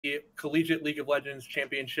the Collegiate League of Legends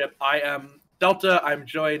Championship. I am Delta. I'm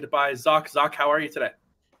joined by Zoc. Zoc, how are you today?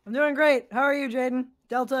 I'm doing great. How are you, Jaden?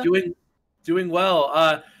 Delta? Doing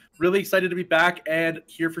well. Really excited to be back and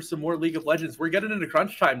here for some more League of Legends. We're getting into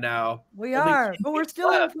crunch time now. We are, but we're still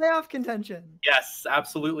in playoff contention. Yes,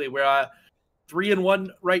 absolutely. We're 3-1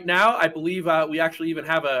 right now. I believe we actually even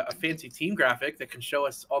have a fancy team graphic that can show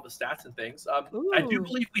us all the stats and things. I do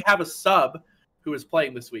believe we have a sub who is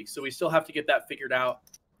playing this week, so we still have to get that figured out.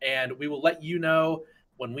 And we will let you know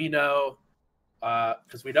when we know,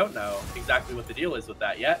 because we don't know exactly what the deal is with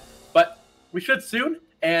that yet. But we should soon,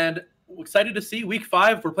 and we're excited to see week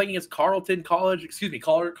 5. We're playing against Carleton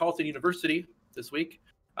University this week,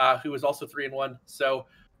 who is also 3-1. So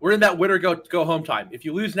we're in that winner go home time. If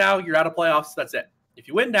you lose now, you're out of playoffs. That's it. If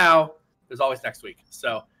you win now, there's always next week.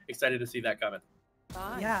 So excited to see that coming.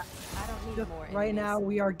 Yeah. I don't need more. Right now,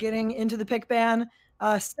 we are getting into the pick ban.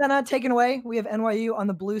 Senna taken away. We have NYU on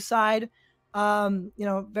the blue side.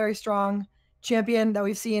 Very strong champion that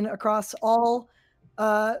we've seen across all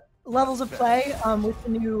levels of play with the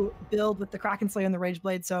new build with the Kraken Slayer and the Rage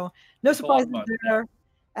Blade. So no surprises there.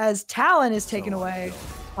 As Talon is taken away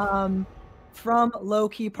from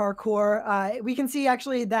low-key parkour. We can see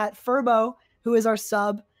actually that Furbo, who is our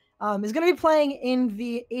sub, is going to be playing in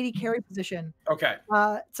the AD carry position. Okay.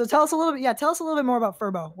 So tell us a little bit. Yeah, tell us a little bit more about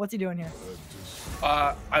Furbo. What's he doing here?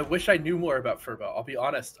 I wish I knew more about Furbo. I'll be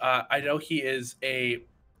honest. I know he is a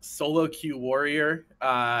solo queue warrior.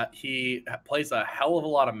 He plays a hell of a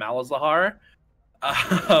lot of Malzahar.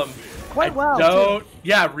 Quite well.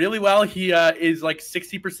 Yeah, really well. He is like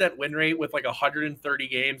 60% win rate with like 130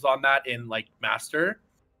 games on that in like Master.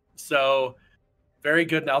 So very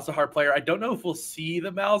good Malzahar player. I don't know if we'll see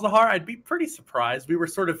the Malzahar. I'd be pretty surprised. We were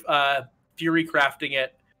sort of theory crafting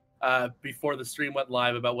it before the stream went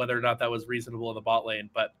live about whether or not that was reasonable in the bot lane,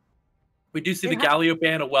 but we do see the Galio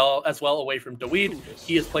ban as well away from Daweed.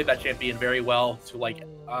 He has played that champion very well to like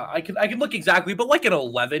I can look exactly, but like an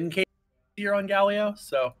 11k here on Galio,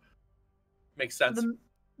 so makes sense.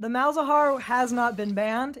 The Malzahar has not been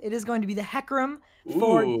banned. It is going to be the Hecarim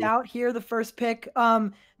for Doubt here, the first pick.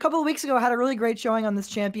 A couple of weeks ago, I had a really great showing on this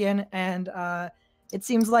champion, and it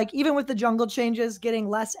seems like even with the jungle changes, getting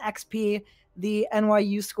less XP, the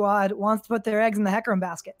NYU squad wants to put their eggs in the Hecarim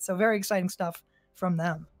basket. So very exciting stuff from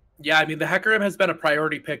them. Yeah, I mean, the Hecarim has been a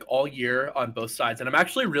priority pick all year on both sides, and I'm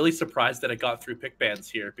actually really surprised that it got through pick bans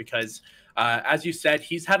here because, as you said,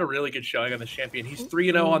 he's had a really good showing on the champion. He's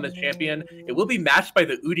 3-0 on the champion. It will be matched by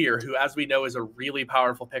the Udyr, who, as we know, is a really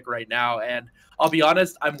powerful pick right now, and I'll be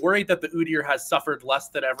honest, I'm worried that the Udyr has suffered less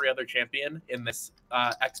than every other champion in this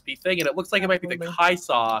XP thing, and it looks like it might be the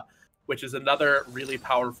Kai'Sa, which is another really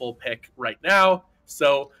powerful pick right now.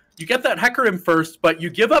 So you get that Hecarim first, but you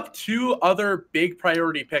give up 2 other big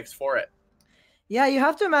priority picks for it. Yeah, you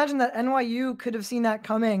have to imagine that NYU could have seen that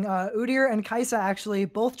coming. Udyr and Kai'Sa, actually,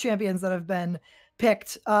 both champions that have been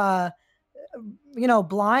picked, blind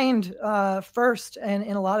first in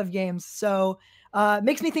a lot of games. So it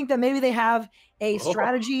makes me think that maybe they have a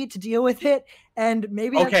strategy to deal with it, and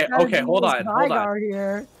maybe hold on.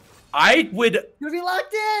 Here. You'll be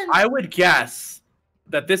locked in. I would guess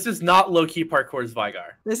that this is not low-key parkour's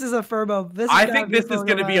Veigar. This is a Furbo. I think this is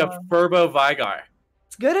going to be a Furbo Veigar.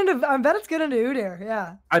 It's good into. I bet it's good into Udyr.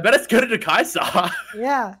 Yeah. I bet it's good into Kai'Sa.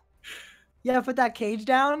 Yeah. Yeah. Put that cage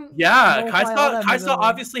down. Yeah, Kai'Sa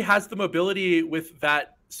obviously has the mobility with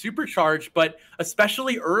that supercharge, but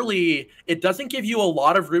especially early, it doesn't give you a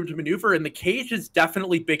lot of room to maneuver, and the cage is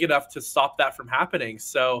definitely big enough to stop that from happening.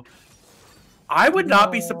 So I would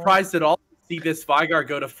not be surprised at all to see this Veigar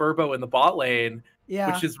go to Furbo in the bot lane.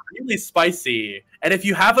 Yeah. Which is really spicy. And if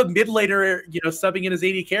you have a mid laner, subbing in his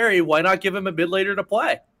AD carry, why not give him a mid laner to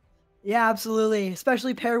play? Yeah, absolutely.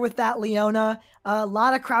 Especially paired with that Leona. A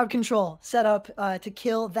lot of crowd control set up to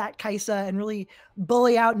kill that Kai'Sa and really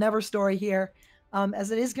bully out Neverstory here.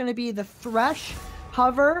 As it is going to be the Thresh,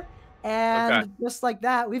 Hover, and just like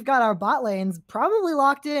that, we've got our bot lanes probably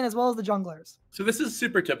locked in as well as the junglers. So this is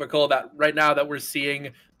super typical that right now that we're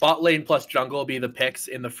seeing bot lane plus jungle be the picks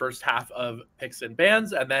in the first half of picks and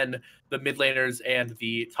bans, and then the mid laners and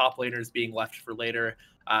the top laners being left for later.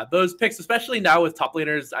 Those picks, especially now with top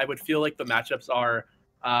laners, I would feel like the matchups are,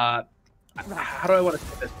 how do I want to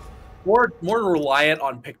say this? More reliant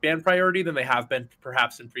on pick ban priority than they have been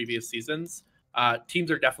perhaps in previous seasons. Teams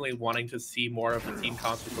are definitely wanting to see more of the team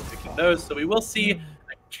comps before picking those. So we will see a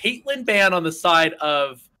Caitlyn ban on the side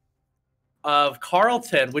of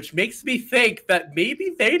Carleton, which makes me think that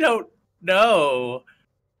maybe they don't know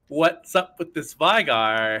what's up with this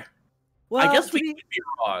Veigar. Well, I guess we could be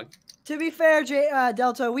wrong. To be fair,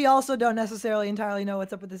 Delta, we also don't necessarily entirely know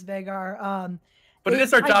what's up with this Veigar. But it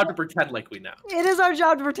is our job to pretend like we know. It is our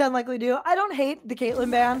job to pretend like we do. I don't hate the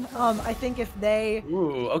Caitlyn ban. I think if they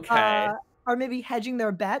are maybe hedging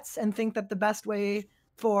their bets and think that the best way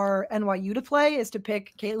for NYU to play is to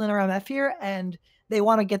pick Caitlyn or MF here, and they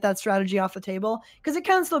want to get that strategy off the table, because it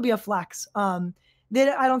can still be a flex. I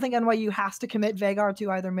don't think NYU has to commit Veigar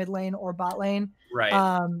to either mid lane or bot lane. Right.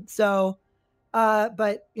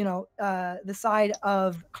 But the side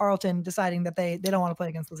of Carleton deciding that they don't want to play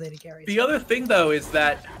against those AD carries. The other thing though is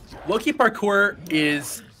that Loki Parkour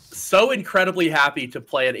is so incredibly happy to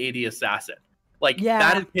play an AD assassin. Like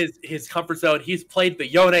that is his comfort zone. He's played the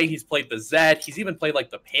Yone, he's played the Zed, he's even played like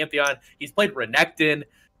the Pantheon, he's played Renekton.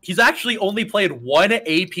 He's actually only played one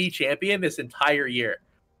AP champion this entire year.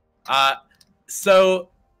 So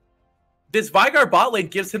this Veigar bot lane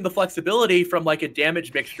gives him the flexibility from like a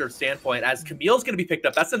damage mixture standpoint, as Camille's going to be picked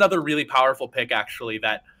up. That's another really powerful pick, actually,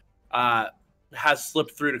 that has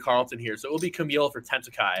slipped through to Carleton here. So it will be Camille for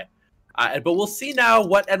Tentakai. But we'll see now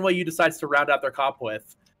what NYU decides to round out their comp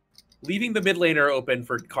with, leaving the mid laner open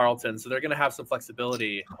for Carleton. So they're going to have some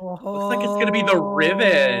flexibility. Looks like it's going to be the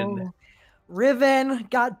Riven. Riven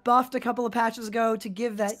got buffed a couple of patches ago to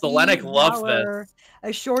give that Selenic loves this.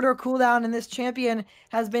 A shorter cooldown, and this champion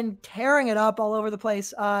has been tearing it up all over the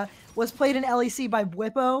place. Was played in LEC by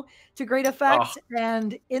Bwipo to great effect,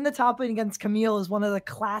 and in the top lane against Camille is one of the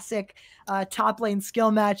classic top lane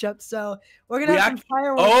skill matchups. So we're gonna have some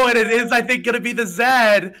fireworks. Oh, and it is, I think, gonna be the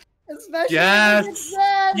Zed. Especially Zed.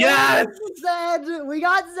 Yes. Zed. We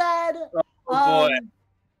got Zed. Oh boy.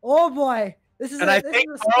 Oh boy. I think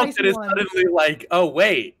Carleton is suddenly like, oh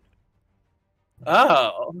wait.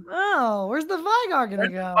 Oh, where's the Veigar gonna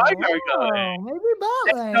go? Going? Maybe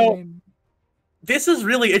bot lane. So, this is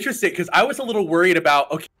really interesting because I was a little worried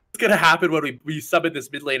about, okay, what's gonna happen when we summon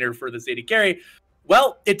this mid laner for this AD carry?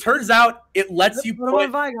 Well, it turns out it lets you put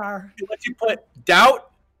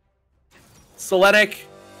Doubt, Selenic,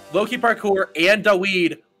 Loki Parkour, and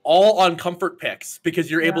Daweed all on comfort picks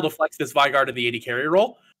because you're able to flex this Veigar to the AD carry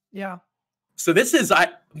role. Yeah. So this is,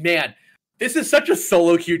 this is such a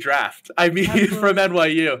solo queue draft. I mean, from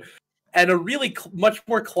NYU, and a really much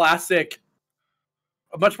more classic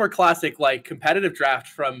like competitive draft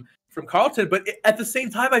from Carleton. But at the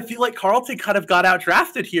same time, I feel like Carleton kind of got out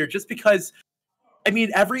drafted here, just because, I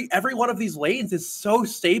mean, every one of these lanes is so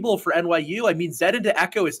stable for NYU. I mean, Zed into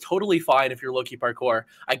Echo is totally fine if you're Loki Parkour.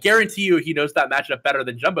 I guarantee you he knows that matchup better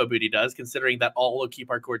than Jumbo Booty does, considering that all Loki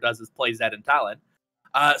Parkour does is play Zed and Talon.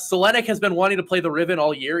 Selenic has been wanting to play the Riven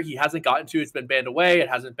all year. He hasn't gotten to. It's been banned away. It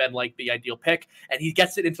hasn't been like the ideal pick. And he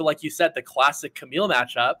gets it into, like you said, the classic Camille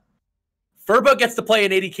matchup. Furbo gets to play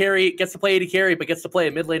an AD carry, but gets to play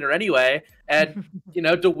a mid laner anyway. And,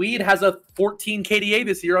 Daweed has a 14 KDA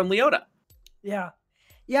this year on Leona. Yeah.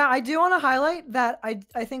 Yeah, I do want to highlight that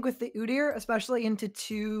I think with the Udyr, especially into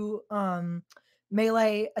two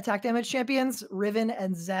melee attack damage champions, Riven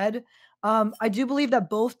and Zed, I do believe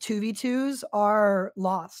that both 2v2s are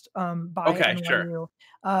lost by NYU. Sure.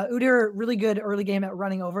 Udyr, really good early game at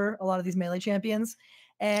running over a lot of these melee champions.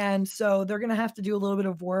 And so they're going to have to do a little bit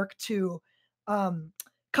of work to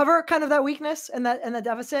cover kind of that weakness and that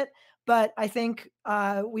deficit. But I think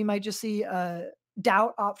we might just see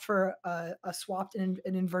Doubt opt for a swapped and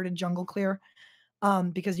an inverted jungle clear,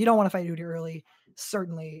 because you don't want to fight Udyr early.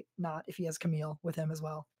 Certainly not if he has Camille with him as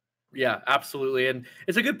well. Yeah, absolutely. And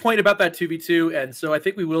it's a good point about that 2v2. And so I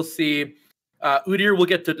think we will see Udyr will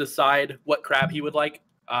get to decide what crab he would like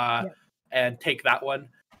and take that one.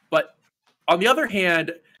 But on the other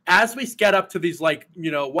hand, as we get up to these, like,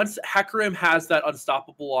 once Hecarim has that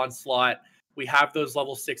unstoppable onslaught, we have those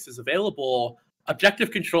level 6s available. Objective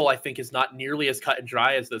control, I think, is not nearly as cut and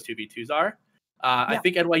dry as those 2v2s are. I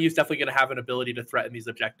think NYU is definitely going to have an ability to threaten these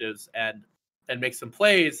objectives and make some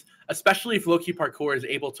plays, especially if Loki Parkour is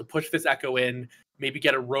able to push this Echo in, maybe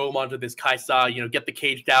get a roam onto this Kaisa, get the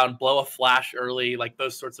cage down, blow a flash early, like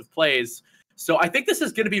those sorts of plays. So I think this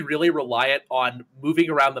is going to be really reliant on moving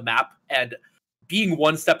around the map and being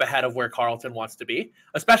one step ahead of where Carleton wants to be,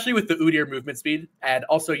 especially with the Udyr movement speed. And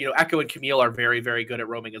also, Echo and Camille are very, very good at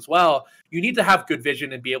roaming as well. You need to have good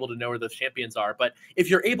vision and be able to know where those champions are. But if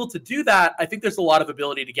you're able to do that, I think there's a lot of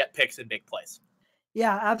ability to get picks and make plays.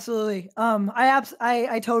 Yeah, absolutely.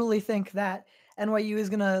 I totally think that NYU is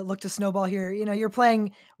going to look to snowball here. You're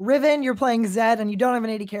playing Riven, you're playing Zed, and you don't have an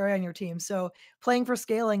AD carry on your team. So playing for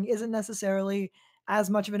scaling isn't necessarily as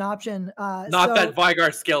much of an option. Not that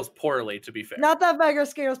Veigar scales poorly, to be fair. Not that Veigar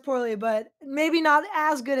scales poorly, but maybe not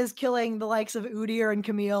as good as killing the likes of Udyr and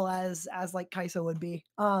Camille as like Kaisa would be.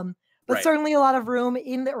 But certainly a lot of room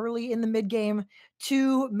in the mid game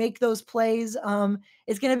to make those plays.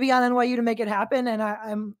 It's going to be on NYU to make it happen,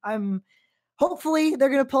 and I'm hopefully they're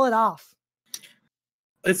going to pull it off.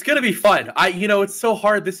 It's going to be fun. It's so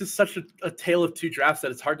hard. This is such a tale of two drafts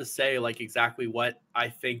that it's hard to say like exactly what I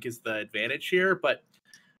think is the advantage here. But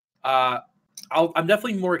I'm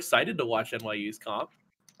definitely more excited to watch NYU's comp.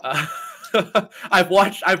 I've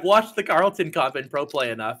watched the Carleton comp in pro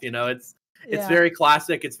play enough. It's very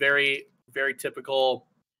classic. It's very, very typical.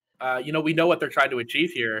 We know what they're trying to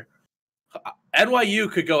achieve here. NYU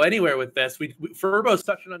could go anywhere with this. Furbo's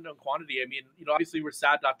such an unknown quantity. I mean, obviously we're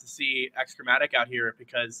sad not to see Extrematic out here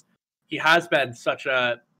because he has been such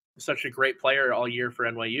a great player all year for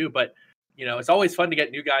NYU. But it's always fun to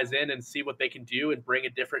get new guys in and see what they can do and bring a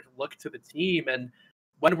different look to the team. And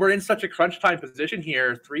when we're in such a crunch time position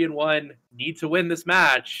here, 3-1, need to win this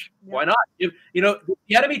match. Yep. Why not? If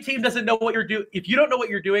the enemy team doesn't know what you're doing, if you don't know what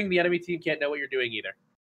you're doing, the enemy team can't know what you're doing either.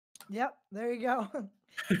 Yep, there you go.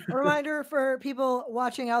 A reminder for people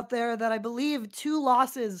watching out there that I believe 2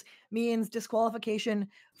 losses means disqualification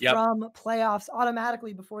from playoffs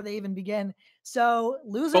automatically before they even begin. So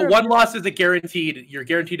loser. But 1 loss is guaranteed. You're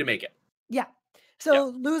guaranteed to make it. Yeah.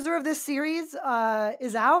 So loser of this series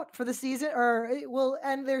is out for the season, or it will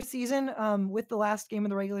end their season with the last game of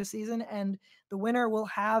the regular season, and the winner will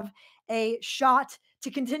have a shot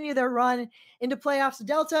to continue their run into playoffs.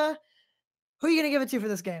 Delta, who are you going to give it to for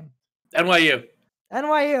this game? NYU.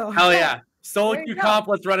 Hell yeah. Solo queue comp,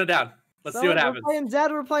 let's run it down. Let's see what happens. We're playing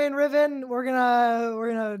Zed, we're playing Riven, we're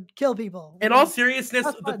gonna kill people. In all seriousness,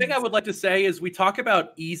 the thing I would like to say is we talk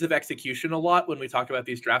about ease of execution a lot when we talk about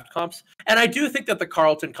these draft comps. And I do think that the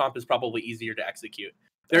Carleton comp is probably easier to execute.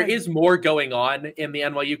 There is more going on in the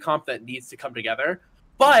NYU comp that needs to come together.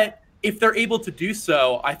 But if they're able to do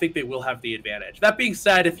so, I think they will have the advantage. That being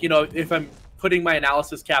said, if I'm putting my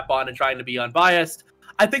analysis cap on and trying to be unbiased,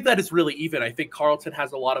 I think that is really even. I think Carleton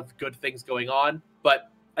has a lot of good things going on,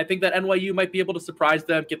 but I think that NYU might be able to surprise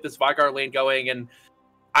them, get this Vygar lane going, and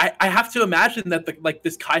I have to imagine that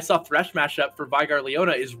this Kai'Sa Thresh mashup for Vygar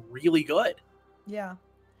Leona is really good. Yeah,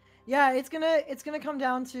 it's gonna come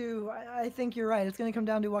down to. I think you're right. It's gonna come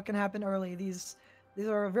down to what can happen early. These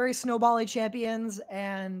are very snowbally champions,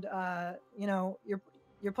 and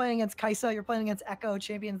you're playing against Kai'Sa, you're playing against Echo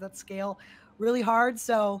champions that scale really hard.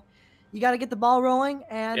 So you got to get the ball rolling,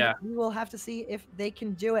 and we will have to see if they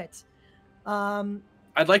can do it.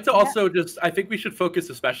 I'd like to also I think we should focus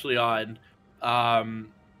especially on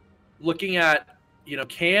looking at,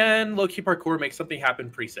 can low-key parkour make something happen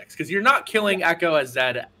pre-6? Because you're not killing Echo as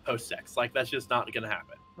Zed post-6. Like, that's just not going to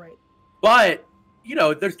happen. Right. But,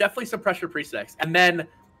 there's definitely some pressure pre-6. And then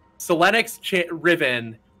Selenix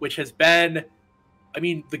Riven, which has been...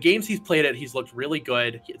 the games he's played it, he's looked really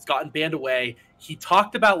good. It's gotten banned away. He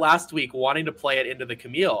talked about last week wanting to play it into the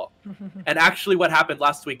Camille. And actually what happened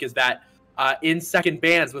last week is that in second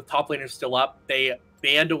bans with top laners still up, they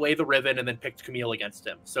banned away the Riven and then picked Camille against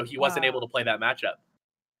him. So he wasn't able to play that matchup.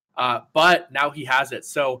 But now he has it.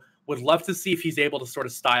 So would love to see if he's able to sort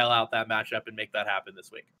of style out that matchup and make that happen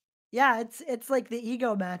this week. Yeah, it's like the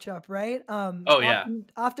ego matchup, right?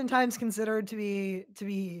 Oftentimes considered to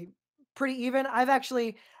be pretty even. I've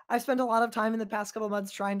spent a lot of time in the past couple of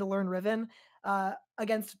months trying to learn Riven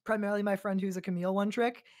against primarily my friend who's a Camille one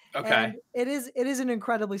trick. Okay. And it is an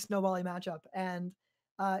incredibly snowbally matchup, and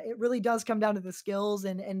it really does come down to the skills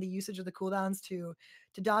and the usage of the cooldowns to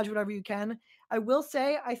dodge whatever you can. I will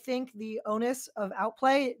say I think the onus of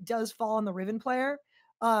outplay does fall on the Riven player.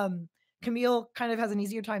 Camille kind of has an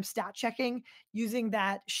easier time stat checking using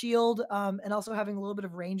that shield and also having a little bit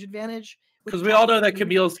of range advantage. Because we all know that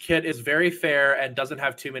Camille's kit is very fair and doesn't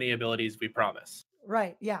have too many abilities, we promise.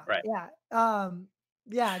 Right. Yeah. Right. Yeah.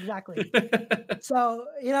 Yeah, exactly. So,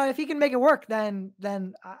 if he can make it work, then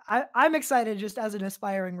I'm excited just as an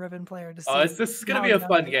aspiring Riven player to see. This is going to be a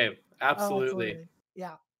fun game. Absolutely.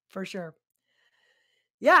 Yeah, for sure.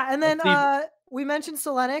 Yeah, and then we mentioned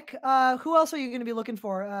Selenic. Who else are you going to be looking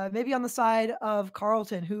for? Maybe on the side of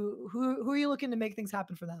Carleton. Who are you looking to make things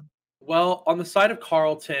happen for them? Well, on the side of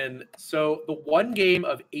Carleton, so the one game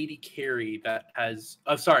of 80 carry that has,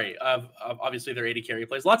 obviously their 80 carry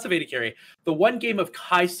plays, lots of 80 carry. The one game of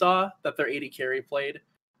Kai'Sa that their 80 carry played,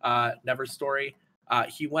 Never Story,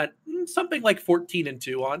 he went something like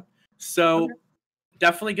 14-2 on. So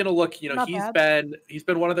definitely going to look, he's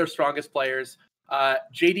been one of their strongest players.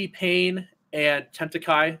 JD Payne and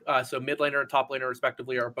Tentakai, so mid laner and top laner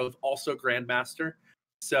respectively, are both also Grandmaster.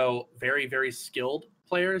 So very, very skilled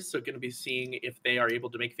players. So going to be seeing if they are able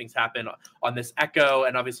to make things happen on this Echo,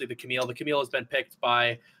 and obviously the Camille. The Camille has been picked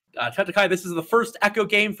by Tentakai. This is the first Echo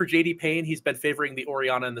game for JD Payne. He's been favoring the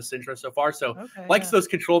Orianna and the Syndra so far. So likes those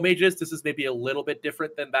control mages. This is maybe a little bit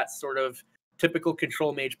different than that sort of typical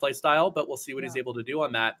control mage play style, but we'll see what he's able to do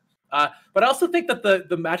on that. But I also think that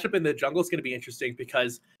the matchup in the jungle is going to be interesting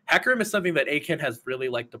because Hecarim is something that Akin has really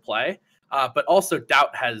liked to play, but also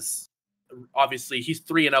Doubt has, obviously, he's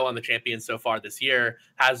 3-0 on the champion so far this year.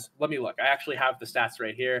 Let me look. I actually have the stats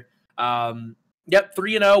right here. Yep,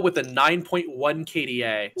 3-0 with a 9.1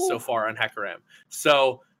 KDA so far on Hecarim.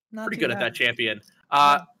 So pretty good at that champion.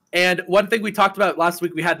 And one thing we talked about last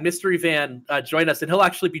week, we had Mystery Van join us, and he'll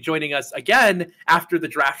actually be joining us again after the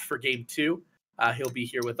draft for Game 2. He'll be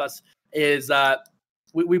here with us.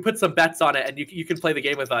 We put some bets on it, and you can play the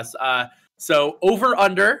game with us. So over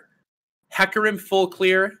under Hecarim full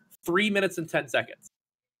clear 3 minutes and 10 seconds.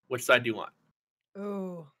 Which side do you want?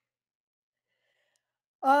 Ooh.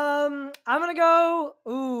 I'm gonna go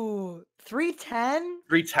 310.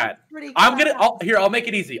 310. I'll make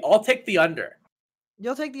it easy. I'll take the under.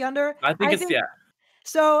 You'll take the under? I think yeah.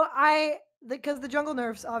 So because the jungle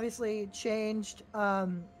nerfs obviously changed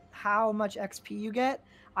how much XP you get.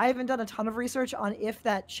 I haven't done a ton of research on if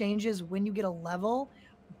that changes when you get a level,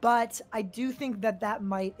 but I do think that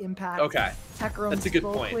might impact Hecarim's That's a good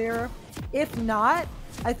full point. clear. If not,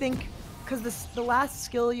 I think because the last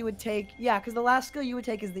skill you would take, is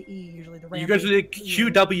the E usually. You guys do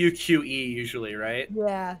QWQE usually, right?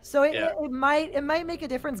 Yeah. So it might make a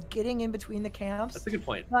difference getting in between the camps. That's a good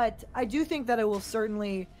point. But I do think that it will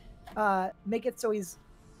certainly make it so he's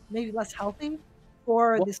maybe less healthy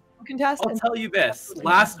for this contest. I'll tell you this: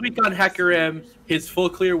 last week on Hecarim, his full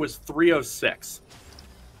clear was 306.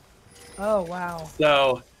 Oh wow!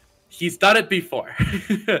 So he's done it before.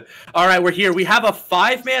 All right, we're here. We have a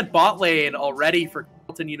 5-man bot lane already for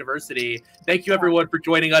Carleton University. Thank you, everyone, for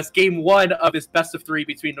joining us. Game 1 of this best of 3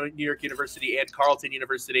 between New York University and Carleton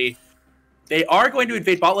University. They are going to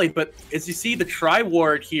invade bot lane, but as you see, the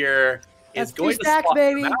Tri-Ward here is going to swap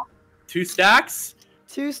them out. 2 stacks.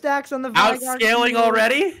 2 stacks on the outscaling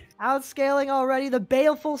already. Outscaling already. The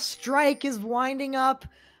baleful strike is winding up.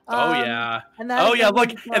 Oh yeah.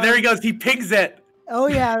 Look, and there he goes. He pings it. Oh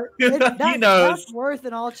yeah, he knows. That's worth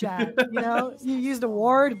an all chat. You know, you used a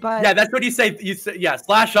ward, but yeah, that's what you say. You say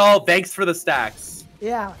 /all. Thanks for the stacks.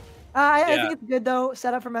 Yeah, I think it's good though.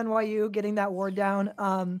 Set up from NYU, getting that ward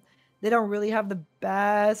down. They don't really have the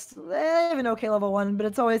best. They have an okay level 1, but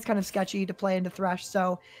it's always kind of sketchy to play into Thresh.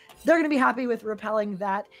 So they're going to be happy with repelling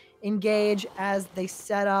that engage as they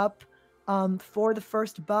set up for the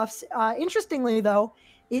first buffs. Interestingly though,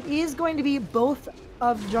 it is going to be both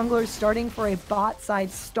of junglers starting for a bot side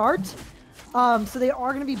start. So they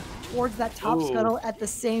are going to be towards that top scuttle at the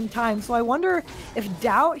same time. So I wonder if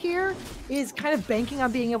Doubt here is kind of banking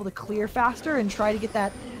on being able to clear faster and try to get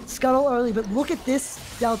that scuttle early. But look at this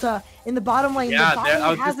Delta in the bottom lane. Yeah,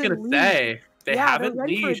 I was just going to say, they haven't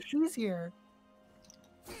ready for a tease here.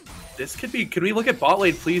 This could be. Can we look at bot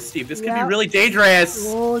lane, please, Steve? This could be really dangerous.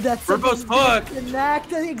 Oh, that's Furbo's hook.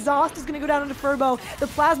 The exhaust is going to go down into Furbo. The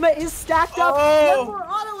plasma is stacked up.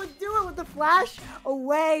 Auto would do it with the flash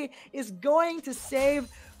away. Is going to save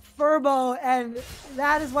Furbo, and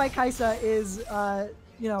that is why Kaisa is,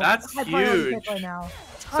 that's huge right now.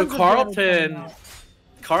 So Carleton,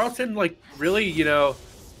 like really,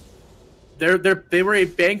 they were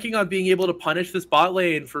banking on being able to punish this bot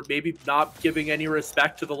lane for maybe not giving any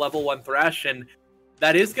respect to the level 1 Thresh, and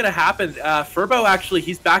that is going to happen. Furbo, actually,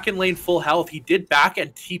 he's back in lane full health. He did back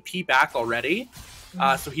and TP back already,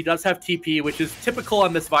 so he does have TP, which is typical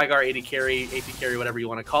on this Vygar AP carry, whatever you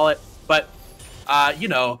want to call it. But,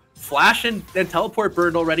 Flash and Teleport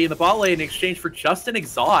burned already in the bot lane in exchange for just an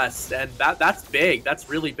exhaust, and that's big. That's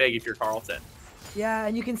really big if you're Carleton. Yeah,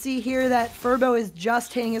 and you can see here that Furbo is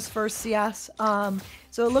just hitting his first CS.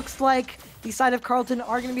 So it looks like the side of Carleton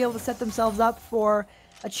are going to be able to set themselves up for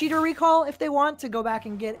a cheater recall if they want to go back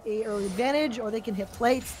and get a early advantage, or they can hit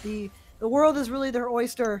plates. The world is really their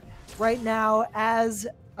oyster right now as...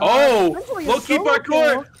 low-key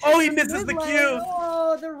parkour! Oh, he misses the Q!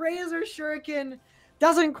 Oh, the Razor Shuriken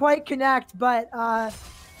doesn't quite connect, but... I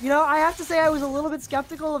have to say I was a little bit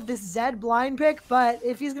skeptical of this Zed blind pick, but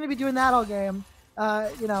if he's going to be doing that all game,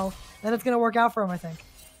 then it's going to work out for him, I think.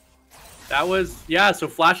 That was, so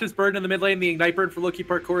Flash's burn in the mid lane, the Ignite burn for Loki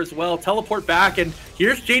Parkour as well. Teleport back, and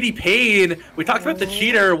here's JD Payne. We talked about the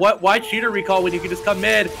cheater. Why cheater recall when you can just come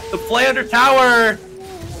mid? The play under tower!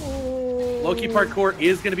 Loki Parkour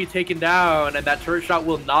is going to be taken down, and that turret shot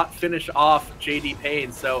will not finish off JD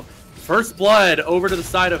Payne, so... First blood over to the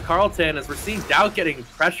side of Carleton as we're seeing Doubt getting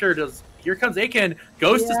pressured as here comes Akin.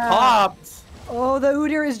 Ghost is popped. Oh, the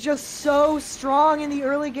Udyr is just so strong in the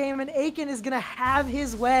early game, and Akin is going to have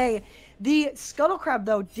his way. The Scuttle Crab,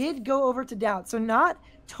 though, did go over to Doubt, so not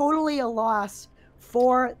totally a loss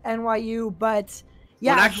for NYU, but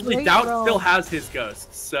yeah. But actually, Doubt still has his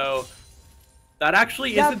Ghost, so That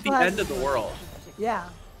actually isn't the end of the world. Yeah.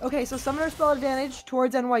 Okay, so Summoner Spell advantage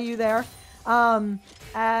towards NYU there.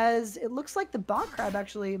 As it looks like the bot crab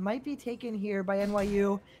actually might be taken here by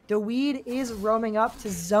NYU. The Weed is roaming up to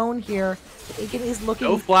zone here. Aiken is looking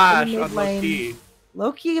no flash in the on Low-Key.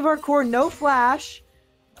 Low-Key of our core, no flash.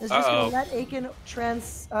 Is just gonna let Aiken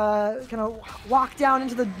kind of walk down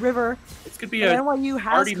into the river. It's gonna be a NYU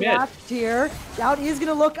has collapsed here. Doubt is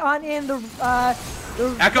gonna look on in the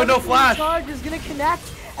Echo no flash. Charge is gonna connect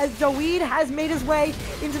as Daweed has made his way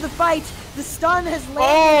into the fight. The stun has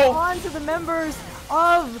landed onto the members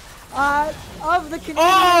of the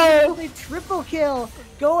community. A triple kill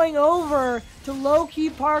going over to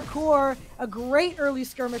Low-Key Parkour. A great early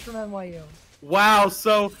skirmish from NYU. Wow,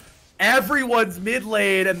 so everyone's mid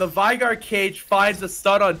lane and the Vigar cage finds a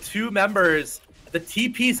stun on 2 members. The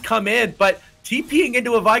TPs come in, but TPing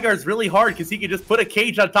into a Vigar is really hard because he can just put a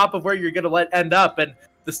cage on top of where you're going to end up. And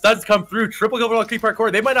the stuns come through. Triple kill for Low-Key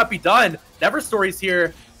Parkour. They might not be done. Neverstory's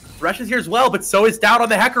here. Thresh is here as well, but so is Doubt on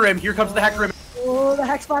the Hecarim. Here comes the Hecarim. Oh, the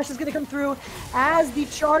Hex Flash is going to come through as the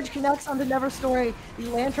charge connects onto Neverstory. The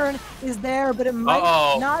Lantern is there, but it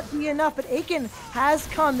might not be enough. But Aiken has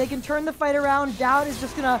come. They can turn the fight around. Doubt is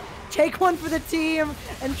just going to take one for the team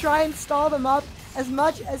and try and stall them up as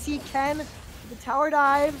much as he can. The tower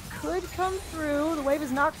dive could come through. The wave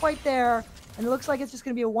is not quite there. And it looks like it's just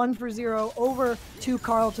going to be a 1-for-0 over to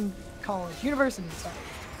Carleton University. Sorry.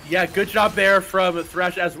 Yeah, good job there from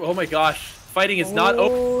Thresh as oh my gosh. Fighting is not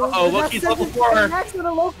over. Low-Key's level 4. Next with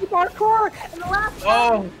a Low-Key Parkour. And the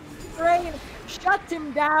last Rain shut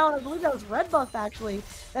him down. I believe that was Red Buff actually.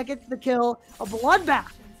 That gets the kill. A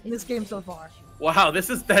bloodbath in this game so far. Wow, this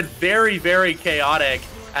has been very, very chaotic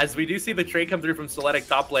as we do see the trade come through from Selenic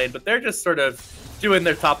top lane, but they're just sort of doing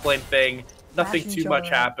their top lane thing. Nothing too much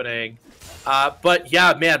happening. But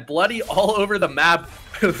yeah, man, bloody all over the map.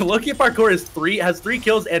 Low-Key Parkour has 3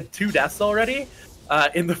 kills and 2 deaths already.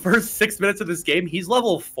 In the first 6 minutes of this game, he's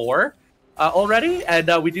level 4 already,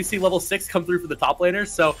 and we do see level 6 come through for the top laners.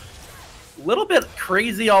 So a little bit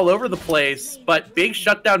crazy all over the place, but big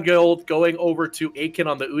shutdown gold going over to Aiken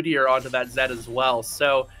on the Udyr onto that Zed as well.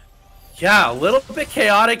 So yeah, a little bit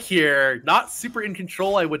chaotic here. Not super in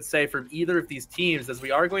control, I would say, from either of these teams, as we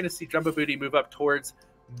are going to see Jumbo Booty move up towards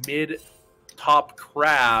mid-top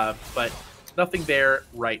Crab, but nothing there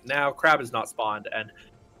right now. Crab is not spawned, and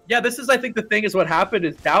yeah, this is, I think, the thing is what happened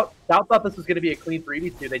is Doubt thought this was going to be a clean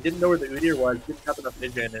 3v2. They didn't know where the Udyr was, didn't have enough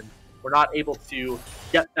vision, and were not able to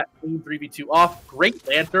get that clean 3v2 off. Great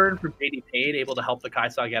Lantern from JD Payne, able to help the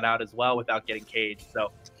Kaisa get out as well without getting caged.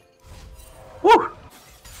 So, whew, a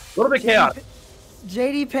little bit chaotic.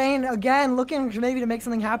 JD Payne, again, looking maybe to make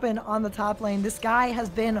something happen on the top lane. This guy has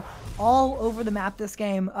been all over the map this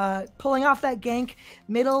game, pulling off that gank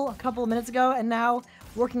middle a couple of minutes ago, and now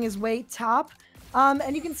working his way top.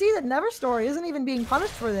 And you can see that Neverstory isn't even being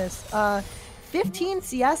punished for this. 15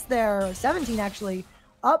 CS there, 17 actually,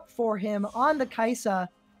 up for him on the Kaisa.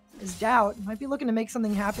 Is Doubt might be looking to make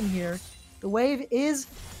something happen here. The wave is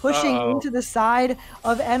pushing into the side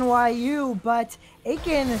of NYU, but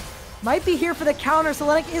Aiken might be here for the counter.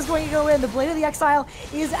 Selenic is going to go in. The Blade of the Exile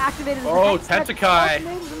is activated. Tentakai.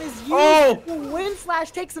 The Wind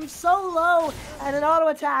Slash takes him so low, and an auto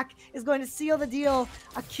attack is going to seal the deal.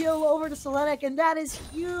 A kill over to Selenic, and that is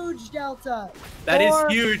huge delta. That is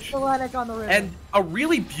huge. Selenic on the river. And a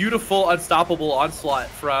really beautiful unstoppable onslaught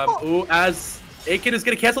from as Aiken is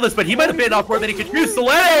going to cancel this, but he might have been off more than he could use.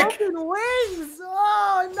 Selenic! Wings!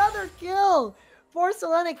 Oh, another kill for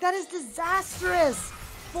Selenic. That is disastrous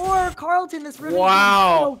for Carleton. This river is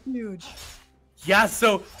so huge. Yeah,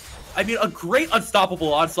 so I mean, a great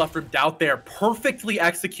unstoppable onslaught from Doubt there, perfectly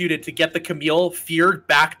executed to get the Camille feared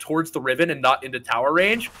back towards the Riven and not into tower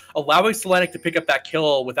range, allowing Selenic to pick up that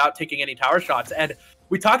kill without taking any tower shots. And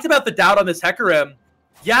we talked about the Doubt on this Hecarim.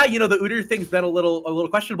 Yeah, you know, the Udyr thing's been a little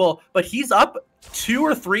questionable, but he's up 2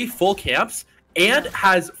 or 3 full camps and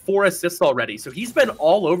has 4 assists already. So he's been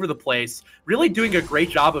all over the place, really doing a great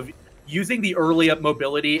job of using the early up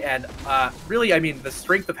mobility and really, I mean, the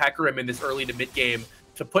strength of Hecarim in this early to mid game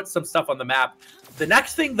to put some stuff on the map. The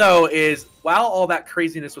next thing, though, is while all that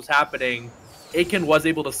craziness was happening, Aiken was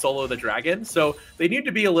able to solo the dragon, so they need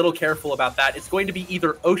to be a little careful about that. It's going to be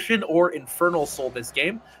either Ocean or Infernal Soul this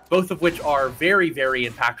game, both of which are very, very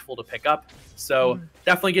impactful to pick up. So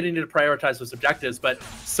definitely getting to prioritize those objectives. But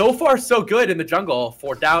so far, so good in the jungle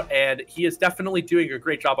for Doubt, and he is definitely doing a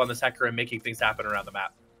great job on this Hecarim and making things happen around the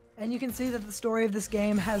map. And you can see that the story of this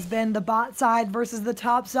game has been the bot side versus the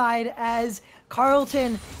top side, as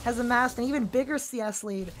Carleton has amassed an even bigger CS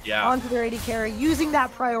lead onto their AD carry, using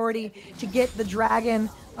that priority to get the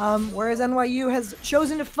dragon whereas NYU has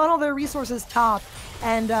chosen to funnel their resources top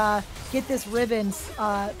and get this ribbon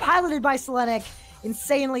piloted by Selenic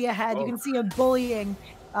insanely ahead. You can see him bullying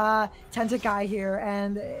Tentakai here,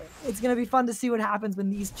 and it's going to be fun to see what happens when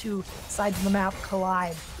these two sides of the map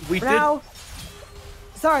collide.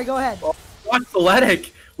 Sorry, go ahead. On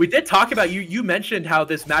Selenic, we did talk about you mentioned how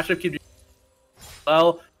this matchup can be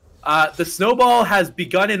the snowball has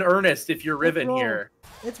begun in earnest if you're Riven here.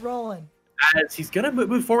 It's rolling. As he's gonna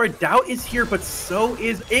move forward. Doubt is here, but so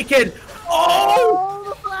is Aiken. Oh!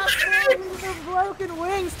 The flash with broken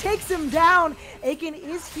wings takes him down. Aiken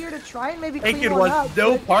is here to try and maybe clean Aiken one was up,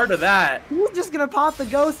 no part of that. He's just gonna pop the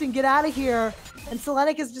ghost and get out of here. And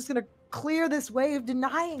Selenic is just gonna clear this wave,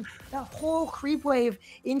 denying that whole creep wave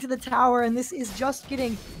into the tower. And this is just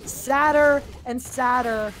getting sadder and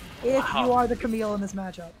sadder if you are the Camille in this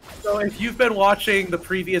matchup. So if you've been watching the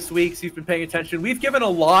previous weeks, you've been paying attention, we've given a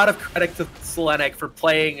lot of credit to Selenic for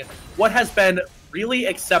playing what has been really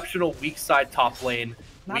exceptional weak side top lane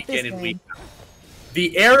week in and week out.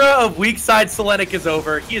 The era of weak side Selenic is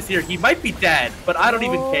over. He is here. He might be dead, but I don't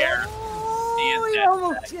even care. He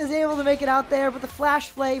almost is able to make it out there, but the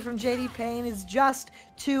flash play from JD Payne is just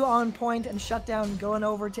too on point, and shutdown going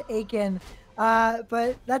over to Aiken.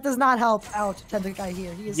 But that does not help out Tentakai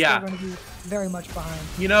here. He is still going to be very much behind.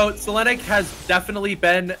 You know, Selenic has definitely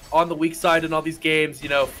been on the weak side in all these games, you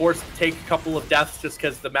know, forced to take a couple of deaths just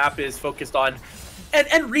because the map is focused on,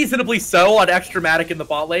 and reasonably so, on Extramatic in the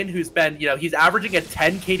bot lane, who's been, you know, he's averaging a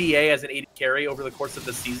 10 KDA as an 80 carry over the course of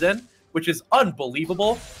the season, which is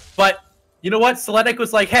unbelievable. But you know what? Selenic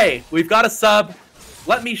was like, hey, we've got a sub.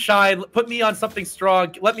 Let me shine. Put me on something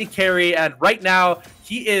strong. Let me carry. And right now,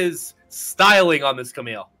 he is styling on this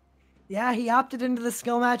Camille. Yeah, he opted into the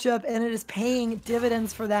skill matchup, and it is paying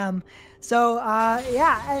dividends for them. So,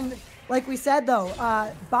 yeah, and like we said, though,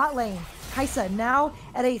 bot lane, Kaisa now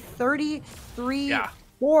at a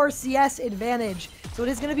 33-4 CS advantage. So it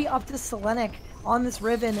is going to be up to Selenic on this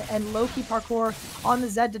Riven and Loki parkour on the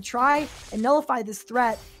Zed to try and nullify this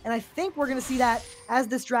threat. And I think we're going to see that as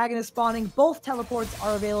this dragon is spawning. Both teleports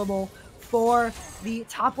are available for the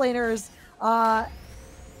top laners.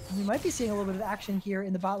 We might be seeing a little bit of action here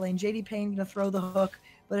in the bot lane. JD Payne going to throw the hook,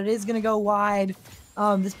 but it is going to go wide.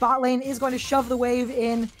 This bot lane is going to shove the wave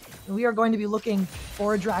in, and we are going to be looking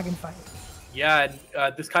for a dragon fight. Yeah,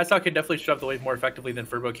 and this Kaisa can definitely shove the wave more effectively than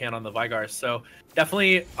Furbo can on the Vygar. So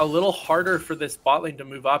definitely a little harder for this bot lane to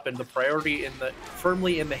move up, and the priority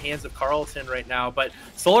firmly in the hands of Carleton right now. But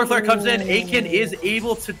Solar Flare comes in. Aiken is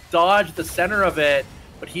able to dodge the center of it,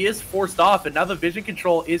 but he is forced off, and now the vision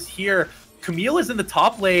control is here. Camille is in the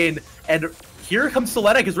top lane, and here comes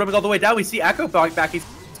Selenic is rubbing all the way down. We see Echo back. He's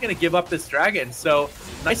going to give up this dragon. So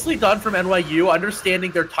nicely done from NYU, understanding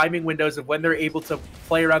their timing windows of when they're able to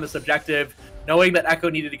play around this objective, knowing that Echo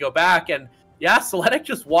needed to go back. And yeah, Selenic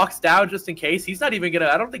just walks down just in case. He's not even going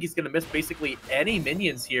to, I don't think he's going to miss basically any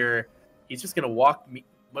minions here. He's just going to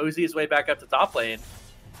mosey his way back up to top lane.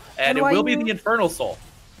 And NYU, it will be the Infernal Soul.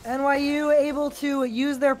 NYU able to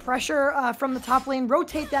use their pressure from the top lane,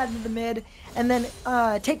 rotate that into the mid, and then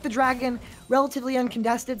take the dragon relatively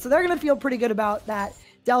uncontested. So they're going to feel pretty good about that.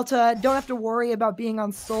 Delta don't have to worry about being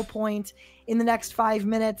on soul point in the next 5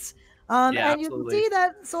 minutes. And you can see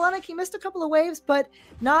that Selenic, he missed a couple of waves, but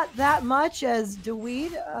not that much as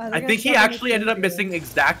Dweed. I think he actually ended up missing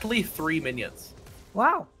exactly 3 minions.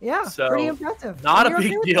 Wow. Yeah. So pretty impressive. Not a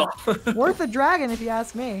big deal. Worth a dragon, if you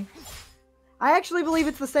ask me. I actually believe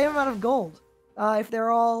it's the same amount of gold if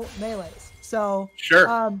they're all melees. So sure.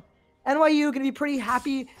 NYU going to be pretty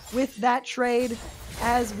happy with that trade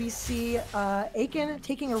as we see Aiken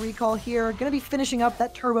taking a recall here. Going to be finishing up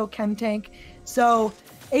that turbo chem tank. So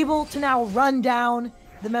able to now run down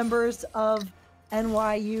the members of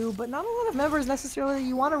NYU, but not a lot of members necessarily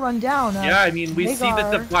you want to run down. Yeah, I mean, we see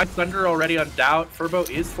that the Black Thunder already on Doubt. Furbo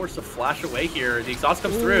is forced to flash away here. The exhaust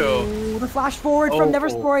comes through. The flash forward from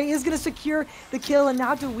Neverspore is going to secure the kill, and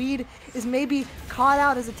now Dweed is maybe caught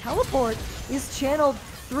out as a teleport is channeled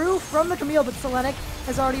through from the Camille, but Selenic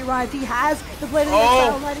has already arrived. He has the Blade of the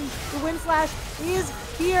Shadow Lighting. The Wind Slash is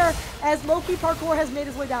here as Loki parkour has made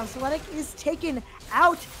his way down. Selenic is taken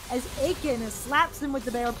out as Aiken slaps him with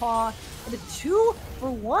the Bear Paw, and a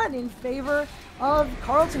 2-for-1 in favor of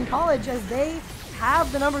Carleton College as they have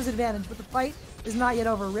the numbers advantage, but the fight is not yet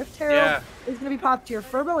over. Rift Herald is going to be popped here.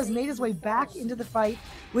 Furbo has made his way back into the fight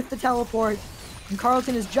with the teleport, and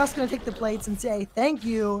Carleton is just going to take the plates and say thank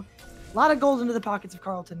you. A lot of gold into the pockets of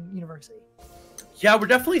Carleton University. Yeah, we're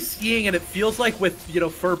definitely seeing, and it feels like with, you know,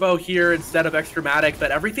 Furbo here instead of Extramatic,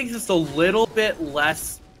 that everything's just a little bit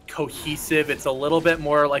less cohesive. It's a little bit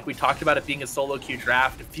more like we talked about it being a solo queue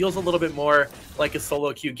draft. It feels a little bit more like a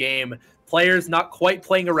solo queue game. Players not quite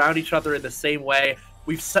playing around each other in the same way.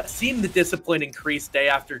 We've seen the discipline increase day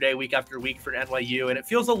after day, week after week for NYU, and it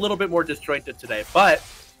feels a little bit more disjointed today. But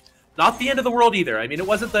not the end of the world either. I mean, it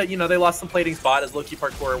wasn't that, they lost some plating spot as low-key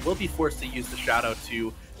parkour will be forced to use the Shadow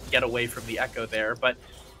to get away from the Echo there. But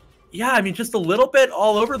yeah, I mean, just a little bit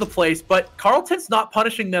all over the place. But Carleton's not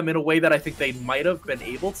punishing them in a way that I think they might have been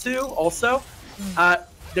able to also.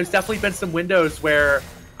 There's definitely been some windows where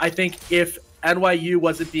I think if NYU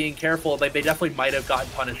wasn't being careful, they definitely might have gotten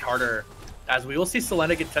punished harder. As we will see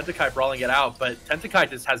Selenic and Tentakai brawling it out, but Tentakai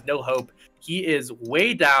just has no hope. He is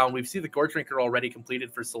way down. We've seen the Gore Drinker already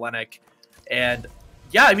completed for Selenic. And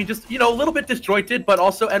yeah, I mean, just, a little bit disjointed, but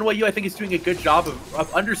also NYU, I think, is doing a good job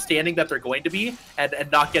of understanding that they're going to be and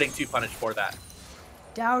not getting too punished for that.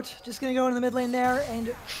 Doubt just going to go into the mid lane there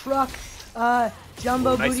and truck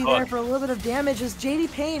Jumbo nice Booty hook there for a little bit of damage as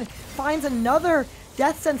JD Payne finds another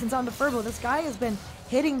death sentence onto Furbo. This guy has been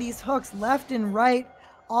hitting these hooks left and right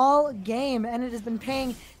all game, and it has been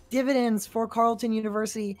paying dividends for Carleton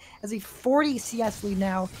University as a 40 CS lead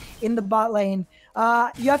now in the bot lane.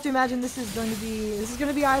 You have to imagine this is going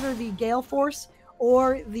to be either the Gale Force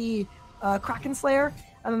or the Kraken Slayer.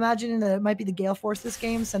 I'm imagining that it might be the Gale Force this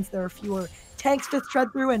game since there are fewer tanks to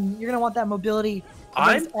tread through, and you're going to want that mobility.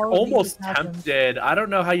 I'm almost tempted. I don't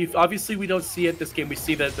know how you... Obviously, we don't see it this game. We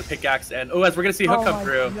see the pickaxe, and... Oh, as we're going to see Hook come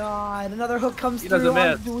through. Oh, my God. Another Hook comes through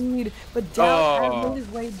on Dweed, but down, made his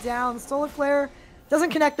way down. Solar Flare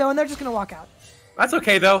doesn't connect, though, and they're just going to walk out. That's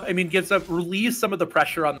okay, though. I mean, relieves some of the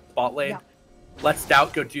pressure on the bot lane. Yeah. Lets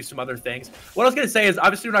Doubt go do some other things. What I was going to say is,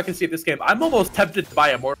 obviously, we're not going to see it this game. I'm almost tempted to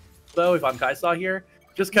buy Immortal, though, if I'm Kai'Sa here.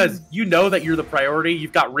 Just because you know that you're the priority.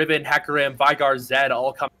 You've got Riven, Hecarim, Vygar, Zed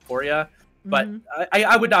all coming for you. But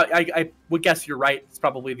I would guess you're right. It's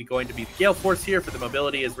probably going to be the Gale Force here for the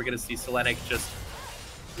mobility, as we're going to see Selenic just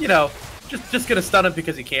going to stun him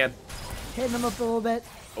because he can. Hitting him up a little bit.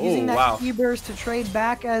 Using that key burst to trade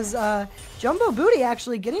back as Jumbo Booty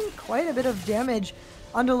actually getting quite a bit of damage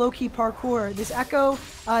under low-key parkour. This Echo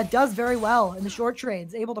does very well in the short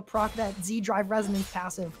trades, able to proc that Z-Drive Resonance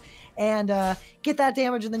passive and get that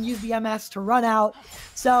damage and then use the MS to run out.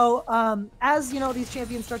 So as these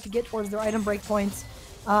champions start to get towards their item breakpoints,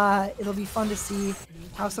 it'll be fun to see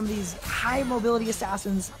how some of these high mobility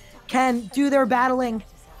assassins can do their battling.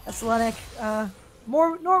 Selenic,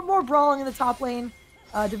 more brawling in the top lane.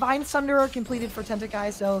 Divine Sunder completed for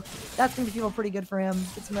Tentakai, so that's going to feel pretty good for him.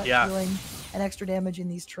 Get some healing and extra damage in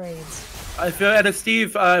these trades. I feel, and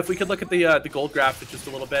Steve, if we could look at the gold graph just a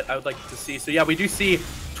little bit, I would like to see. So yeah, we do see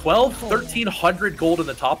 1,300 gold in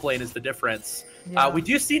the top lane is the difference. Yeah. We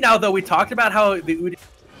do see now, though, we talked about how the Udi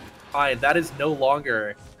fine. That is no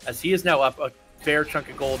longer, as he is now up a fair chunk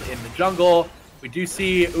of gold in the jungle. We do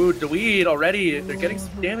see Dweed already. They're getting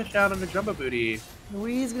some damage down on the Jumbo Booty.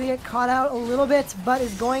 Louise going to get caught out a little bit, but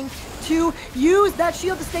is going to use that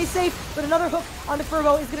shield to stay safe. But another hook onto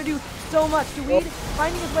Furbo is going to do so much. Dweed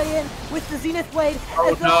finding his way in with the Zenith Blade.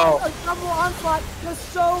 Oh, no. A Jumbo Onslaught does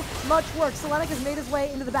so much work. Selenic has made his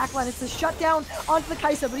way into the backline. It's a shutdown onto the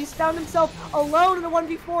Kai'Sa, but he's found himself alone in a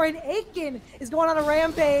 1v4, and Aiken is going on a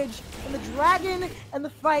rampage. And the Dragon and the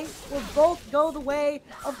fight will both go the way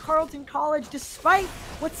of Carleton College, despite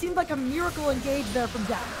what seemed like a miracle engage there from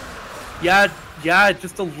Death. Yeah,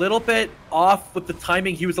 just a little bit off with the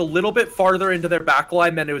timing. He was a little bit farther into their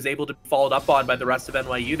backline than it was able to be followed up on by the rest of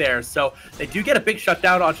NYU there. So they do get a big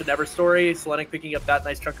shutdown onto Neverstory. Selenic picking up that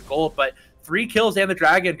nice chunk of gold, but 3 kills and the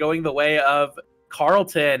Dragon going the way of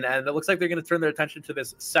Carleton. And it looks like they're going to turn their attention to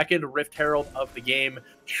this second Rift Herald of the game.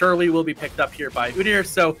 Surely will be picked up here by Udyr.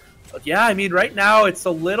 So yeah, I mean, right now it's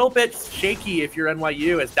a little bit shaky if you're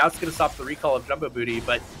NYU, as Doubt's going to stop the recall of Jumbo Booty,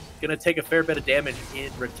 but going to take a fair bit of damage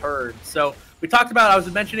in return. So we talked about, I was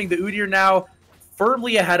mentioning the Udyr now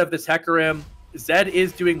firmly ahead of this Hecarim. Zed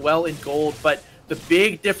is doing well in gold, but the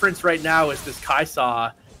big difference right now is this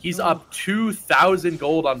Kai'Sa. He's up 2,000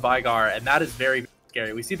 gold on Vygar, and that is very, very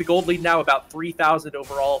scary. We see the gold lead now about 3,000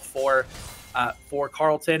 overall for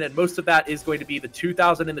Carleton, and most of that is going to be the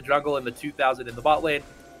 2,000 in the jungle and the 2,000 in the bot lane.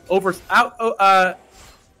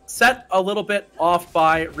 Set a little bit off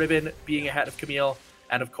by Riven being ahead of Camille,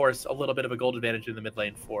 and of course a little bit of a gold advantage in the mid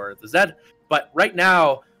lane for the Zed. But right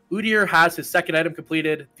now, Udyr has his second item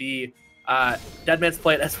completed, the Deadman's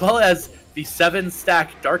Plate, as well as the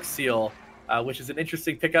 7-stack Dark Seal, which is an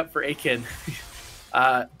interesting pickup for Aiken.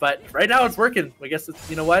 But right now it's working. I guess it's,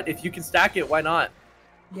 you know what, if you can stack it, why not?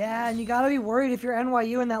 Yeah, and you gotta be worried if you're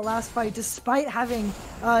NYU in that last fight, despite having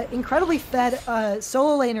incredibly fed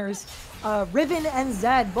solo laners Riven and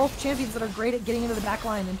Zed, both champions that are great at getting into the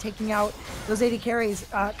backline and taking out those AD carries.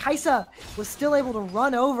 Kaisa was still able to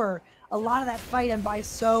run over a lot of that fight and buy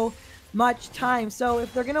so much time. So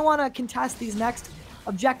if they're going to want to contest these next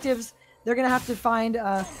objectives, they're going to have to find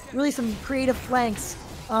really some creative flanks.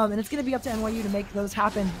 And it's going to be up to NYU to make those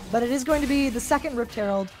happen. But it is going to be the second Rift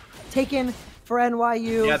Herald taken for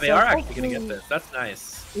NYU. Yeah, they are actually going to get this. That's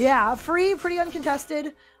nice. Yeah, free, pretty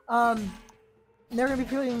uncontested. They're going to be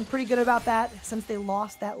feeling pretty good about that since they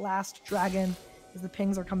lost that last dragon as the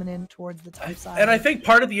pings are coming in towards the top side. And I think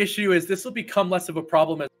part of the issue is this will become less of a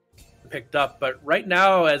problem as picked up. But right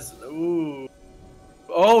now, as... Ooh...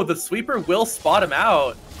 Oh, the sweeper will spot him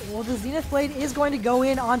out. Well, the Zenith Blade is going to go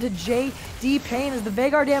in onto JD Payne as the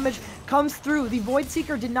Vagar damage comes through. The Void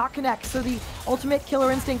Seeker did not connect, so the ultimate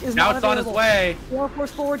killer instinct is not available. Now it's on his way. More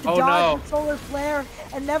force forward to dodge the Solar Flare,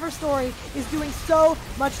 and Neverstory is doing so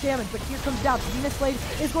much damage. But here comes Doubt. The Zenith Blade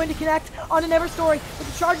is going to connect onto Neverstory, but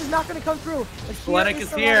the charge is not going to come through. Selenic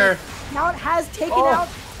is here. Now it has taken out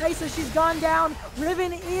Kaisa. She's gone down.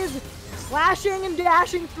 Riven is slashing and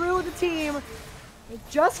dashing through the team.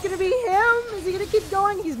 It's just going to be him. Is he going to keep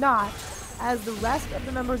going? He's not. As the rest of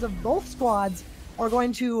the members of both squads are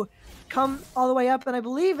going to come all the way up, and I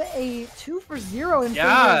believe a 2-for-0 in favor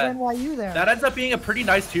of NYU there. That ends up being a pretty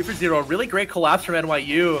nice 2-for-0. Really great collapse from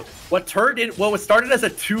NYU. What was started as a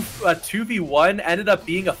 2v1 ended up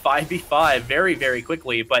being a 5v5 very, very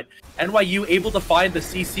quickly, but NYU able to find the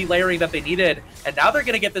CC layering that they needed, and now they're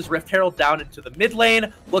going to get this Rift Herald down into the mid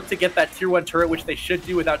lane, look to get that tier 1 turret, which they should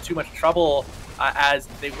do without too much trouble, as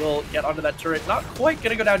they will get onto that turret. Not quite going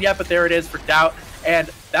to go down yet, but there it is for Doubt. And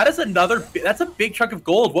that is that's a big chunk of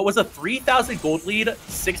gold. What was a 3,000 gold lead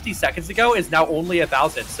 60 seconds ago is now only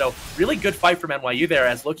 1,000. So really good fight from NYU there,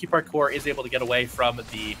 as Loki Parkour is able to get away from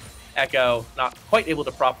the Echo, not quite able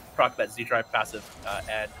to proc that Z-Drive passive,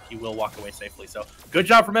 and he will walk away safely. So good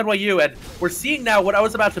job from NYU. And we're seeing now, what I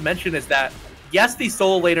was about to mention is that, yes, these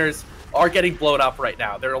solo laners are getting blown up right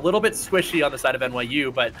now. They're a little bit squishy on the side of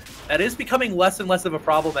NYU, but that is becoming less and less of a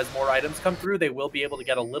problem as more items come through. They will be able to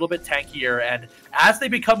get a little bit tankier, and as they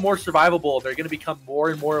become more survivable, they're going to become more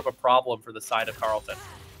and more of a problem for the side of Carleton.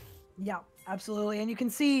 Yeah, absolutely. And you can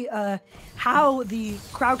see how the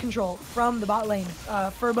crowd control from the bot lane,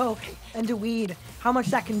 Furbo and Dweed, how much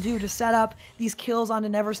that can do to set up these kills onto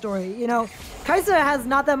Neverstory. You know, Kaisa has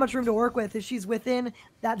not that much room to work with if she's within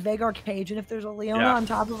that Vagar cage, and if there's a Leona on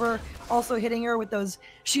top of her also hitting her with those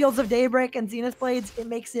Shields of Daybreak and Zenith Blades, it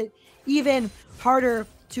makes it even harder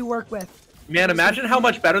to work with. Man, imagine how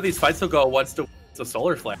much better these fights will go once the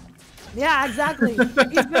Solar Flare. Yeah, exactly.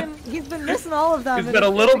 he's been missing all of them. He's been a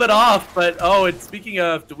little bit off, but and speaking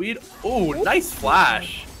of Dweed, nice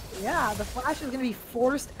flash. Yeah, the flash is going to be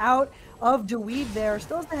forced out of Dweed there.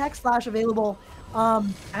 Still has the Hex Flash available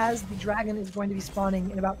as the dragon is going to be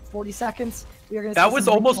spawning in about 40 seconds. We are going to that was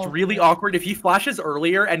almost really awkward. If he flashes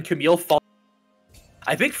earlier and Camille falls,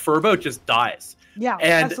 I think Furbo just dies. Yeah,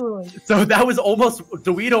 and absolutely. So that was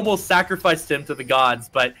Dweed almost sacrificed him to the gods,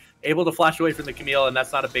 but able to flash away from the Camille, and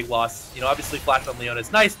that's not a big loss. You know, obviously flash on Leona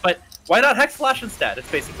is nice, but why not Hex Flash instead?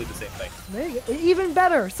 It's basically the same thing. There you go. Even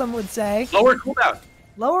better, some would say. Lower cooldown.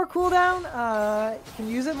 Lower cooldown. You can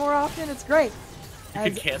use it more often. It's great. You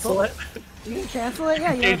can cancel it. You can cancel it.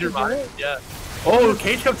 Yeah, you change your mind. Yeah. Oh,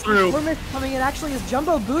 Cage comes through. We're coming in. Actually, his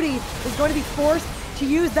Jumbo Booty is going to be forced to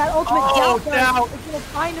use that ultimate Doubt. He's going to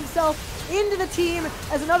find himself into the team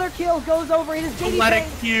as another kill goes over. It is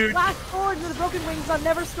JD Payne. Flash forward to the Broken Wings on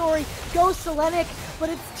Neverstory. Goes Selenic, but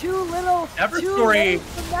it's too little. Neverstory.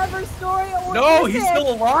 Neverstory. No, he's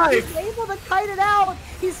still alive. He's able to kite it out.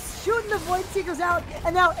 He's shooting the Void Seekers out,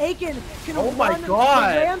 and now Aiken can run the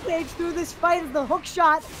rampage through this fight as the hook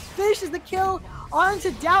shot finishes the kill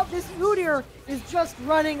onto Doubt. This Udyr is just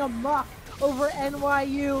running amok over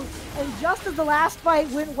NYU, and just as the last fight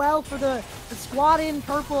went well for the squad in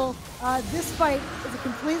purple, this fight is a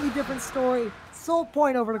completely different story. Soul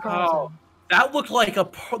point over to Carleton. Oh, that looked like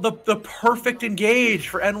the perfect engage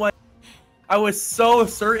for NYU. I was so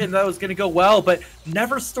certain that was going to go well, but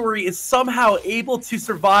Neverstory is somehow able to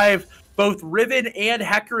survive both Riven and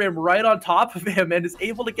Hecarim right on top of him, and is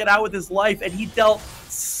able to get out with his life, and he dealt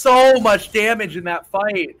so much damage in that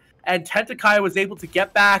fight. And Tentakai was able to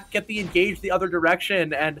get back, get the engage the other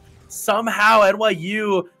direction, and somehow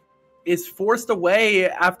NYU is forced away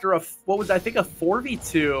after a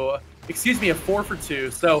 4v2. Excuse me, a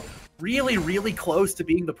 4-for-2. So really, really close to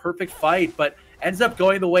being the perfect fight, but ends up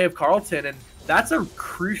going the way of Carleton, and that's a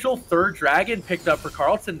crucial third dragon picked up for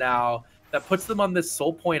Carleton now that puts them on this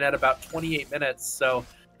soul point at about 28 minutes. So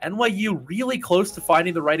NYU really close to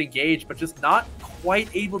finding the right engage, but just not quite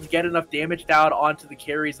able to get enough damage down onto the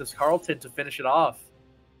carries of Carleton to finish it off.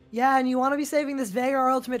 Yeah, and you want to be saving this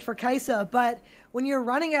Veigar ultimate for Kai'Sa, but when you're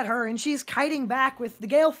running at her and she's kiting back with the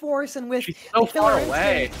Gale Force and with she's so far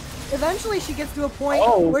away, eventually she gets to a point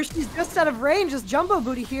where she's just out of range. This Jumbo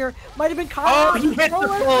Booty here might have been caught. Oh, he hit the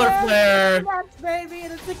solar flare! Yes, baby,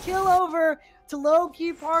 and it's a kill over to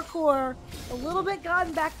low-key parkour. A little bit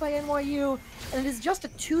gotten back by NYU, and it is just a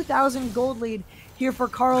 2,000 gold lead here for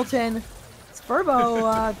Carleton.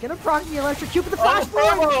 Furbo gonna proc the electrocute, but the flash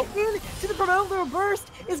forward into the promoter burst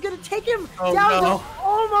is gonna take him down to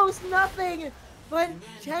almost nothing. But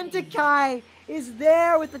Tentakai is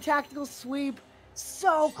there with the tactical sweep.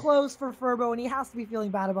 So close for Furbo, and he has to be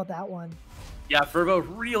feeling bad about that one. Yeah, Furbo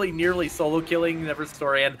really nearly solo killing Never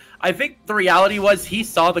Story, and I think the reality was he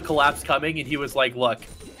saw the collapse coming, and he was like, look,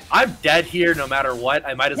 I'm dead here no matter what.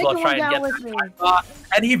 I might as well try and get that.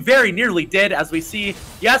 And he very nearly did, as we see.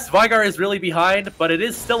 Yes, Veigar is really behind, but it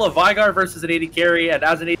is still a Veigar versus an AD carry, and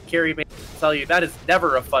as an AD carry, I tell you, that is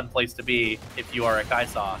never a fun place to be if you are a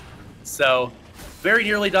Kai'Sa. So, very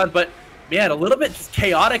nearly done, but man, a little bit just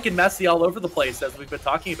chaotic and messy all over the place, as we've been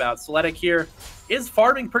talking about. Seletic here is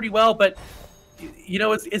farming pretty well, but you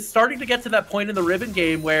know, it's starting to get to that point in the Ribbon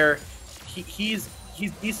game where he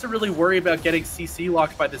needs to really worry about getting CC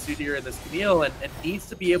locked by this Udyr and this Camille, and needs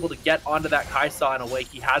to be able to get onto that Kai'Sa in a way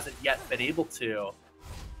he hasn't yet been able to.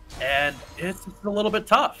 And it's a little bit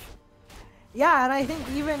tough. Yeah, and I think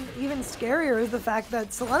even scarier is the fact that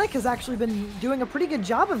Seletic has actually been doing a pretty good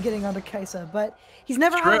job of getting onto Kai'Sa, but he's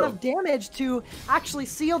never had enough damage to actually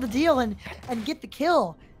seal the deal and get the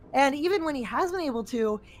kill. And even when he has been able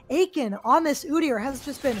to, Aiken on this Udyr has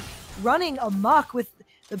just been running amok with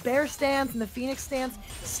the Bear stance and the Phoenix stance,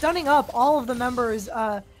 stunning up all of the members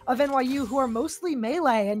of NYU who are mostly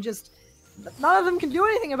melee, and just none of them can do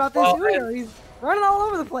anything about this Udyr. He's running all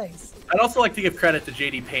over the place. I'd also like to give credit to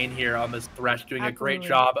JD Payne here on this Thresh, doing a great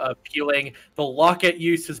job of peeling. The locket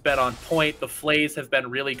use has been on point. The flays have been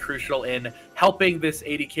really crucial in helping this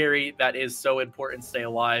AD carry that is so important stay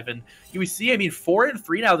alive. And you see, I mean, 4 and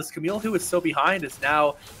 3 now. This Camille, who is so behind, is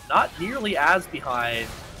now not nearly as behind.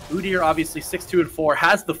 Udyr, obviously 6-2 and 4,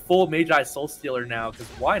 has the full Magi Soul Stealer now, because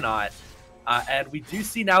why not? And we do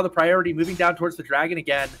see now the priority moving down towards the Dragon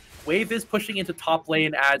again. Wave is pushing into top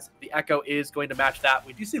lane as the Echo is going to match that.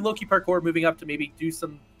 We do see Loki Parkour moving up to maybe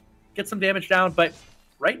get some damage down, but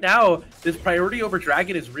right now this priority over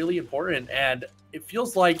Dragon is really important, and it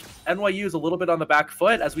feels like NYU is a little bit on the back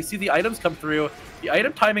foot as we see the items come through. The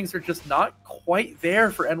item timings are just not quite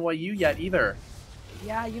there for NYU yet either.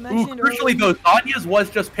 Yeah, you mentioned crucially though, Zanya's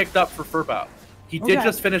was just picked up for Furbo. He did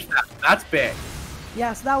just finish that. That's big.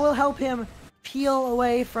 Yes, that will help him peel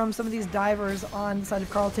away from some of these divers on the side of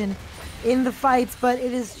Carleton in the fights, but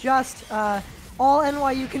it is just all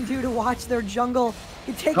NYU can do to watch their jungle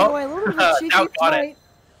get taken away. A little bit of a cheeky fight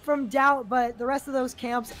from Doubt, but the rest of those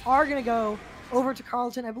camps are going to go over to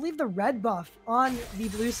Carleton. I believe the red buff on the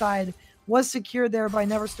blue side was secured there by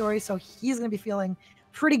Never Story, so he's going to be feeling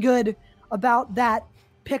pretty good about that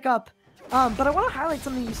pickup. But I want to highlight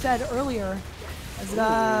something you said earlier,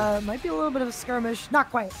 as might be a little bit of a skirmish,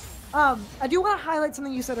 not quite. I do want to highlight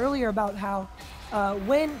something you said earlier about how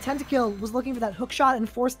when Tentakill was looking for that hook shot and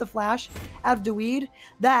forced the flash out of Dweed,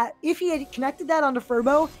 that if he had connected that onto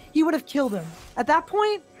Furbo, he would have killed him. At that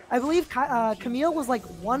point, I believe Camille was like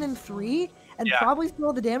 1 and 3 and probably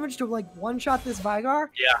still the damage to like one-shot this Veigar.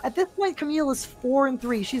 Yeah. At this point, Camille is 4 and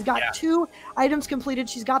 3. She's got 2 items completed.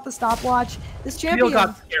 She's got the stopwatch. This champion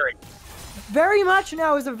got scary. Very much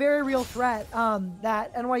now is a very real threat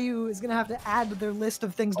that NYU is going to have to add to their list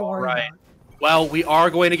of things to worry about. Well, we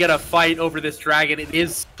are going to get a fight over this Dragon. It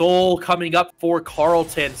is Soul coming up for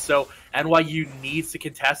Carleton, so NYU needs to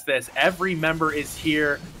contest this. Every member is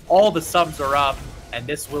here. All the subs are up, and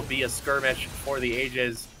this will be a skirmish for the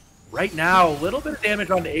ages. Right now, a little bit of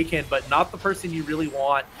damage on Aiken, but not the person you really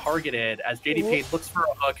want targeted, as JD Payne looks for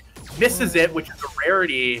a hook, misses it, which is a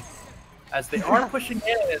rarity, as they are pushing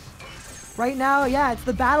in. Right now, yeah, it's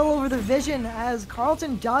the battle over the vision, as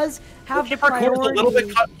Carleton does have the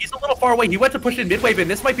priority. He's a little far away. He went to push in mid-wave, and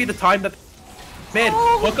this might be the time that... Man,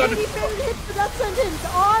 look on hits the death sentence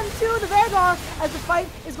onto the Veigar as the fight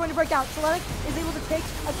is going to break out. Seletic is able to take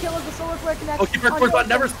a kill as the solar flare connects. Keep our course on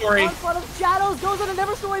Never Story. Onslaught of Shadows goes on a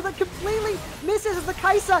Never Story, but completely misses as the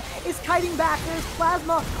Kai'Sa is kiting back. There's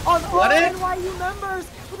plasma on all NYU members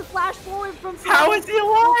with a flash forward from Seletic. How is he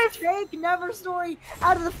alive? Take Never Story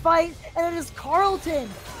out of the fight, and it is Carleton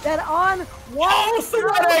that on one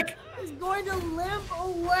Seletic is going to limp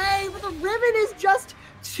away, but the ribbon is just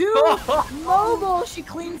two mobile. She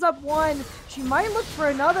cleans up one. She might look for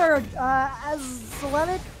another as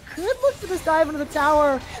Selenic could look for this dive into the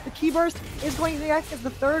tower. The key burst is going to connect as the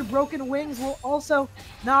third broken wings will also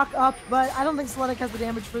knock up, but I don't think Selenic has the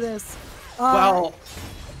damage for this. Well,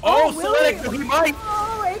 Selenic, he might.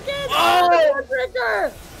 Oh, Aiken! Oh,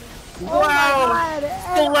 trigger! Wow!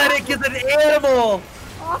 Selenic is an animal!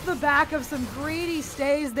 Off the back of some greedy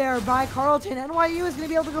stays there by Carleton, NYU is going to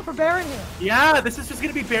be able to go for Baron here. Yeah, this is just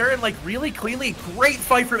going to be Baron, like, really cleanly. Great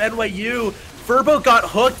fight from NYU. Furbo got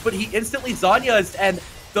hooked, but he instantly Zanya'd, and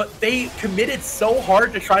they committed so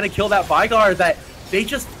hard to trying to kill that Vygar that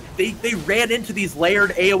they ran into these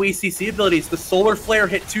layered AoE CC abilities. The Solar Flare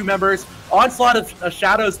hit 2 members. Onslaught of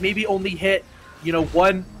Shadows maybe only hit,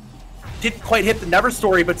 one. Didn't quite hit the Never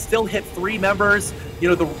Story, but still hit 3 members.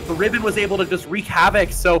 The Ribbon was able to just wreak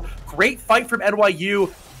havoc. So great fight from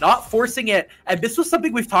NYU, not forcing it. And this was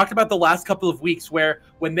something we've talked about the last couple of weeks, where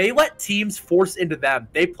when they let teams force into them,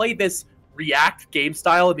 they play this react game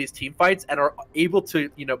style in these team fights and are able to,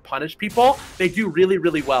 punish people. They do really,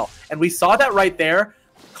 really well. And we saw that right there.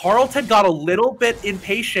 Carleton got a little bit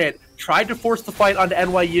impatient, tried to force the fight onto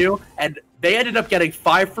NYU, and they ended up getting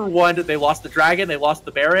 5 for 1. They lost the Dragon, they lost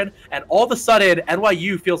the Baron, and all of a sudden,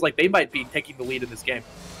 NYU feels like they might be taking the lead in this game.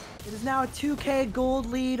 It is now a 2K gold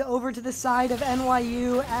lead over to the side of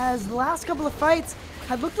NYU, as the last couple of fights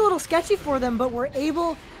had looked a little sketchy for them, but were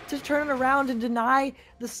able to turn it around and deny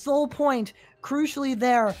the soul point. Crucially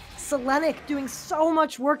there, Selenic doing so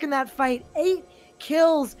much work in that fight. 8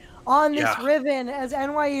 kills on this Riven as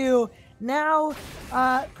NYU. Now,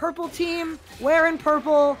 purple team, wearing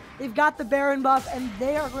purple, they've got the Baron buff, and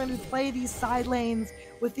they are going to play these side lanes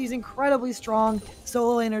with these incredibly strong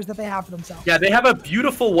solo laners that they have for themselves. Yeah, they have a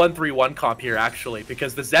beautiful 1-3-1 comp here, actually,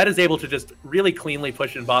 because the Zed is able to just really cleanly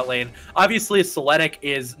push in bot lane. Obviously, Selenic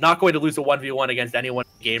is not going to lose a 1v1 against anyone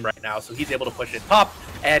in the game right now, so he's able to push in top,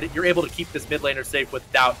 and you're able to keep this mid laner safe with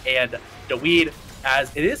Doubt and Daweed,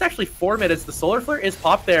 as it is actually 4 minutes. The Solar Flare is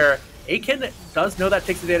popped there. Aiken does know that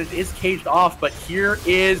takes advantage, is caged off, but here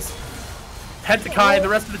is Pentakai and the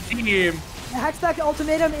rest of the team. The Hextech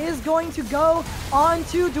ultimatum is going to go on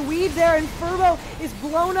to Daweed there, and Furbo is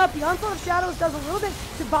blown up. The Onslaught of Shadows does a little bit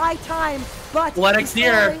to buy time, but the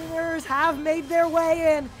players have made their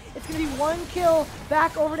way in. It's going to be 1 kill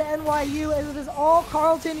back over to NYU, and it is all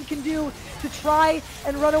Carleton can do to try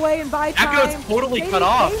and run away and buy time. Echo's totally cut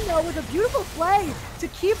off. Though, with a beautiful play to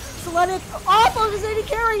keep Selenic off of his AD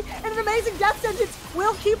carry, and an amazing death sentence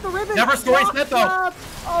will keep the Ribbon. Never Story set though.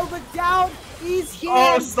 Oh, but Doubt, he's here.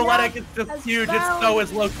 Oh, Selenic is just huge. It's so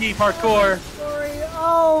is low-key parkour.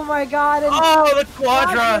 Oh my god. And the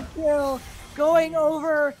Quadra. Kill going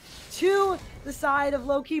over to the side of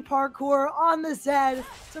low-key parkour on the Zed.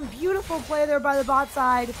 Some beautiful play there by the bot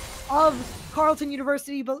side of Carleton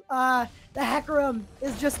University, but the Hecarim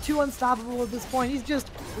is just too unstoppable at this point. He's just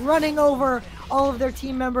running over all of their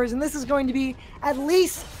team members, and this is going to be at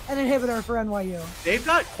least an inhibitor for NYU. They've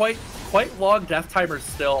got quite long death timers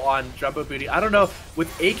still on Jumbo Booty. I don't know,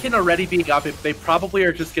 with Aiken already being up, they probably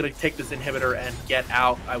are just going to take this inhibitor and get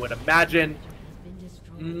out, I would imagine.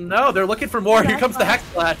 No, they're looking for more. Here comes the Hex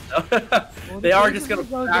Blast. They are just going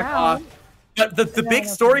to back off. But the big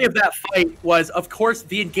story of that fight was, of course,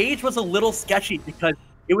 the engage was a little sketchy because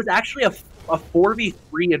it was actually a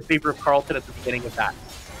 4v3 in favor of Carleton at the beginning of that.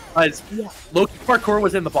 Because Loki Parkour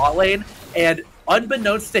was in the bot lane, and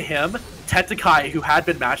unbeknownst to him, Tentakai, who had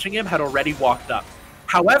been matching him, had already walked up.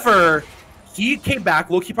 However, he came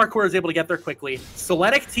back. Loki Parkour was able to get there quickly.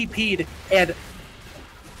 Selenic TP'd, and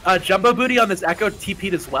Jumbo Booty on this Echo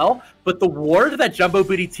TP'd as well, but the ward that Jumbo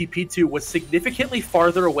Booty TP'd to was significantly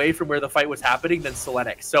farther away from where the fight was happening than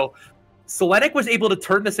Selenic. So Selenic was able to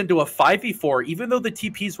turn this into a 5v4, even though the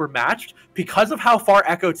TPs were matched, because of how far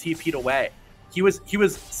Echo TP'd away. He was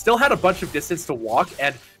still had a bunch of distance to walk,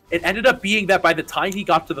 and it ended up being that by the time he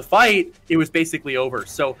got to the fight, it was basically over.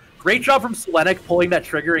 So great job from Selenic pulling that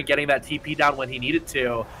trigger and getting that TP down when he needed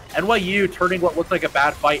to. NYU turning what looked like a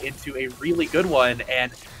bad fight into a really good one,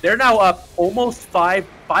 and they're now up almost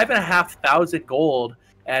 5,500 gold,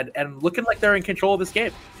 and looking like they're in control of this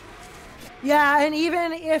game. Yeah, and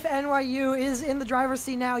even if NYU is in the driver's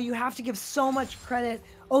seat now, you have to give so much credit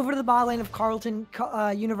over to the bot lane of Carleton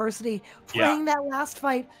University, playing that last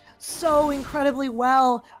fight so incredibly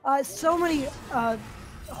well. So many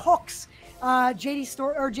hooks.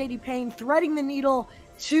 JD Payne threading the needle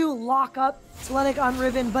to lock up Selenic on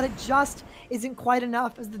Riven, but it just isn't quite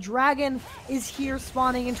enough as the Dragon is here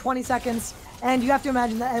spawning in 20 seconds, and you have to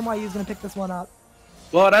imagine that NYU is going to pick this one up.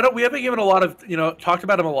 Well, and we haven't given a lot of, talked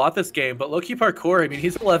about him a lot this game, but Loki Parkour, I mean,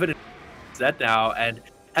 he's 11 Zed now, and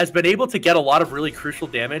has been able to get a lot of really crucial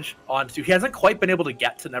damage onto. He hasn't quite been able to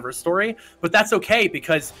get to Never Story, but that's okay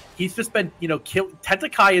because he's just been,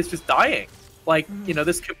 Tentakai is just dying. Like,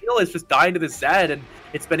 this Camille is just dying to the Zed, and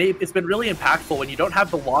it's been really impactful when you don't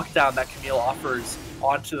have the lockdown that Camille offers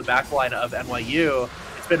onto the backline of NYU.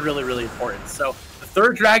 It's been really, really important. So the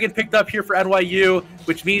third dragon picked up here for NYU,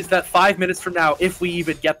 which means that 5 minutes from now, if we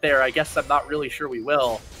even get there, I guess I'm not really sure we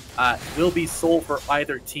will be sold for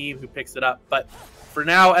either team who picks it up. But for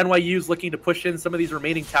now, NYU's looking to push in some of these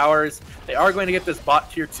remaining towers. They are going to get this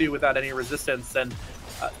bot tier 2 without any resistance, and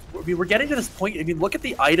we're getting to this point. I mean, look at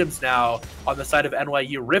the items now on the side of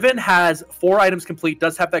NYU. Riven has 4 items complete,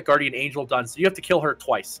 does have that Guardian Angel done, so you have to kill her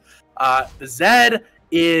twice. The Zed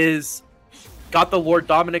is got the Lord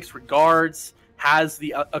Dominic's Regards, has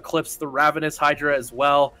the Eclipse, the Ravenous Hydra as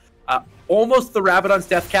well. Almost the Rabadon's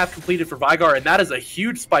Death Cap completed for Vygar, and that is a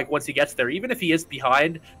huge spike once he gets there. Even if he is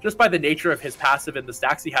behind, just by the nature of his passive and the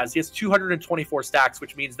stacks he has 224 stacks,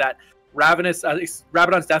 which means that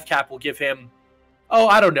Rabadon's Death Cap will give him,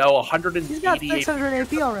 I don't know, 180. He's got 600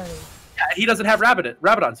 AP already. Yeah, he doesn't have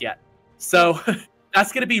Rabadons yet. So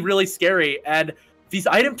that's going to be really scary. And these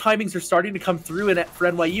item timings are starting to come through for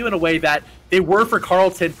NYU in a way that they were for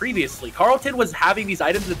Carleton previously. Carleton was having these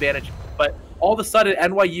items advantage, but all of a sudden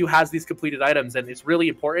NYU has these completed items, and it's really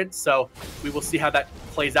important. So we will see how that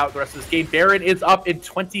plays out the rest of this game. Baron is up in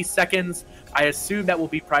 20 seconds. I assume that will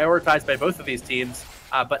be prioritized by both of these teams.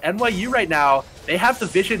 But NYU right now, they have the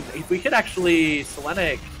vision. If we could actually,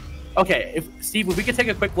 Selenic. Okay, Steve, if we could take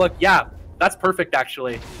a quick look. Yeah, that's perfect,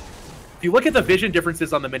 actually. If you look at the vision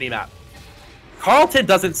differences on the minimap, Carleton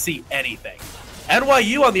doesn't see anything.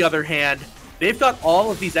 NYU, on the other hand, they've got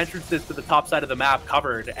all of these entrances to the top side of the map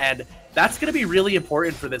covered, and that's going to be really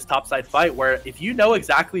important for this topside fight, where if you know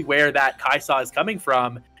exactly where that Kai'Sa is coming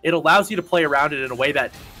from, it allows you to play around it in a way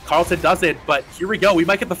that Carleton doesn't. But here we go. We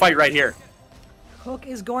might get the fight right here. Hook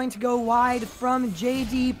is going to go wide from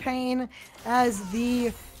JD Payne as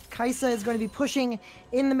the Kai'Sa is going to be pushing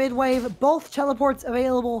in the mid wave. Both teleports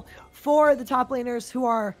available for the top laners who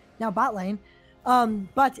are now bot lane.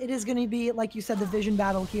 But it is going to be, like you said, the vision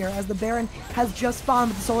battle here, as the Baron has just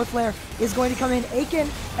spawned, but the Solar Flare is going to come in. Aiken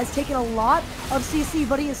has taken a lot of CC,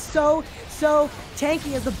 but he is so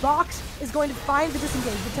tanky, as the box is going to find the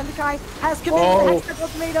disengage. The Tentakai has committed the Hextech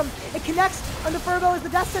ultimatum. It connects on the Furbo as the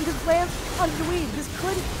Death Sentence lands onto the Weed. This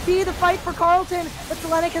could be the fight for Carleton, but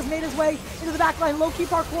Selenic has made his way into the backline. Low-key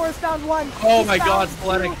parkour has found one. Oh my god,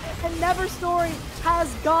 Selenic. And Never Story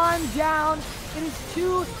has gone down. It is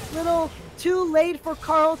too late for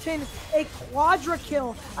Carleton. A quadra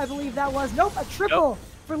kill, I believe that was. Nope, a triple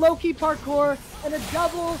for Low-Key Parkour and a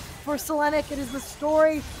double for Selenic. It is the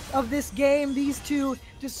story of this game. These two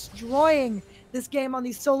destroying this game on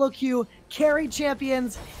these solo queue carry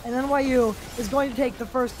champions, and NYU is going to take the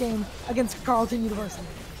first game against Carleton University.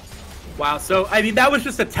 Wow, so I mean that was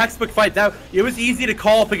just a textbook fight. It was easy to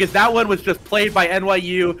call because that one was just played by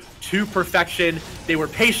NYU to perfection. They were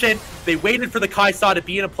patient. They waited for the Kai'Sa to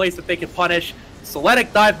be in a place that they could punish.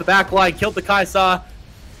 Selenic dived the back line, killed the Kai'Sa.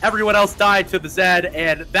 Everyone else died to the Zed,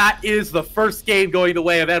 and that is the first game going the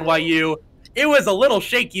way of NYU. It was a little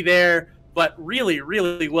shaky there, but really,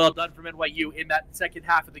 really well done from NYU in that second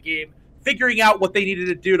half of the game, figuring out what they needed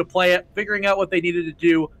to do to play it, figuring out what they needed to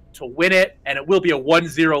do to win it, and it will be a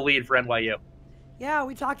 1-0 lead for NYU. Yeah,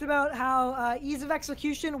 we talked about how ease of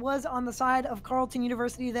execution was on the side of Carleton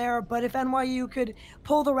University there, but if NYU could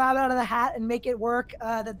pull the rabbit out of the hat and make it work,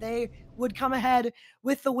 that they would come ahead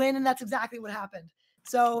with the win, and that's exactly what happened.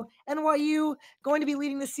 So NYU going to be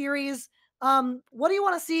leading the series. What do you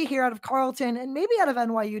want to see here out of Carleton, and maybe out of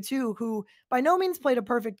NYU too, who by no means played a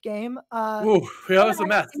perfect game? Ooh, yeah, it was a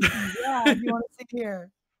mess. Yeah, you want to see here?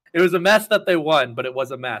 It was a mess that they won, but it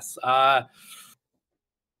was a mess.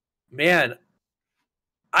 Man,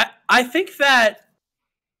 I think that,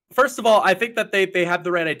 first of all, I think that they have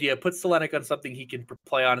the right idea. Put Selenic on something he can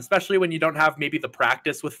play on, especially when you don't have maybe the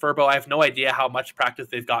practice with Furbo. I have no idea how much practice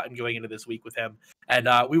they've gotten going into this week with him. And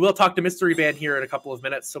we will talk to Mystery Band here in a couple of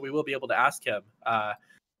minutes, so we will be able to ask him.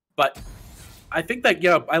 But I think that,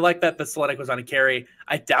 I like that the Selenic was on a carry.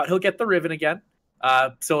 I doubt he'll get the Riven again,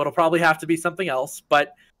 so it'll probably have to be something else.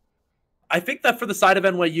 But I think that for the side of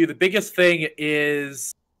NYU, the biggest thing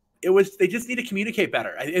is they just need to communicate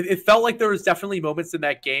better. It felt like there was definitely moments in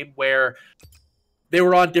that game where they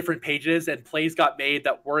were on different pages and plays got made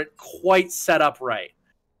that weren't quite set up right.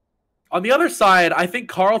 On the other side, I think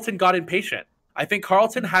Carleton got impatient. I think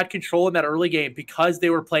Carleton had control in that early game because they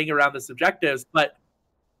were playing around the objectives. But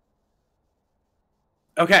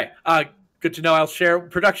okay, Good to know. I'll share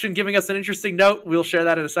production giving us an interesting note. We'll share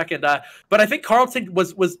that in a second. But I think Carleton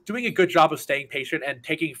was doing a good job of staying patient and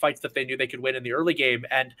taking fights that they knew they could win in the early game.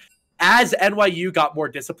 And as NYU got more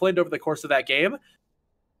disciplined over the course of that game,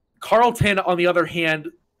 Carleton, on the other hand,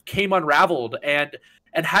 came unraveled and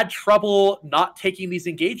had trouble not taking these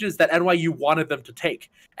engages that NYU wanted them to take.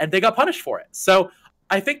 And they got punished for it. So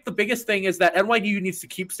I think the biggest thing is that NYU needs to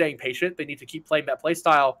keep staying patient. They need to keep playing that play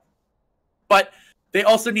style. But they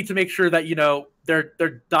also need to make sure that,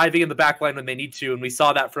 they're diving in the back line when they need to, and we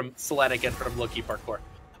saw that from Selenic and from Low-Key Parkour.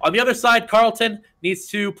 On the other side, Carleton needs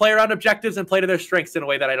to play around objectives and play to their strengths in a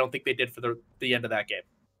way that I don't think they did for the end of that game.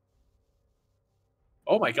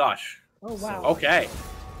 Oh my gosh. Oh, wow. Okay.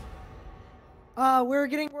 We're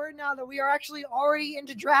getting word now that we are actually already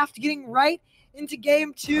into draft, getting right into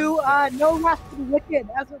game 2. No rest to the wicked,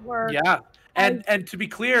 as it were. Yeah, and to be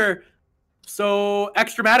clear, so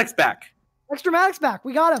Extramatic's back. Extramatic's back.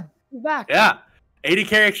 We got him. He's back. Yeah. 80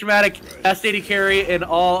 carry Extramatic, best 80 carry in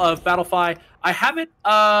all of Battlefy. I haven't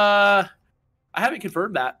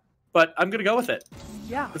confirmed that, but I'm gonna go with it.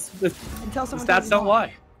 Yeah. Until someone the stats don't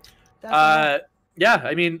lie. Yeah,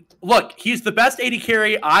 I mean, look, he's the best 80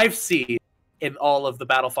 carry I've seen in all of the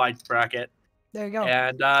Battlefy bracket. There you go.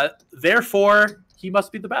 And therefore, he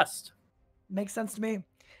must be the best. Makes sense to me.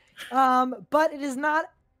 But it is not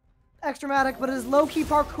Extramatic, but it is Low-Key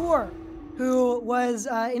Parkour, who was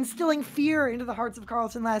instilling fear into the hearts of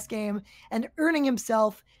Carleton last game and earning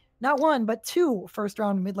himself not 1, but 2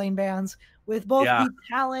 first-round mid-lane bans, with both the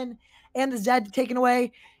Talon and the Zed taken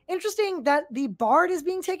away. Interesting that the Bard is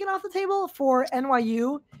being taken off the table for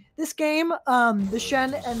NYU this game. The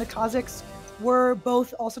Shen and the Kazakhs were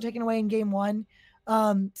both also taken away in game 1.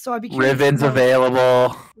 So I'd be curious. Riven's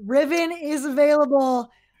available. Riven is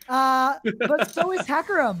available. But so is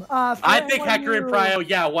Hecarim. I think Hecarim Prio,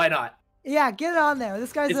 yeah, why not? Yeah, get it on there.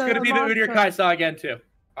 This guy's going to be the Udyr Kaisa again, too.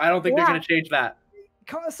 I don't think they're going to change that.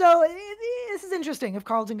 So this is interesting if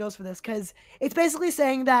Carleton goes for this, because it's basically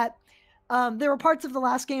saying that there were parts of the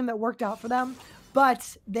last game that worked out for them,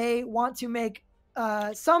 but they want to make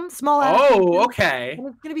some small Oh, okay. And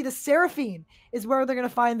it's going to be the Seraphine is where they're going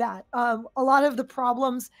to find that. A lot of the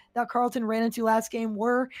problems that Carleton ran into last game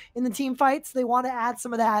were in the team fights. They want to add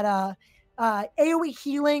some of that AoE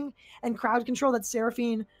healing and crowd control that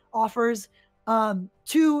Seraphine offers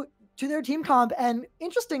to their team comp. And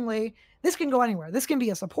interestingly, this can go anywhere. This can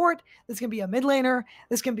be a support. This can be a mid laner.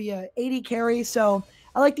 This can be a 80 carry. So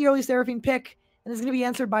I like the early Seraphine pick, and it's going to be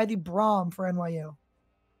answered by the Braum for NYU.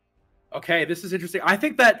 Okay, this is interesting. I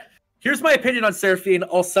think that here's my opinion on Seraphine.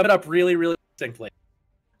 I'll sum it up really, really succinctly.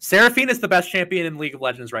 Seraphine is the best champion in League of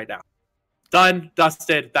Legends right now. Done,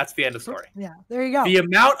 dusted. That's the end of story. Yeah, there you go. The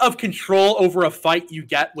amount of control over a fight you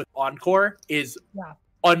get with Encore is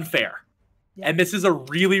unfair. Yeah. And this is a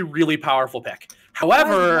really, really powerful pick.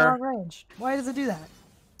 However, why does it do that?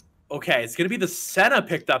 Okay, it's going to be the Senna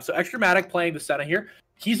picked up. So Extramatic playing the Senna here.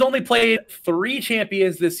 He's only played 3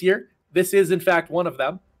 champions this year. This is, in fact, one of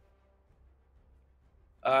them.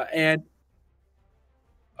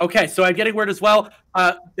 Okay, so I'm getting word as well.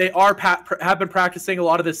 They have been practicing a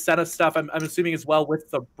lot of this Senna stuff. I'm assuming as well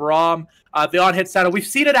with the Braum, the on-hit Senna. We've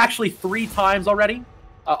seen it actually 3 times already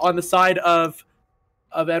on the side of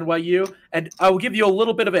NYU, and I will give you a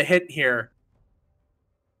little bit of a hint here.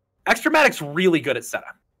 Extramatic's really good at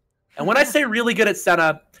Senna, and when I say really good at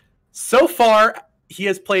Senna, so far he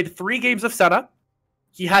has played 3 games of Senna.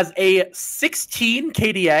 He has a 16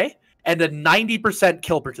 KDA and a 90%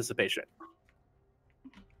 kill participation.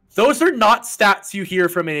 Those are not stats you hear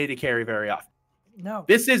from an AD carry very often. No.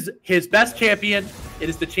 This is his best champion. It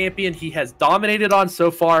is the champion he has dominated on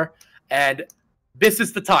so far, and this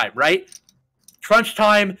is the time, right? Crunch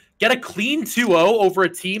time, get a clean 2-0 over a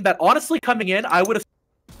team that honestly coming in, I would have.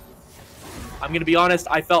 I'm going to be honest,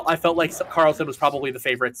 I felt like Carleton was probably the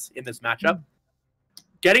favorites in this matchup.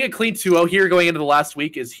 Getting a clean 2-0 here going into the last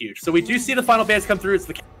week is huge. So we do see the final bans come through. It's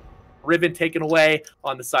the Riven taken away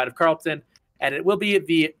on the side of Carleton, and it will be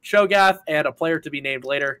the Cho'Gath and a player to be named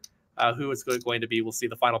later who is going to be. We'll see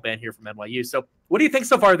the final ban here from NYU. So what do you think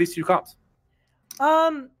so far of these 2 comps?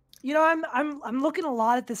 You know, I'm looking a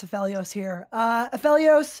lot at this Aphelios here.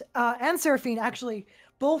 Aphelios and Seraphine actually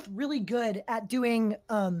both really good at doing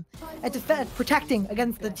at protecting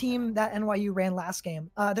against the team that NYU ran last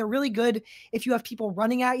game. They're really good if you have people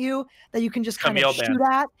running at you that you can just kind of shoot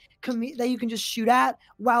at, that you can just shoot at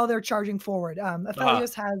while they're charging forward.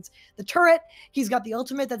 Aphelios has the turret. He's got the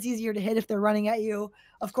ultimate that's easier to hit if they're running at you.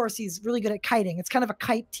 Of course, he's really good at kiting. It's kind of a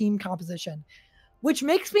kite team composition, which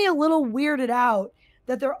makes me a little weirded out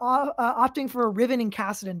that they're opting for a Riven and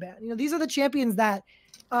Kassadin ban. You know, these are the champions that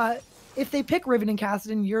if they pick Riven and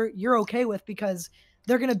Kassadin, you're okay with, because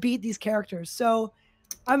they're gonna beat these characters. So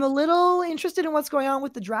I'm a little interested in what's going on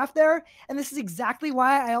with the draft there, and this is exactly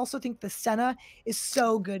why I also think the Senna is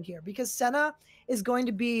so good here, because Senna is going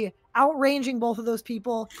to be outranging both of those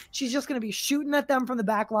people. She's just going to be shooting at them from the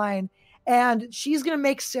back line, and she's going to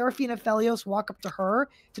make Seraphine and Felios walk up to her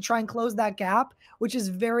to try and close that gap, which is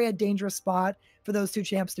a dangerous spot for those two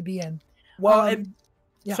champs to be in. Well, and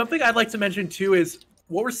something I'd like to mention too is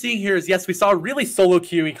what we're seeing here is, yes, we saw a really solo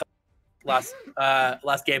queuing last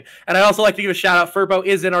game, and I'd also like to give a shout out. Furbo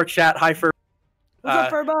is in our chat. Hi, Furbo. What's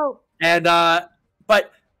up, Furbo? And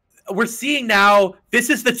but we're seeing now,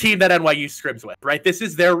 this is the team that NYU scrims with, right? This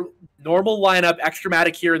is their normal lineup,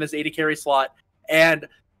 Extramatic here in this 80 carry slot, and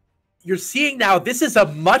you're seeing now this is a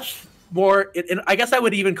much more, and I guess I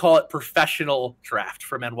would even call it professional draft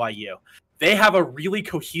from NYU. They have a really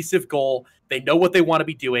cohesive goal. They know what they want to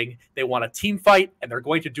be doing. They want a team fight, and they're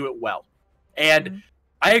going to do it well. And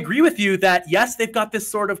I agree with you that, yes, they've got this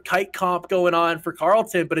sort of kite comp going on for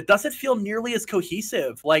Carleton, but it doesn't feel nearly as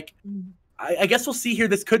cohesive. Like, I guess we'll see here.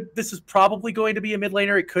 This is probably going to be a mid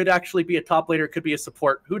laner. It could actually be a top laner. It could be a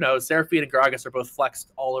support. Who knows? Seraphine and Gragas are both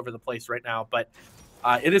flexed all over the place right now. But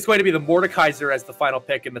it is going to be the Mordekaiser as the final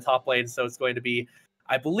pick in the top lane. So it's going to be,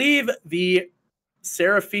 I believe, the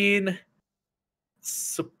Seraphine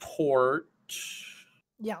support.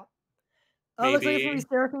 Yeah. Looks like it's going to be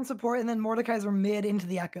Seraphine support and then Mordekaiser mid into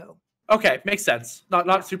the Echo. Okay, makes sense.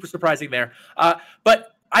 Not super surprising there.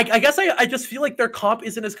 But I guess I just feel like their comp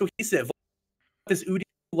isn't as cohesive. This Udi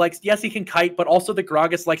likes, yes, he can kite, but also the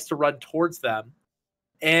Gragas likes to run towards them.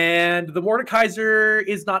 And the Mordekaiser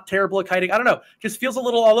is not terrible at kiting. I don't know. Just feels a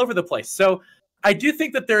little all over the place. So I do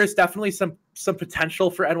think that there is definitely some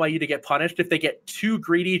potential for NYU to get punished if they get too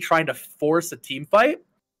greedy trying to force a team fight.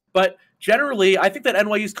 But generally, I think that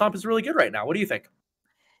NYU's comp is really good right now. What do you think?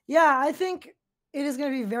 Yeah, I think it is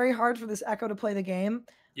going to be very hard for this Echo to play the game.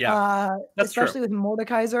 Yeah, especially with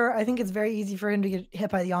Mordekaiser. I think it's very easy for him to get hit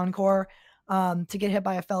by the Encore, to get hit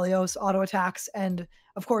by a Felios, auto attacks, and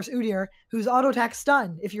of course Udyr, whose auto attack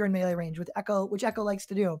stun if you're in melee range with Echo, which Echo likes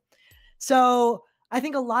to do. So I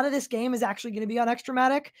think a lot of this game is actually going to be on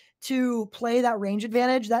Extramatic to play that range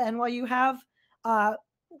advantage that NYU have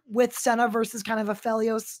with Senna versus kind of a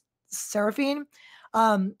Felios Seraphine.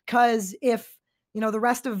 Because if the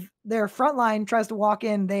rest of their front line tries to walk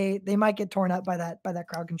in, they might get torn up by that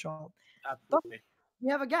crowd control. Absolutely. But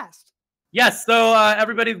we have a guest. Yes, so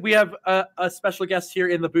everybody, we have a special guest here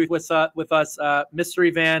in the booth with us. Mystery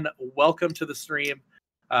Van, welcome to the stream.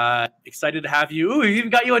 Excited to have you. Ooh, we even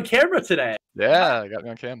got you on camera today. Yeah, I got me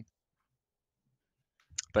on cam.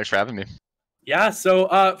 Thanks for having me. Yeah,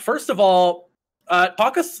 so first of all,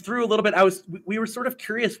 talk us through a little bit. We were sort of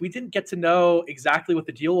curious. We didn't get to know exactly what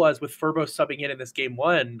the deal was with Furbo subbing in this game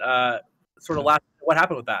one. What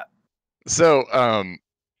happened with that? So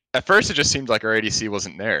at first it just seemed like our ADC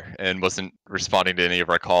wasn't there and wasn't responding to any of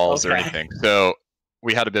our calls or anything. So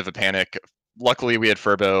we had a bit of a panic. Luckily we had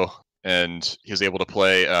Furbo and he was able to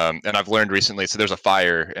play. And I've learned recently, so there's a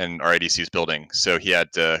fire in our ADC's building. So he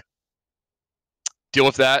had to deal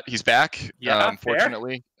with that. He's back. Yeah,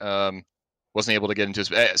 fortunately. Wasn't able to get into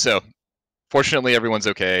his. So fortunately everyone's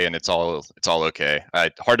okay and it's all okay.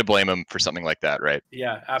 Hard to blame him for something like that, right?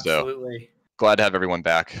 Yeah, absolutely. So, glad to have everyone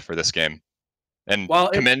back for this game. And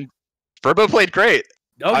Furbo played great.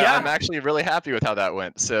 Oh yeah, I'm actually really happy with how that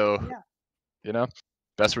went. So,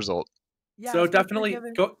 best result. Yeah. So definitely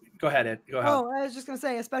go ahead, Ed. Go ahead. Oh, I was just gonna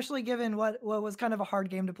say, especially given what was kind of a hard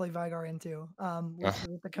game to play Vigar into,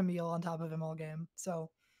 with the Camille on top of him all game. So,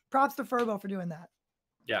 props to Furbo for doing that.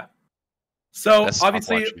 Yeah. So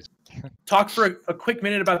obviously, talk for a quick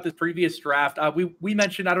minute about this previous draft. We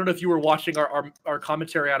mentioned, I don't know if you were watching our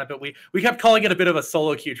commentary on it, but we kept calling it a bit of a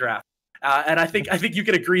solo queue draft. And I think you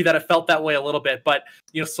could agree that it felt that way a little bit. But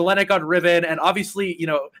Selenic on Riven, and obviously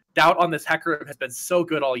Doubt on this Hecarim has been so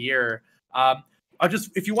good all year.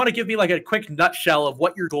 If you want to give me like a quick nutshell of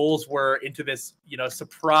what your goals were into this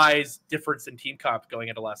surprise difference in team comp going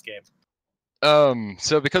into last game.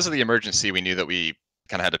 So because of the emergency, we knew that we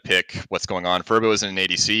kind of had to pick what's going on. Furbo was in an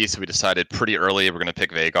ADC, so we decided pretty early we're going to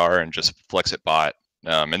pick Vhagar and just flex it bot.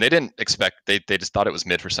 And they didn't expect, they just thought it was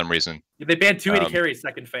mid for some reason. They banned 280 carries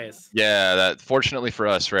second phase. Yeah, that fortunately for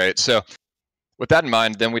us, right? So with that in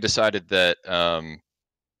mind, then we decided that I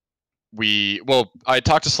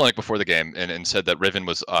talked to Selenic before the game and said that Riven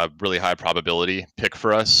was a really high probability pick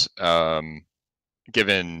for us,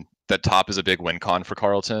 given that top is a big win con for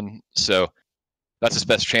Carleton. So that's his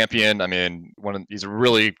best champion. I mean, he's a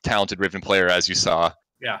really talented Riven player, as you saw.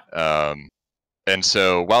 Yeah. And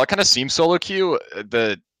so while it kind of seems solo queue,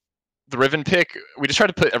 the the Riven pick, we just try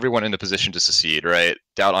to put everyone in a position to succeed, right?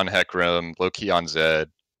 Doubt on Hecarim, Loki on Zed,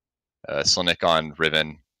 Slinik on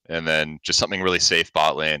Riven, and then just something really safe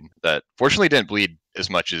bot lane that fortunately didn't bleed as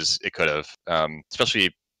much as it could have,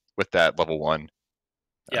 especially with that level 1.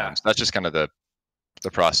 Yeah. So that's just kind of the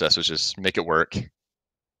process, was just make it work.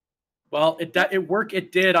 Well, it worked.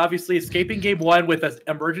 It did. Obviously, escaping game 1 with an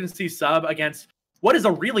emergency sub against what is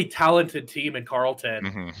a really talented team in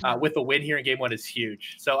Carleton, with a win here in game 1 is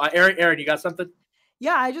huge. So, Aaron, you got something?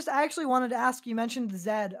 Yeah, I actually wanted to ask. You mentioned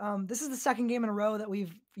Zed. This is the second game in a row that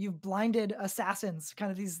you've blinded assassins,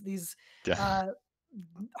 kind of these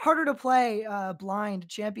harder to play blind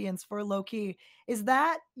champions for low key. Is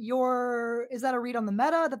that a read on the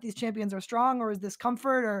meta that these champions are strong, or is this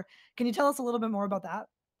comfort, or can you tell us a little bit more about that?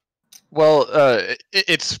 Well,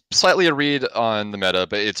 it's slightly a read on the meta,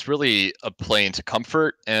 but it's really a play into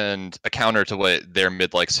comfort and a counter to what their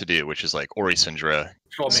mid likes to do, which is like Ori Syndra.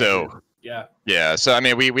 So yeah. So I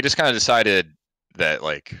mean, we just kind of decided that,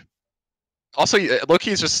 like, also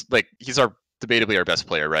Loki is just like, he's debatably our best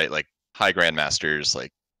player, right? Like high grandmasters,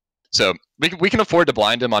 like, so we can afford to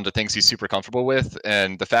blind him onto things he's super comfortable with,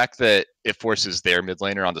 and the fact that it forces their mid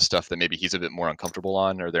laner onto stuff that maybe he's a bit more uncomfortable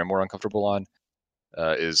on, or they're more uncomfortable on,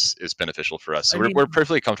 is beneficial for us. So we're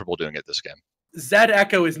perfectly comfortable doing it this game. Zed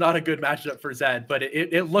Echo is not a good matchup for Zed, but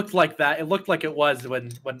it looked like that. It looked like it was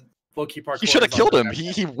when Loki Park. He should have killed him.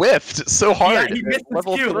 He whiffed so hard. Yeah, he missed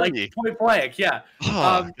level 3, like point blank. Yeah.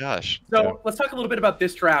 Oh gosh. So let's talk a little bit about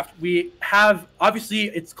this draft. We have, obviously,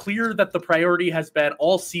 it's clear that the priority has been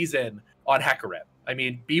all season on Hecarim. I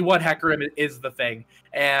mean, B1 Hecarim is the thing,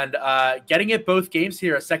 and getting it both games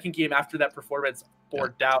here, a second game after that performance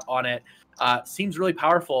or doubt on it, seems really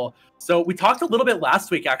powerful. So we talked a little bit last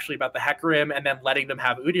week actually about the Hecarim and then letting them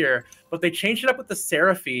have Udyr, but they changed it up with the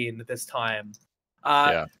Seraphine this time.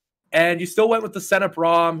 And you still went with the Senna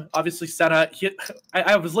Braum. Obviously, Senna,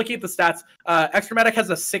 I was looking at the stats. Extramatic has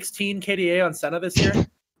a 16 KDA on Senna this year,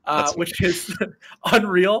 which is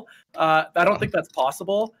unreal. I don't think that's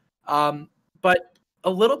possible. But a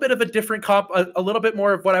little bit of a different comp, a little bit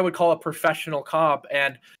more of what I would call a professional comp.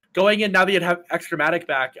 And going in, now that you have Extramatic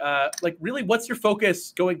back, like, really, what's your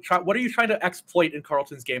focus what are you trying to exploit in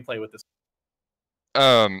Carleton's gameplay with this?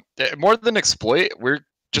 More than exploit, we're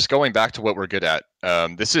just going back to what we're good at.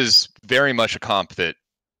 This is very much a comp that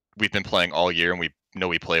we've been playing all year, and we know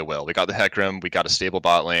we play well. We got the Hecarim, we got a stable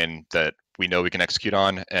bot lane that we know we can execute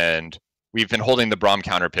on, and we've been holding the Braum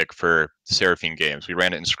counter pick for Seraphine games. We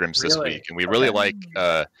ran it in scrims this week, and we really like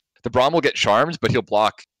the Braum will get charmed, but he'll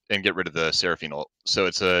block and get rid of the Seraphine ult. So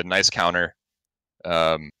it's a nice counter.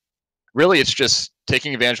 Really, it's just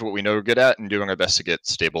taking advantage of what we know we're good at and doing our best to get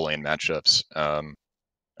stable lane matchups. And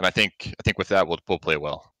I think with that we'll play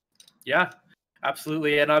well. Yeah,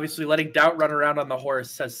 absolutely. And obviously letting Doubt run around on the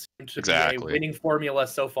horse has seemed to be a winning formula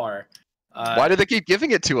so far. Why do they keep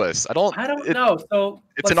giving it to us? I don't know. So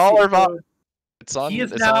it's an all or not. It's on. He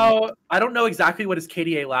is now. I don't know exactly what his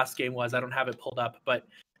KDA last game was. I don't have it pulled up, but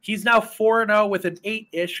he's now 4-0 with an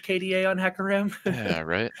 8-ish KDA on Hecarim. Yeah,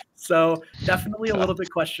 right. So definitely a little bit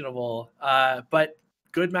questionable, but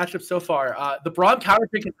good matchup so far. The Braum counter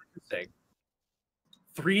pick is interesting.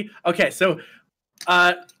 3. Okay, so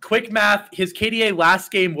quick math. His KDA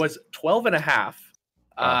last game was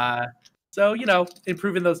 12.5. So,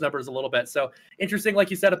 improving those numbers a little bit. So interesting, like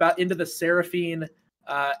you said, about into the Seraphine.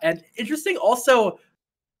 And interesting also,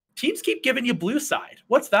 teams keep giving you blue side.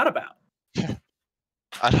 What's that about?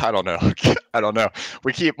 I don't know. I don't know.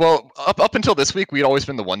 We keep, up until this week, we'd always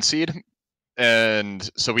been the 1 seed. And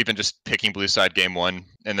so we've been just picking blue side game 1.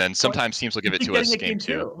 And then sometimes teams will give it to us game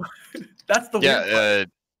 2. That's the weird part.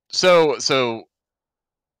 So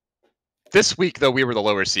this week, though, we were the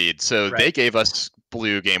lower seed. So they gave us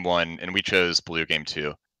blue game 1, and we chose blue game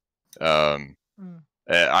 2. We're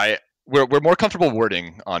more comfortable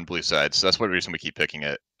warding on blue side, so that's one reason we keep picking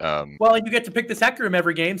it. Well, and you get to pick the Hecarim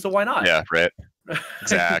every game, so why not? Yeah, right.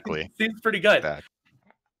 Exactly. Seems pretty good.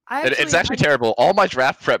 It's actually terrible. All my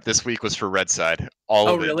draft prep this week was for red side. All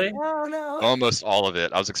of it. Oh, really? Oh, no. Almost all of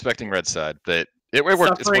it. I was expecting red side, but it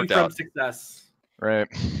worked. It's worked out. Success. Right.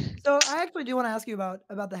 So I actually do want to ask you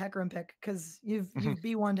about the Hecarim pick, because you've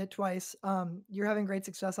B1'd it twice. You're having great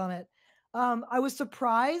success on it. I was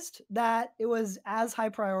surprised that it was as high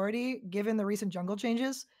priority given the recent jungle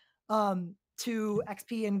changes to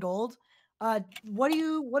XP and gold. What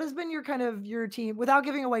has been your team, without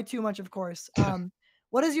giving away too much, of course?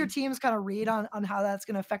 What is your team's kind of read on how that's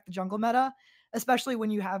going to affect the jungle meta, especially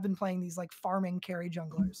when you have been playing these like farming carry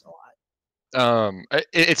junglers a lot?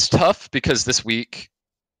 It's tough because this week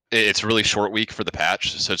it's a really short week for the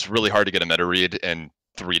patch, so it's really hard to get a meta read, and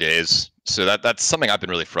 3 days. So that's something I've been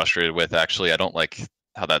really frustrated with. Actually, I don't like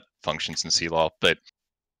how that functions in CLOL, but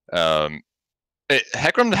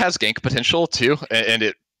Hecarim has gank potential too, and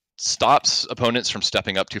it stops opponents from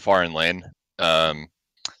stepping up too far in lane.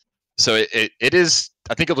 So it is.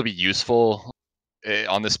 I think it'll be useful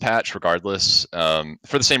on this patch regardless.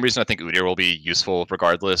 For the same reason, I think Udyr will be useful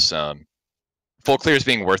regardless. Full clears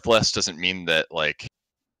being worthless doesn't mean that like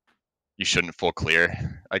you shouldn't full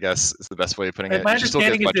clear, I guess is the best way of putting it. My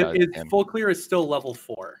understanding is full clear is still level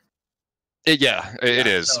 4. It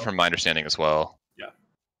is from my understanding as well.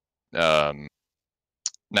 Yeah.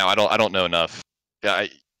 Now I don't know enough. Yeah,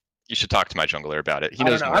 you should talk to my jungler about it. He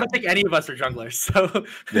knows more. I don't think any of us are junglers, so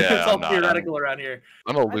yeah, it's all theoretical around here.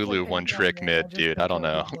 I'm a Lulu one-trick mid, dude. I don't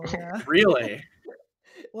know. Really?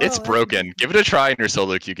 Well, it's broken. Give it a try in your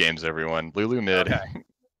solo queue games, everyone. Lulu mid. Okay.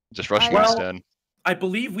 Just rush in. I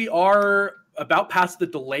believe we are about past the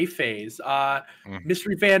delay phase.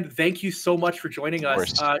 Mystery Van, thank you so much for joining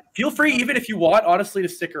us. Feel free, even if you want, honestly, to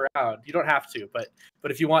stick around. You don't have to, but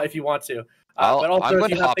if you want to. But also, I'm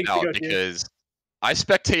going to hop out because I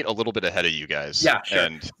spectate a little bit ahead of you guys. Yeah, sure.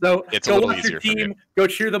 And so it's a little easier for me. Go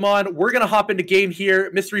cheer them on. We're going to hop into game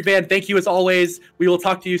here. Mystery Van, thank you as always. We will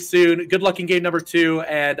talk to you soon. Good luck in game number 2,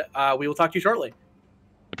 and we will talk to you shortly.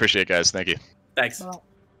 Appreciate it, guys. Thank you. Thanks. Wow.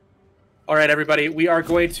 All right, everybody. We are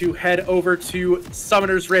going to head over to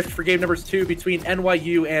Summoner's Rift for game number 2 between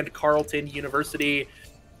NYU and Carleton University.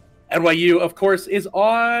 NYU, of course, is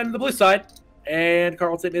on the blue side, and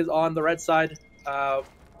Carleton is on the red side.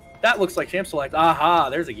 That looks like Champ Select.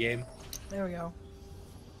 Aha, there's a game. There we go.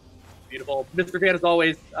 Beautiful. Mr. Van, as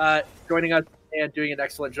always, joining us and doing an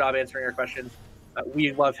excellent job answering our questions.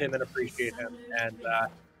 We love him and appreciate him. And,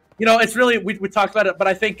 it's really, we talked about it, but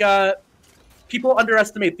I think people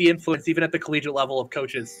underestimate the influence, even at the collegiate level, of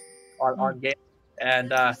coaches on games.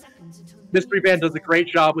 And Mystery Van does a great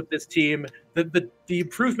job with this team. The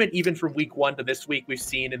improvement, even from week 1 to this week, we've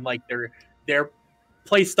seen in like their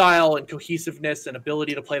play style and cohesiveness and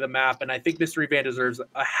ability to play the map. And I think Mystery Van deserves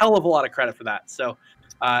a hell of a lot of credit for that. So,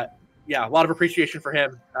 yeah, a lot of appreciation for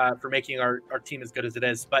him for making our team as good as it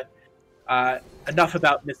is. But enough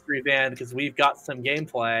about Mystery Van because we've got some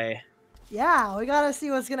gameplay. Yeah, we got to see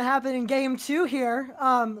what's going to happen in game 2 here.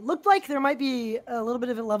 Looked like there might be a little bit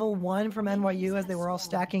of a level 1 from NYU as they were all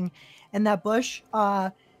stacking in that bush.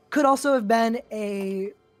 Could also have been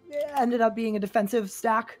ended up being a defensive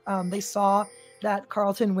stack. They saw that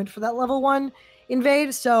Carleton went for that level 1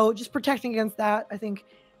 invade, so just protecting against that, I think,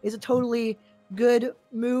 is a totally good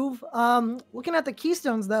move. Looking at the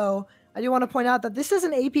keystones, though, I do want to point out that this is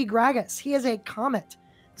an AP Gragas. He is a Comet,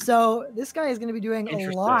 so this guy is going to be doing a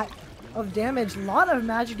lot of damage, a lot of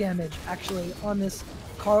magic damage, actually, on this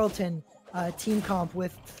Carleton team comp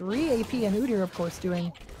with 3 AP and Udyr, of course,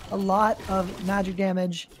 doing a lot of magic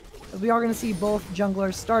damage. We are going to see both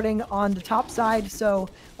junglers starting on the top side, so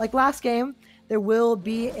like last game, there will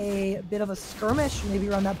be a bit of a skirmish, maybe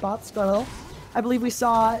around that bot scuttle. I believe we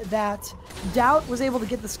saw that Doubt was able to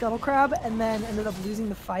get the scuttle crab and then ended up losing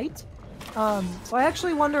the fight. So I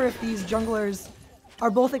actually wonder if these junglers are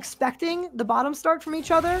both expecting the bottom start from each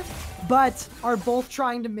other, but are both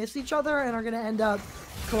trying to miss each other and are going to end up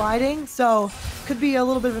colliding. So could be a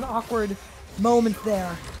little bit of an awkward moment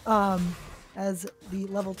there, as the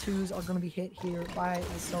level 2s are going to be hit here by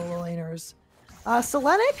the solo laners.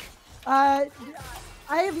 Selenic, I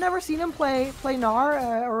have never seen him play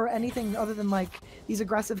Gnar or anything other than like these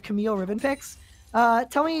aggressive Camille ribbon picks.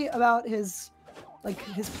 Tell me about his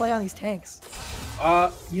play on these tanks.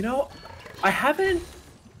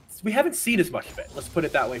 We haven't seen as much of it. Let's put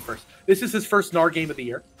it that way first. This is his first Gnar game of the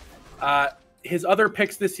year. His other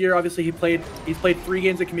picks this year, obviously, he's played 3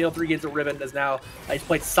 games of Camille, 3 games of Ribbon. He's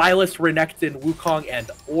played Sylas, Renekton, Wukong, and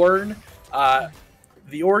Ornn.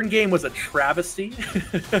 The Ornn game was a travesty.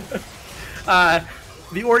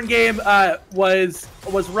 The Ornn game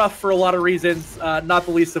was rough for a lot of reasons, not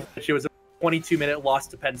the least of which it was a 22-minute loss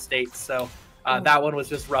to Penn State. So that one was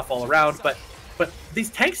just rough all around. But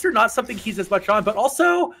these tanks are not something he's as much on. But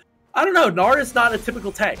also, I don't know, Gnar is not a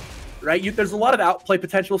typical tank, right? There's a lot of outplay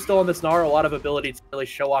potential still on this Gnar, a lot of ability to really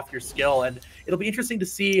show off your skill. And it'll be interesting to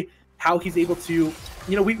see how he's able to,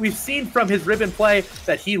 we've seen from his Ribbon play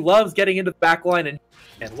that he loves getting into the backline and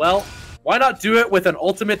well, why not do it with an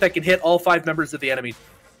ultimate that can hit all 5 members of the enemy?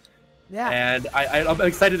 Yeah. And I'm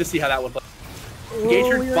excited to see how that would play. Engage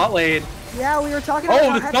your bot lane. Yeah, we were talking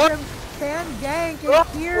about the stun! can gank,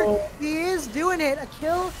 and here he is doing it. A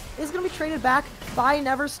kill is going to be traded back by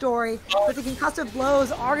Neverstory, but the concussive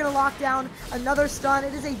blows are going to lock down another stun.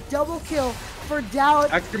 It is a double kill for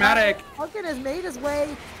Doubt. Extrematic. Pumpkin has made his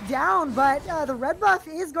way down, but the red buff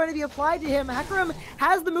is going to be applied to him. Hecarim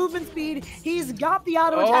has the movement speed. He's got the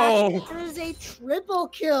auto attack. And it is a triple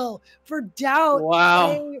kill for Doubt.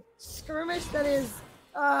 Wow. A skirmish that is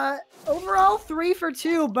overall 3 for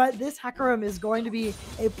 2, but this Hecarim is going to be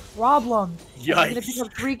a problem. Yikes. He's going to pick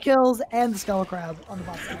up 3 kills and the Skull Crab on the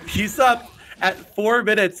bot side. He's up at 4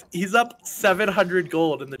 minutes. He's up 700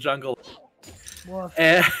 gold in the jungle. Woof.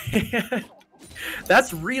 And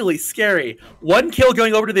that's really scary. 1 kill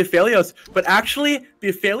going over to the Aphelios, but actually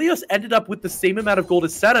the Aphelios ended up with the same amount of gold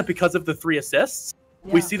as Senna because of the 3 assists.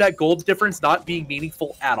 Yeah. We see that gold difference not being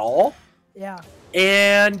meaningful at all. Yeah.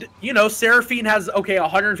 And, you know, Seraphine has,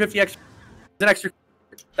 150 extra, an extra.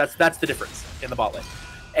 That's the difference in the bot lane.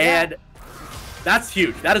 And that's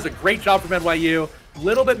huge. That is a great job from NYU.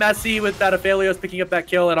 Little bit messy with that Aphelios picking up that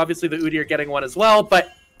kill, and obviously the Udyr getting one as well.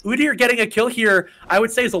 But Udyr getting a kill here, I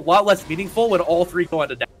would say, is a lot less meaningful when all 3 go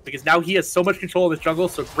onto deck, because now he has so much control of this jungle.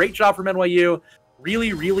 So great job from NYU.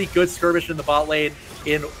 Really, really good skirmish in the bot lane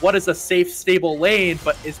in what is a safe, stable lane,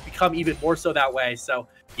 but it's become even more so that way. So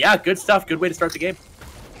yeah, good stuff. Good way to start the game.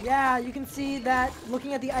 Yeah, you can see that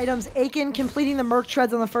looking at the items, Aiken completing the Merc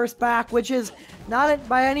Treads on the first back, which is not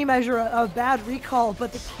by any measure a bad recall,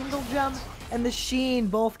 but the Kindle Gem and the Sheen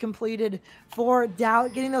both completed for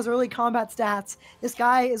Doubt, getting those early combat stats. This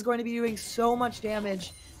guy is going to be doing so much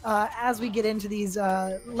damage as we get into these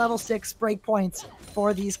level 6 breakpoints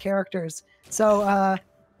for these characters. So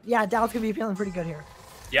yeah, Doubt's going to be feeling pretty good here.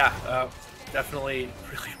 Yeah, definitely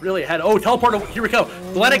really ahead. Oh, teleport, here we go.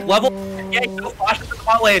 Glennick level, no flashes in the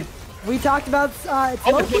bot lane. We talked about it's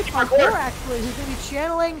Loki Parkour actually, who's going to be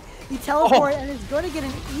channeling the teleport and is going to get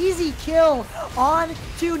an easy kill on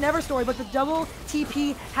to Neverstory, but the double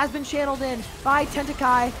TP has been channeled in by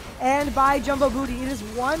Tentakai and by Jumbo Booty. It is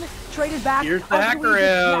 1 traded back. Here's the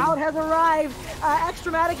Hecarim. Cloud has arrived.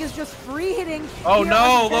 Extrematic is just free hitting. Oh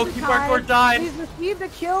no, Loki Parkour died. He's received a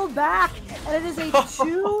kill back, and it is a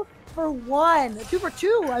 2 for 1. 2 for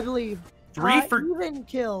 2, I believe. 3 for even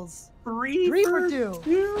kills. 3 for 2.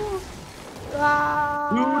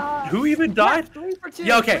 Who even died? Yeah, 3 for 2.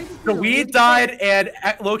 Yeah, okay. So we died and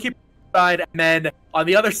Loki died, and then on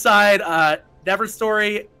the other side,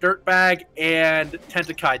 Neverstory, Dirtbag, and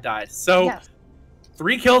Tentakai died. So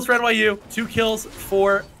 3 kills for NYU, 2 kills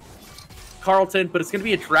for Carleton, but it's going to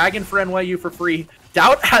be a dragon for NYU for free.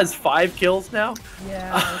 Doubt has 5 kills now.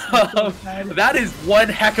 Yeah. That is one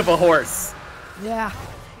heck of a horse. Yeah.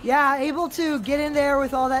 Yeah, able to get in there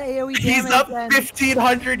with all that AoE damage. He's up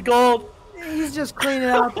 1,500 gold. He's just cleaning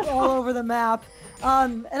up all over the map.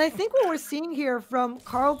 And I think what we're seeing here from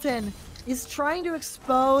Carleton is trying to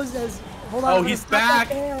expose as... Hold on. Oh, he's back.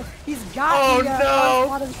 He's got a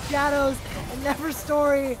lot of shadows. And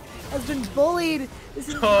Neverstory has been bullied this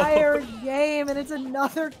entire game, and it's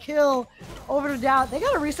another kill over to Doubt. They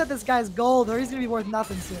got to reset this guy's gold, or he's going to be worth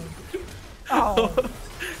nothing soon. Oh.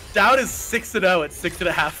 Doubt is 6-0 at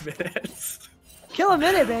 6.5 minutes. Kill a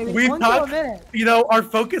minute, baby. We One kill a minute. You know, our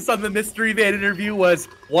focus on the Mystery Man interview was,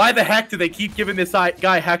 why the heck do they keep giving this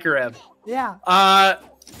guy Hecarim? Yeah.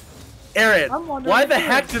 Aaron, why the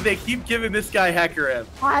heck do they keep giving this guy Hecarim?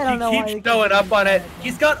 I don't know. He keeps showing up on it.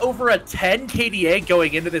 He's got over a 10 KDA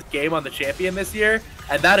going into this game on the champion this year,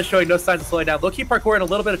 and that is showing no signs of slowing down. Loki Parkour in a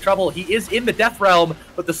little bit of trouble. He is in the Death Realm,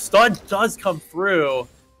 but the stun does come through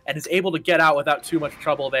and is able to get out without too much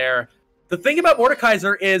trouble there. The thing about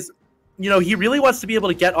Mordekaiser is, you know, he really wants to be able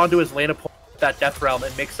to get onto his lane of that Death Realm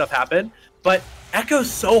and make stuff happen, but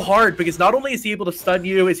Echo's so hard because not only is he able to stun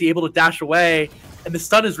you, is he able to dash away, and the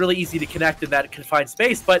stun is really easy to connect in that confined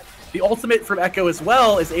space, but the ultimate from Echo as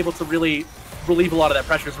well is able to really relieve a lot of that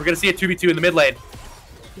pressure. So we're going to see a 2v2 in the mid lane.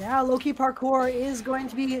 Yeah, Loki Parkour is going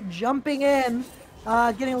to be jumping in,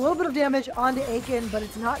 getting a little bit of damage onto Aiken, but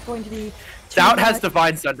it's not going to be Doubt has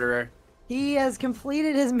Divine Sunderer. He has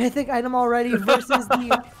completed his mythic item already versus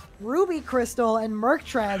the Ruby Crystal and Merc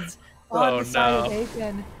Treads on the side of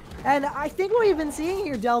Aiken. And I think what we've been seeing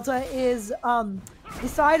here, Delta, is the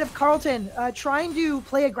side of Carleton trying to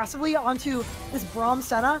play aggressively onto this Braum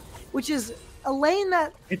Senna, which is a lane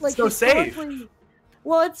that it's so safe.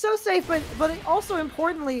 Well, it's so safe, but also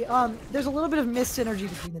importantly, there's a little bit of missed synergy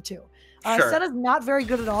between the two. Senna's not very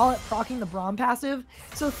good at all at proccing the Braum passive,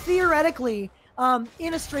 so theoretically,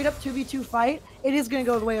 in a straight-up 2v2 fight, it is going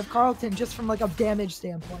to go the way of Carleton just from like a damage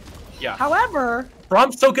standpoint. Yeah. However,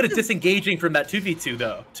 Braum's so good at disengaging from that 2v2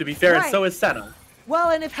 though, to be fair, and so is Senna.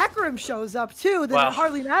 Well, and if Hecarim shows up too, then it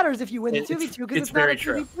hardly matters if you win the 2v2 because it's not a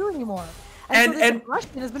 2v2 anymore. And so this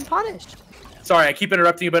aggression has been punished. Sorry, I keep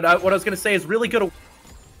interrupting you, but what I was going to say is really good.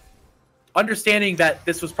 Understanding that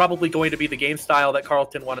this was probably going to be the game style that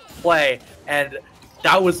Carleton wanted to play, and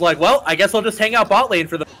that was like, well, I guess I'll just hang out bot lane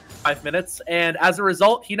for the 5 minutes, and as a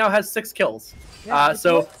result, he now has 6 kills. Yeah,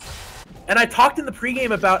 and I talked in the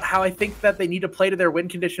pregame about how I think that they need to play to their win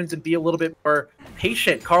conditions and be a little bit more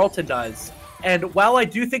patient. Carleton does. And while I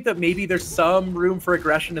do think that maybe there's some room for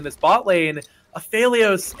aggression in this bot lane,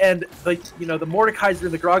 Aphelios and the Mordekaiser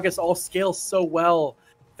and the Gragas all scale so well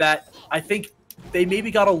that I think they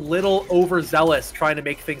maybe got a little overzealous trying to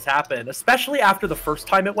make things happen, especially after the first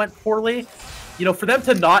time it went poorly. You know, for them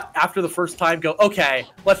to not, after the first time, go, okay,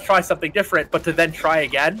 let's try something different, but to then try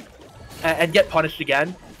again and get punished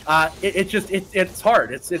again, it's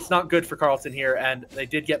hard. It's not good for Carleton here, and they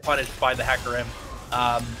did get punished by the Hecarim.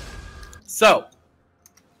 So,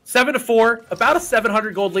 7-4, about a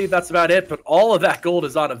 700 gold lead, that's about it, but all of that gold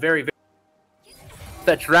is on a very, very...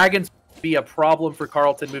 That Dragon's be a problem for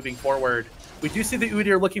Carleton moving forward. We do see the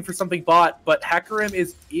Udyr looking for something bot, but Hecarim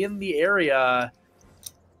is in the area.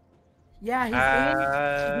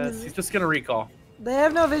 Yeah, he's just going to recall. They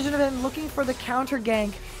have no vision of him looking for the counter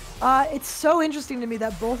gank. It's so interesting to me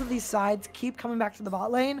that both of these sides keep coming back to the bot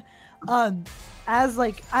lane. As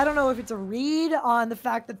like, I don't know if it's a read on the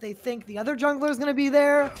fact that they think the other jungler is going to be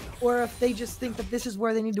there, or if they just think that this is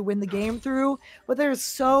where they need to win the game through. But there's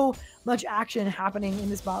so much action happening in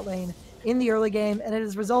this bot lane in the early game, and it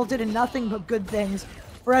has resulted in nothing but good things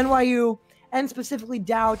for NYU, and specifically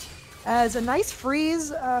Doubt, as a nice freeze,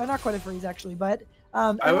 not quite a freeze actually, but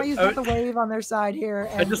NYU's got the wave on their side here.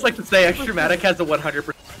 And I'd just like to say Extrematic has a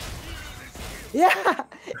 100%. Yeah,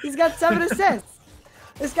 he's got 7 assists.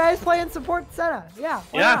 This guy's playing support Senna. Yeah,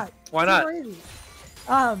 why not? Why not? Crazy.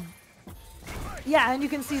 Yeah, and you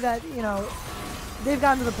can see that, you know, they've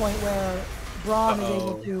gotten to the point where Braum is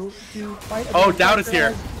able to fight. Oh, Doubt is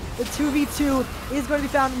here. The 2v2 is going to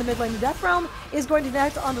be found in the mid lane. The Death Realm is going to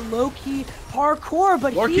connect onto low-key parkour,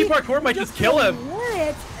 but low-key parkour might just kill him.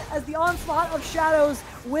 As the onslaught of shadows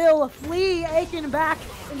will flee Aiken back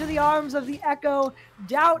into the arms of the Echo.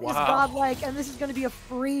 Doubt is godlike, and this is going to be a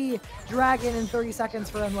free dragon in 30 seconds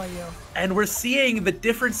for NYU. And we're seeing the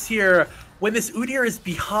difference here. When this Udyr is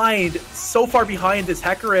behind, so far behind this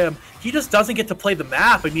Hecarim, he just doesn't get to play the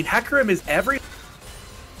map. I mean, Hecarim is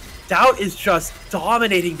Doubt is just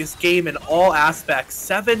dominating this game in all aspects.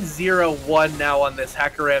 7-0-1 now on this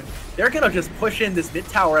Hecarim. They're going to just push in this mid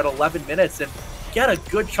tower at 11 minutes and get a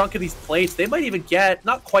good chunk of these plates. They might even get,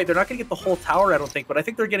 not quite, they're not going to get the whole tower, I don't think, but I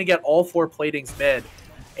think they're going to get all 4 platings mid.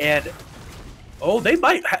 And, oh, they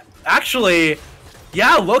might actually,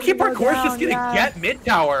 yeah, low-key parkour is just going to get mid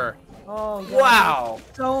tower. Oh, God. Wow.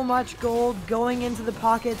 So much gold going into the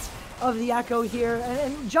pockets of the Echo here.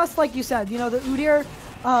 And just like you said, you know, the Udyr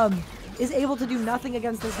is able to do nothing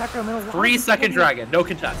against this Hecarim. 3-second dragon, no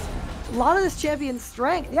contest. A lot of this champion's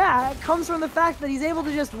strength, yeah, it comes from the fact that he's able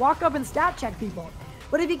to just walk up and stat check people.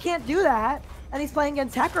 But if he can't do that, and he's playing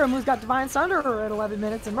against Hecarim, who's got Divine Sunder at 11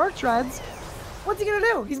 minutes and Merc Treads, what's he going to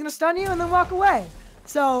do? He's going to stun you and then walk away.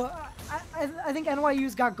 So I think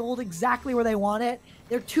NYU's got gold exactly where they want it.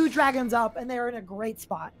 They're 2 dragons up, and they're in a great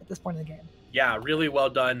spot at this point in the game. Yeah, really well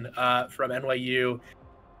done from NYU.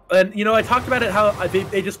 And, you know, I talked about it, how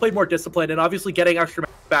they just played more disciplined, and obviously getting extra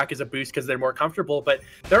back is a boost because they're more comfortable, but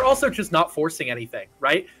they're also just not forcing anything,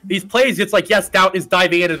 right? These plays, it's like, yes, Doubt is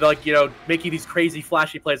diving in and, like, you know, making these crazy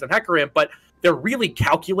flashy plays on Hecarim, but they're really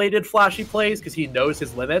calculated flashy plays because he knows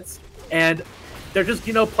his limits, and they're just,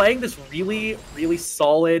 you know, playing this really, really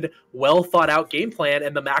solid, well-thought-out game plan,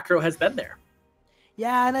 and the macro has been there.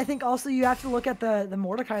 Yeah, and I think also you have to look at the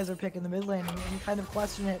Mordekaiser pick in the mid lane and kind of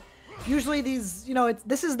question it. Usually these, you know,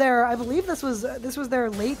 this is their, I believe this was their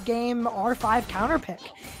late game R5 counter pick.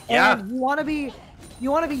 Yeah. And you want to be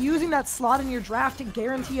using that slot in your draft to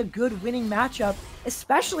guarantee a good winning matchup,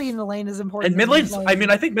 especially in the lane is important. And mid lane's, I mean,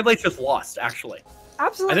 I think mid lane's just lost, actually.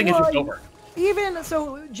 Absolutely. I think it's just over. Even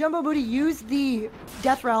so, Jumbo Booty used the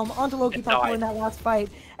Death Realm onto Loki Parkour in that last fight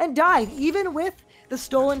and died. Even with the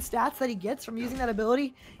stolen stats that he gets from using that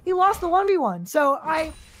ability, he lost the 1v1. So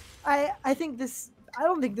I think this. I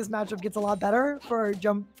don't think this matchup gets a lot better for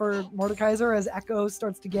Mordekaiser as Echo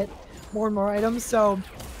starts to get more and more items. So,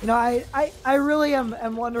 you know, I really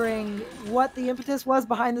am wondering what the impetus was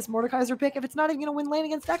behind this Mordekaiser pick if it's not even going to win lane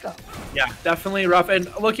against Echo. Yeah, definitely rough. And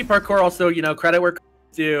Loki Parkour also, you know, credit where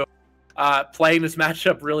to playing this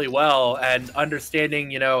matchup really well and understanding,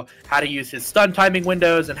 you know, how to use his stun timing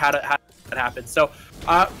windows and how that happens. So,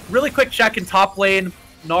 really quick check in top lane.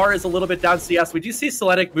 Gnar is a little bit down CS. We do see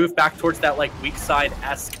Selenic move back towards that like weak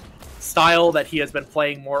side-esque style that he has been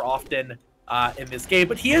playing more often in this game.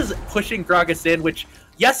 But he is pushing Gragas in, which,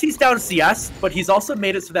 yes, he's down CS, but he's also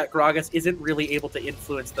made it so that Gragas isn't really able to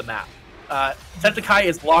influence the map. Tentakai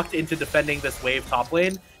is locked into defending this wave top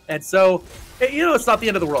lane, and so, you know, it's not the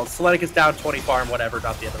end of the world. Selenic is down 20 farm, whatever,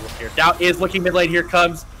 not the end of the world here. Doubt is looking mid lane. Here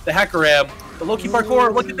comes the Hecarim. The Loki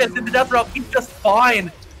parkour, look at this, in the death realm, he's just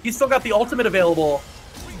fine. He's still got the ultimate available.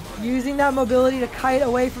 Using that mobility to kite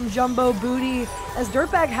away from Jumbo Booty, as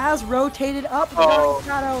Dirtbag has rotated up. The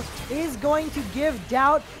Shadow is going to give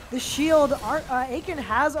Doubt the shield. Aiken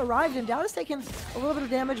has arrived, and Doubt has taken a little bit of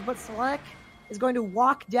damage, but Selec is going to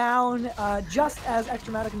walk down just as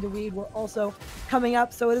Extrematic and Dweed were also coming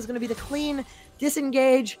up. So it is going to be the clean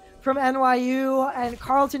disengage from NYU, and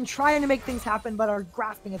Carleton trying to make things happen, but are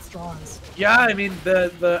grasping at straws. Yeah, I mean,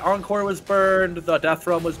 the Encore was burned, the Death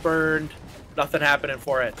Realm was burned, nothing happening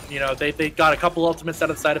for it. You know, they got a couple ultimates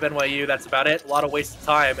out of the side of NYU, that's about it. A lot of wasted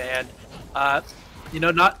time, and, you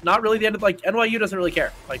know, not really the end of, like, NYU doesn't really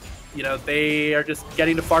care. Like, you know, they are just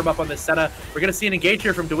getting to farm up on this Senna. We're going to see an engage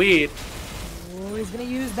here from Dweed. Ooh, he's going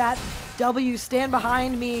to use that W, stand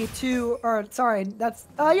behind me to, or sorry, that's,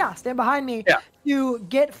 yeah, stand behind me to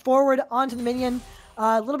get forward onto the minion.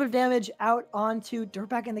 A little bit of damage out onto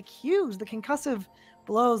Dirtbag, and the Qs, the concussive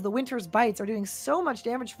blows, the Winter's Bites are doing so much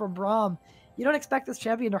damage for Braum. You don't expect this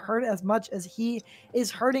champion to hurt as much as he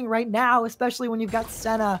is hurting right now, especially when you've got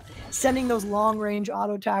Senna sending those long-range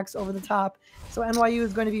auto attacks over the top. So NYU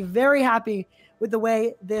is going to be very happy with the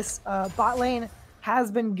way this bot lane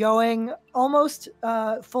has been going. Almost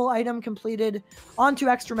full item completed onto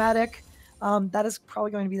Extrematic. That is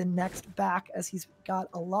probably going to be the next back, as he's got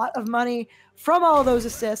a lot of money from all those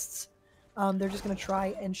assists. They're just going to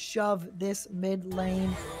try and shove this mid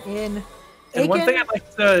lane in. And one thing I'd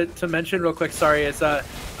like to mention real quick, sorry, is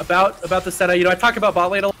about the Senna. You know, I talk about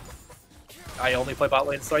bot lane a lot. I only play bot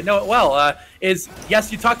lane, so I know it well. Is,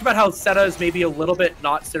 yes, you talked about how Senna is maybe a little bit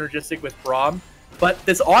not synergistic with Braum, but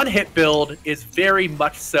this on-hit build is very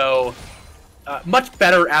much so, much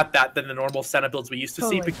better at that than the normal Senna builds we used to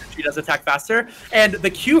see, because she does attack faster. And the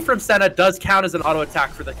Q from Senna does count as an auto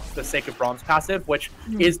attack for the sake of Braum's passive, which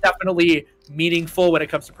is definitely meaningful when it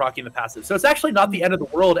comes to proccing the passive. So it's actually not the end of the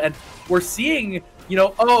world, and we're seeing, you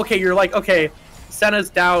know, oh, okay, you're like, okay, Senna's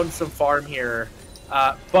down some farm here,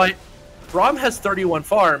 but Braum has 31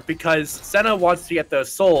 farm because Senna wants to get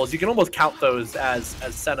those souls. You can almost count those as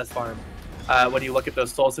Senna's farm when you look at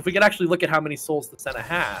those souls. If we could actually look at how many souls the Senna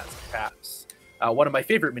has, perhaps. One of my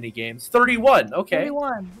favorite mini games, 31. Okay,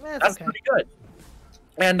 31. That's pretty good.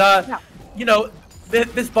 And you know,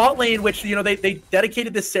 this bot lane, which, you know, they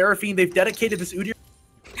dedicated this Seraphine, they've dedicated this Udyr,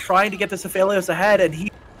 trying to get this Aphelios ahead, and he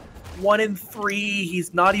 1 in 3.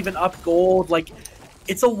 He's not even up gold. Like,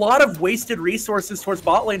 it's a lot of wasted resources towards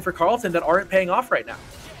bot lane for Carleton that aren't paying off right now.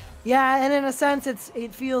 Yeah, and in a sense,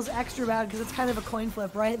 it feels extra bad because it's kind of a coin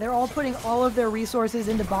flip, right? They're all putting all of their resources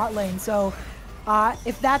into bot lane, so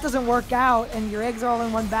if that doesn't work out and your eggs are all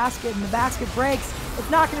in one basket and the basket breaks, it's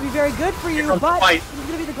not going to be very good for you, but it's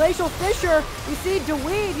going to be the Glacial Fissure. We see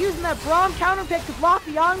Dweed using that Braum counter pick to block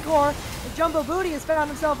the Encore, and Jumbo Booty has found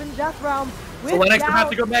himself in the Death Realm. Selenics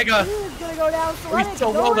about to go Mega. He is going to go down. Selenics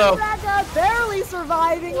so low, though. Mega, barely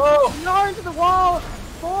surviving. Gnar into the wall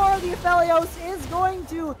for the Aphelios is going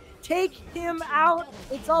to take him out.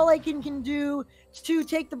 It's all Aiken can do to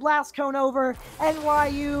take the Blast Cone over.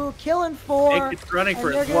 NYU killing 4. Aiken's running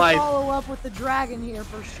for his life. They're going to follow up with the Dragon here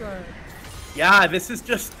for sure. Yeah, this is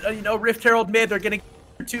just, you know, Rift Herald mid. They're getting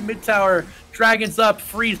 2 mid tower. Dragon's up.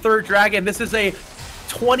 Free 3rd Dragon. This is a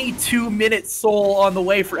 22-minute soul on the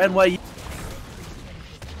way for NYU.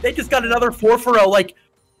 They just got another 4-0. Like,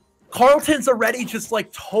 Carleton's already just,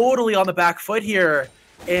 like, totally on the back foot here.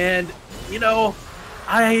 And, you know,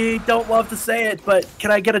 I don't love to say it, but can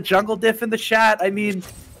I get a jungle diff in the chat? I mean,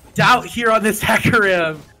 Doubt here on this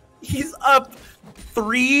Hecarim. He's up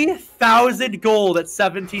 3,000 gold at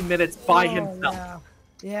 17 minutes by himself.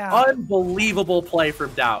 Yeah. Unbelievable play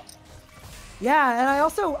from Doubt. Yeah, and I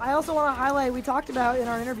also want to highlight, we talked about in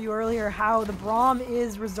our interview earlier how the Braum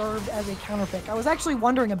is reserved as a counter pick. I was actually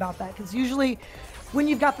wondering about that, because usually when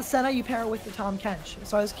you've got the Senna, you pair it with the Tahm Kench.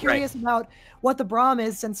 So I was curious about what the Braum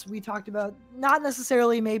is, since we talked about not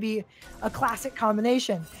necessarily maybe a classic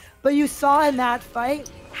combination. But you saw in that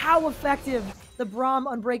fight how effective the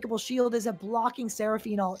Braum Unbreakable Shield is at blocking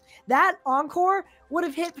Seraphine ult. That Encore would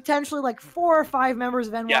have hit potentially like 4 or 5 members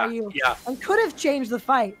of NYU and could have changed the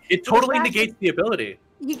fight. It totally negates the ability.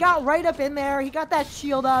 He got right up in there. He got that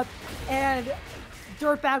shield up, and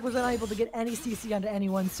Dirtbag was unable to get any CC onto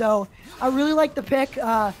anyone. So I really like the pick.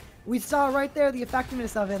 we saw right there the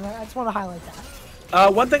effectiveness of it, and I just want to highlight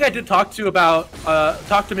that. One thing I did talk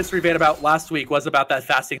to Mystery Van about last week was about that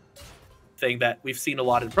fasting thing that we've seen a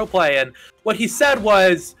lot in pro play, and what he said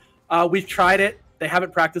was, we've tried it, they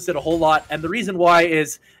haven't practiced it a whole lot, and the reason why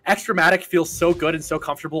is Extrematic feels so good and so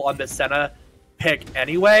comfortable on this Senna pick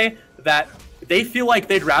anyway, that they feel like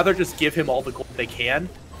they'd rather just give him all the gold they can,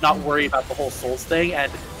 not worry about the whole Souls thing.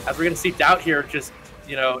 And as we're going to see Doubt here, just,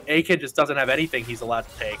 you know, Akin just doesn't have anything he's allowed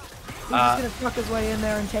to take. He's just going to truck his way in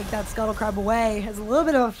there and take that Scuttle Crab away. Has a little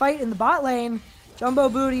bit of a fight in the bot lane. Jumbo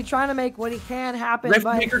Booty trying to make what he can happen.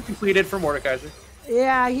 Riftmaker completed for Mordekaiser.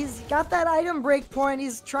 Yeah, he's got that item break point.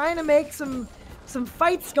 He's trying to make some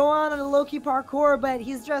fights go on a low-key parkour, but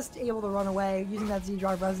he's just able to run away using that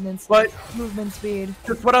Z-Drive resonance movement speed.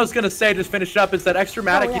 Just what I was going to say, just finish up, is that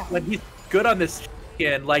Extrematic, when he's good on this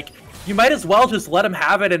skin, like, you might as well just let him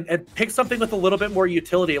have it and pick something with a little bit more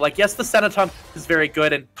utility. Like, yes, the Senatom is very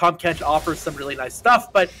good, and Tahm Kench offers some really nice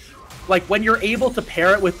stuff, but like, when you're able to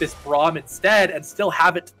pair it with this Braum instead and still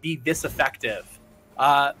have it be this effective,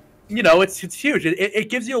 you know, it's huge. It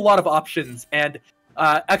gives you a lot of options, and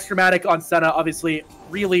Extrematic on Senna, obviously,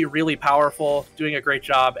 really, really powerful, doing a great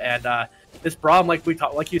job. And this Braum,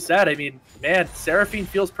 like you said, I mean, man, Seraphine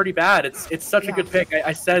feels pretty bad. It's such a good pick.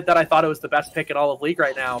 I said that I thought it was the best pick in all of League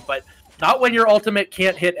right now, but not when your ultimate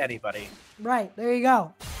can't hit anybody. Right, there you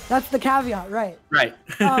go. That's the caveat, right? Right.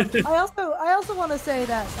 I also want to say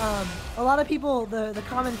that a lot of people, the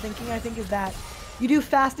common thinking, I think, is that you do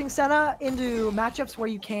fasting Senna into matchups where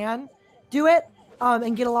you can do it.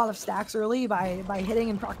 And get a lot of stacks early by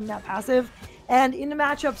hitting and proccing that passive. And into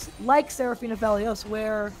matchups like Seraphine Aphelios,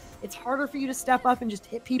 where it's harder for you to step up and just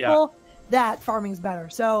hit people, that farming is better.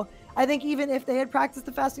 So I think even if they had practiced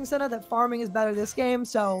the fasting Senna, that farming is better this game.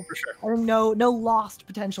 So for sure. I think no lost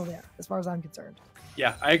potential there, as far as I'm concerned.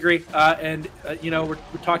 Yeah, I agree. You know, we're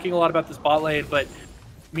talking a lot about this bot lane, but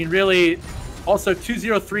I mean, really, also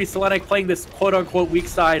 203 Selenic playing this quote-unquote weak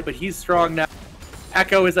side, but he's strong now.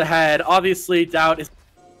 Echo is ahead. Obviously, Doubt is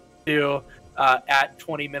due at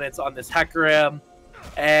 20 minutes on this Hecarim.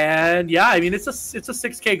 And yeah, I mean, it's a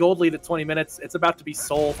 6K gold lead at 20 minutes. It's about to be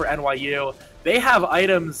Soul for NYU. They have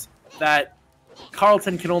items that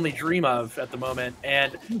Carleton can only dream of at the moment.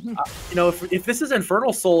 And, you know, if this is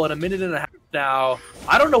Infernal Soul in a minute and a half now,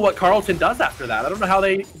 I don't know what Carleton does after that. I don't know how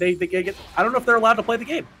they get, I don't know if they're allowed to play the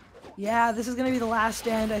game. Yeah, this is going to be the last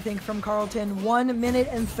stand, I think, from Carleton. 1 minute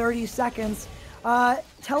and 30 seconds.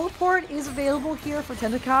 Teleport is available here for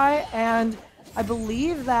Tendakai, and I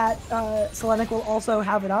believe that Selenic will also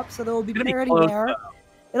have it up, so there will be parity there.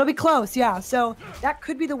 It'll be close, yeah. So that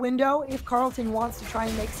could be the window if Carleton wants to try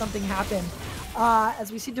and make something happen.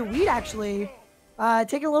 As we see DeWeed actually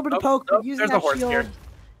taking a little bit of poke, but using that shield. Here.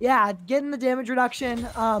 Yeah, getting the damage reduction.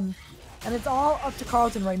 And it's all up to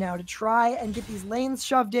Carleton right now to try and get these lanes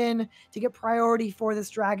shoved in to get priority for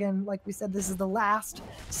this dragon. Like we said, this is the last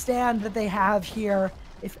stand that they have here.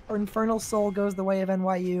 If Infernal Soul goes the way of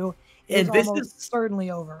NYU, it's almost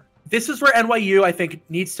certainly over. This is where NYU, I think,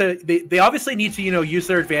 needs to... They obviously need to, you know, use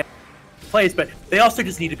their advantage plays, but they also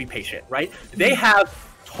just need to be patient, right? They have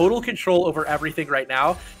total control over everything right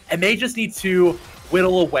now, and they just need to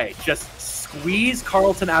whittle away. Just squeeze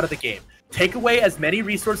Carleton out of the game. Take away as many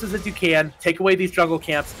resources as you can, take away these jungle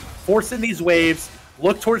camps, force in these waves,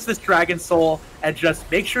 look towards this Dragon Soul, and just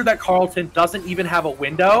make sure that Carleton doesn't even have a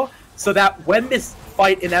window, so that when this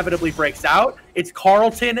fight inevitably breaks out, it's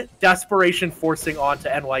Carleton desperation forcing onto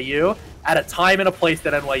NYU at a time and a place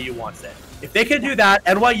that NYU wants it. If they can do that,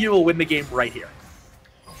 NYU will win the game right here.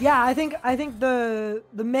 Yeah, I think the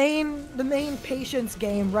main patience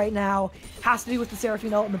game right now has to do with the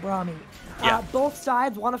Seraphine ult and the Brahmi. Yeah. Both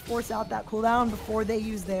sides want to force out that cooldown before they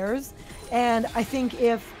use theirs, and I think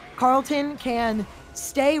if Carleton can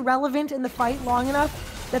stay relevant in the fight long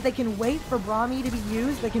enough that they can wait for Brahmi to be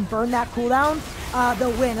used, they can burn that cooldown,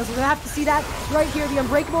 they'll win. As we're gonna have to see that right here. The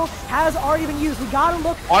Unbreakable has already been used. We gotta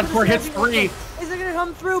look. Encore hits 3. Is it gonna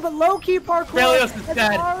come through? But low-key parkour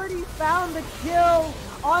has already found the kill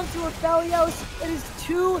onto Aphelios. It is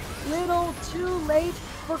too little, too late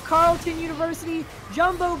for Carleton University.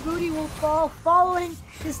 Jumbo Booty will fall, following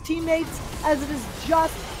his teammates, as it is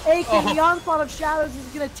just Akin. The onslaught of shadows is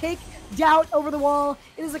going to take Doubt over the wall.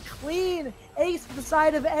 It is a clean ace for the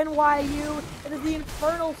side of NYU. It is the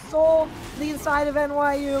Infernal Soul for the inside of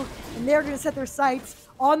NYU, and they're going to set their sights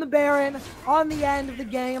on the Baron, on the end of the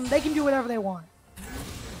game. They can do whatever they want.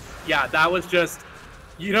 Yeah, that was just,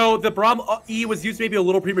 you know, the Braum E was used maybe a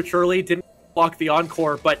little prematurely, didn't block the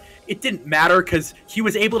Encore, but it didn't matter because he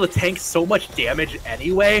was able to tank so much damage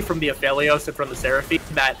anyway from the Aphelios and from the Seraphine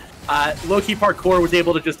that low-key parkour was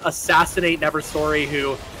able to just assassinate Neverstory,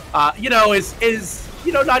 who is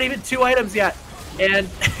not even 2 items yet, and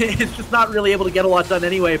it's just not really able to get a lot done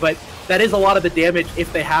anyway. But that is a lot of the damage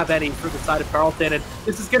if they have any for the side of Carleton. And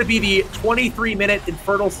this is going to be the 23-minute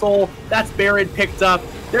Infernal Soul. That's Baron picked up.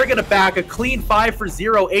 They're going to back a clean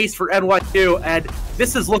 5-for-0 ace for NYU, and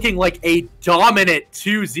this is looking like a dominant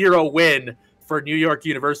 2-0 win for New York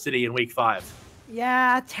University in Week 5.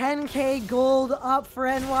 Yeah, 10K gold up for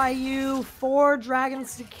NYU. 4 dragons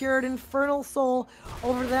secured. Infernal Soul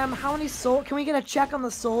over them. How many soul? Can we get a check on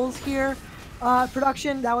the souls here?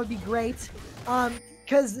 Production, that would be great.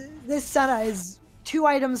 Because this Senna is 2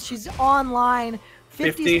 items. She's online.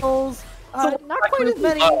 50 souls. Not quite as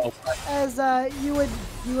many as you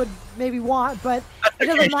would maybe want, but it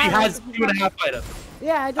doesn't matter. She has 2.5 items.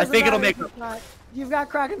 Yeah, it doesn't I think matter. it'll make. You've got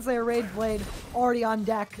Kraken Slayer Rage Blade already on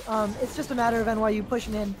deck. It's just a matter of NYU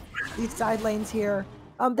pushing in these side lanes here.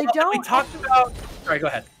 They don't. We talked about. Sorry, go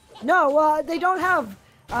ahead. No, they don't have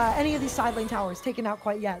any of these side lane towers taken out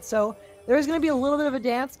quite yet. So there's going to be a little bit of a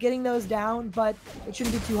dance getting those down, but it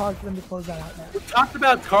shouldn't be too hard for them to close that out now. We talked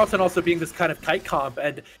about Carleton also being this kind of kite comp,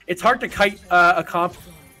 and it's hard to kite a comp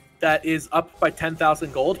that is up by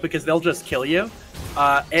 10,000 gold because they'll just kill you.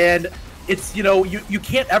 And it's, you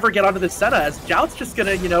can't ever get onto the Senna as Jout's just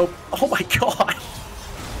gonna, oh my god.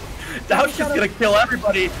 Jout's just gonna kill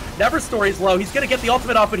everybody. Neverstory's low. He's gonna get the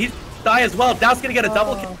ultimate off, but he's die as well. Doubt's gonna get a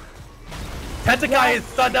double kill. Pentakai is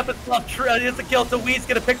stunned up as well. It's a kill. So Weed's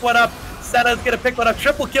gonna pick one up. Senna's gonna pick one up.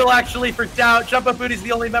 Triple kill actually for Doubt. Jump Up Booty's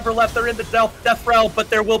the only member left. They're in the death realm,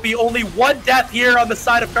 but there will be only 1 death here on the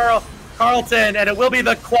side of Carleton, and it will be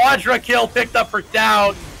the quadra kill picked up for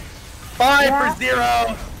Doubt.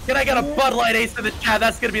 5-for-0. Can I get a Bud Light ace in the chat?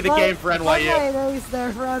 That's going to be the game for NYU. Bud Light ace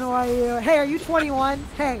there for NYU. Hey, are you 21?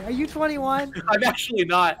 Hey, are you 21? I'm actually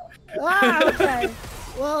not. Okay.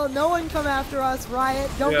 Well, no one come after us, Riot.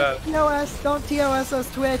 Don't TOS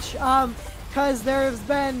us Twitch. Because there's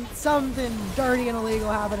been something dirty and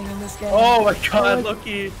illegal happening in this game. Oh my god,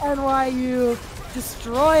 Loki. NYU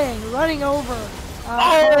destroying, running over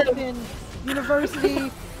Carleton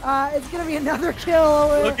University. It's going to be another kill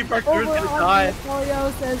over on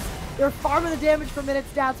Polios as they're farming the damage per minute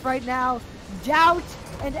stats right now. Doubt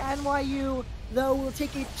and NYU, though, will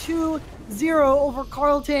take a 2-0 over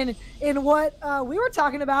Carleton in what we were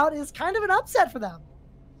talking about is kind of an upset for them.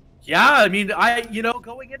 Yeah, I mean,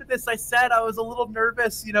 going into this, I said I was a little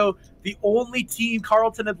nervous. The only team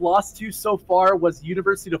Carleton had lost to so far was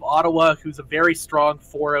University of Ottawa, who's a very strong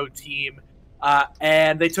 4-0 team.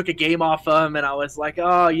 And they took a game off them, and I was like,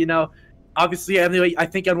 obviously, anyway, I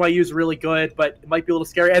think NYU is really good, but it might be a little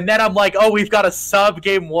scary. And then I'm like, oh, we've got a sub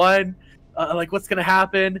game 1. What's going to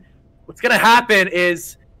happen? What's going to happen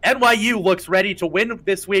is NYU looks ready to win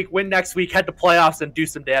this week, win next week, head to playoffs, and do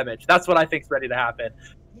some damage. That's what I think is ready to happen.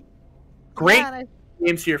 Great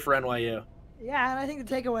games here for NYU. Yeah, and I think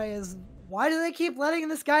the takeaway is, why do they keep letting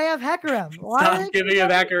this guy have Hecarim? Why Stop giving him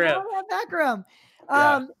Hecarim?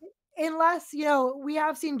 Unless, we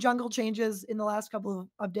have seen jungle changes in the last couple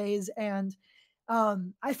of days, and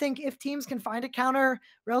I think if teams can find a counter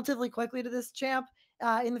relatively quickly to this champ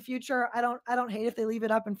in the future, I don't hate if they leave it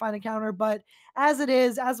up and find a counter, but as it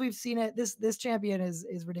is, as we've seen it, this champion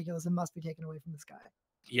is ridiculous and must be taken away from this guy.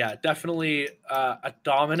 Yeah, definitely a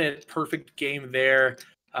dominant, perfect game there.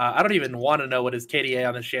 I don't even want to know what his KDA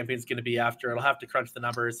on the champion is going to be after. I'll have to crunch the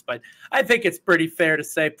numbers, but I think it's pretty fair to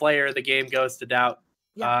say player of the game goes to Doubt.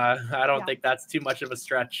 Yeah. I don't think that's too much of a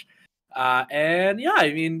stretch. I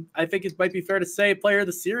think it might be fair to say player of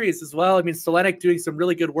the series as well. I mean, Selenic doing some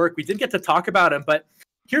really good work. We didn't get to talk about him, but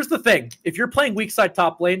here's the thing. If you're playing weak side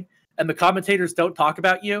top lane and the commentators don't talk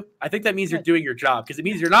about you, I think that means you're doing your job, because it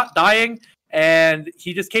means you're not dying. And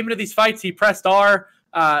he just came into these fights. He pressed R,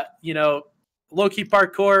 low-key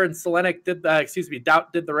parkour, and Selenic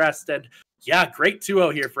Doubt did the rest. And yeah, great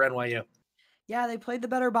 2-0 here for NYU. Yeah, they played the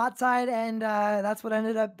better bot side, and that's what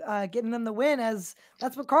ended up getting them the win, as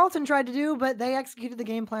that's what Carleton tried to do, but they executed the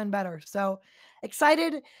game plan better. So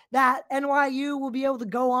excited that NYU will be able to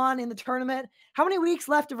go on in the tournament. How many weeks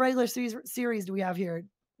left of regular series do we have here?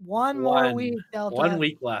 One more week, Delta. 1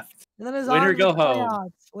 week left. And then it's winner go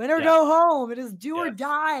home. Winner go home. It is do or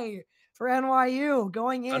die for NYU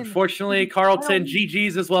going in. Unfortunately, Carleton,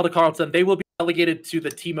 GG's as well to Carleton. They will be relegated to the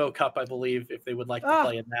Timo Cup, I believe, if they would like to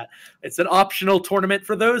play in that. It's an optional tournament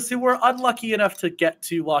for those who were unlucky enough to get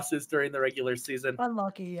 2 losses during the regular season.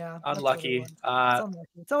 Unlucky, yeah. Unlucky.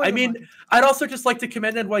 Unlucky. I'd also just like to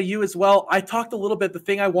commend NYU as well. I talked a little bit. The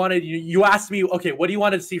thing I wanted, you asked me, okay, what do you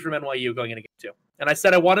want to see from NYU going into game 2? And I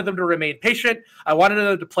said I wanted them to remain patient. I wanted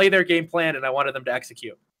them to play their game plan, and I wanted them to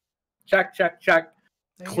execute. Check, check, check.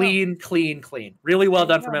 Clean. Really well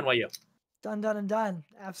done from NYU. Done, done, and done.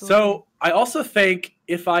 Absolutely. So I also think,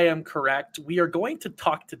 if I am correct, we are going to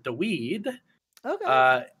talk to Dweed.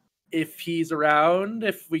 Okay. If he's around,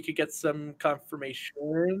 if we could get some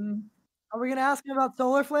confirmation. Are we gonna ask him about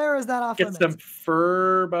Solar Flare, or is that off Get limits? some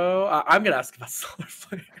Furbo. I'm gonna ask about Solar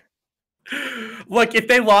Flare. Look, if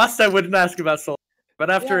they lost, I wouldn't ask about Solar Flare. But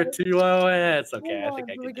after a 2-0, it's okay. I think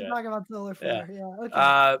I we can can do talk about Solar Flare. Yeah.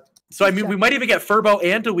 Okay. So I mean, we might even get Furbo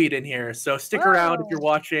and Dweed in here. So stick around if you're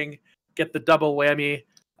watching. Get the double whammy.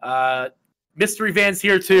 Mystery Van's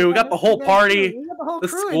here too. We got the whole party. We got the whole The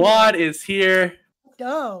crew squad is here. Let's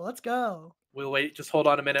go. Let's go. We'll wait. Just hold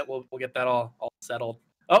on a minute. We'll get that all settled.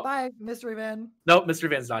 Oh, bye, Mystery Van. Nope, Mystery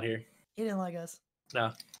Van's not here. He didn't like us.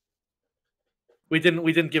 No. We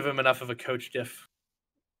didn't give him enough of a coach diff.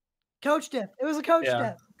 Coach diff. It was a coach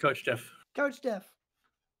diff. Coach diff. Coach diff.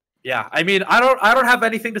 Yeah, I mean, I don't have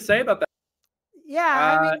anything to say about that.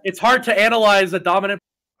 Yeah, I mean, it's hard to analyze a dominant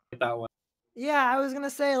like that one. Yeah, I was gonna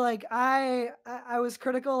say, like, I was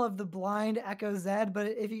critical of the blind Echo Zed, but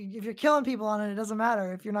if you're killing people on it, it doesn't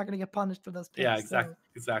matter if you're not gonna get punished for those picks. Yeah,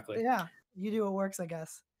 exactly. So, yeah, you do what works, I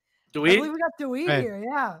guess. Dweed? I believe we got Dweed here.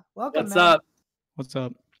 Yeah, welcome. What's man. up? What's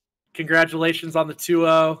up? Congratulations on the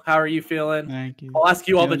 2-0. How are you feeling? Thank you. I'll ask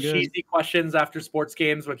you all the good. cheesy questions after sports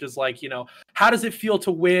games, which is like, how does it feel to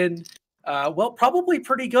win? Well, probably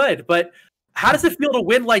pretty good, but how does it feel to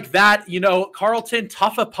win like that? Carleton,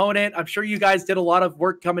 tough opponent. I'm sure you guys did a lot of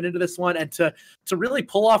work coming into this one, and to really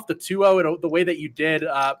pull off the 2-0 the way that you did,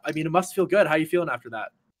 I mean, it must feel good. How are you feeling after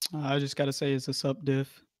that? I just got to say it's a sup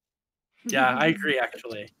diff. Yeah, I agree,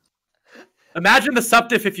 actually. Imagine the sup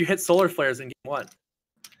diff if you hit solar flares in game 1.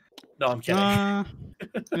 No, I'm kidding.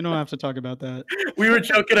 We don't have to talk about that. We were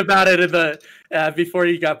joking about it in the before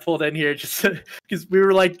you got pulled in here, just because we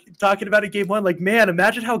were like talking about it game 1. Like, man,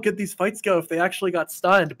 imagine how good these fights go if they actually got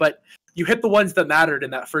stunned. But you hit the ones that mattered in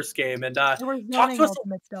that first game. And talk to us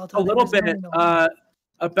a little bit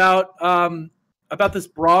about this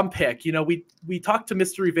Braum pick. We talked to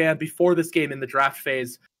Mystery Van before this game in the draft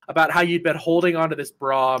phase about how you'd been holding onto this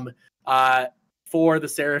Braum for the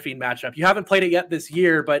Seraphine matchup. You haven't played it yet this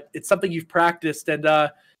year, but it's something you've practiced. And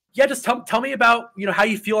just tell me about how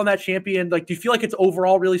you feel on that champion. Like, do you feel like it's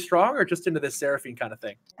overall really strong, or just into this Seraphine kind of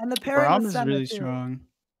thing? And the pairing Braum with is Senna really too. strong.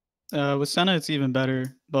 With Senna, it's even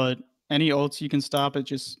better. But any ults you can stop, it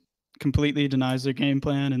just completely denies their game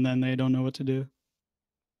plan, and then they don't know what to do.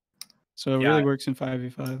 So it really works in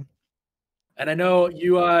 5v5. And I know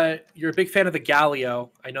you're a big fan of the Galio.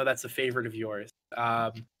 I know that's a favorite of yours.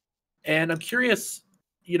 And I'm curious,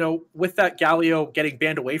 with that Galio getting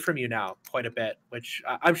banned away from you now quite a bit, which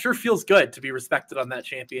I'm sure feels good to be respected on that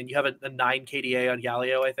champion. You have a 9 KDA on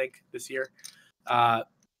Galio, I think, this year. But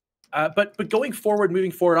moving forward,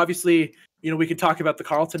 obviously, we can talk about the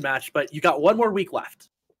Carleton match, but you got one more week left.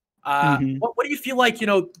 What do you feel like?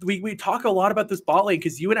 We talk a lot about this bot lane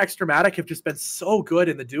because you and Extramatic have just been so good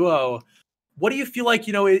in the duo. What do you feel like,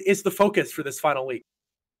 is the focus for this final week?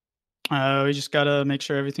 We just got to make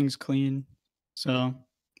sure everything's clean. So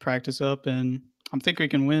practice up, and I think we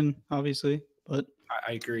can win, obviously. But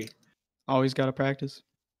I agree. Always got to practice.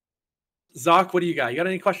 Zoc, what do you got? You got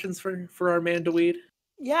any questions for our man Dweed?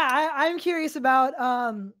 Yeah, I'm curious about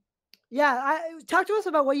talk to us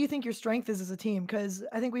about what you think your strength is as a team, because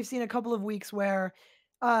I think we've seen a couple of weeks where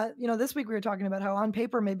this week we were talking about how on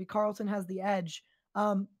paper maybe Carleton has the edge.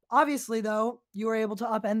 Obviously, though, you were able to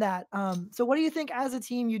upend that. So what do you think as a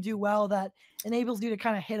team you do well that enables you to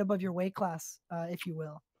kind of hit above your weight class, if you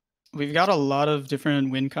will? We've got a lot of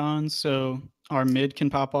different win cons. So our mid can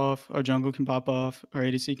pop off, our jungle can pop off, our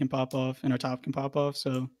ADC can pop off, and our top can pop off.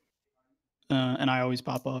 So, and I always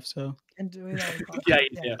pop off. So. And do it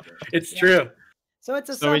yeah, it's true. So it's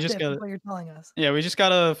a subject, what you're telling us. Yeah, we just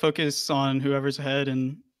gotta focus on whoever's ahead,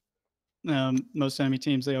 and most enemy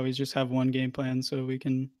teams, they always just have one game plan, so we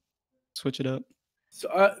can switch it up.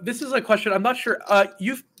 So this is a question. I'm not sure.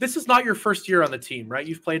 This is not your first year on the team, right?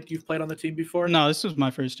 You've played on the team before? No, this was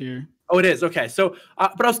my first year. Oh, it is. Okay. So,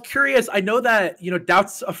 but I was curious. I know that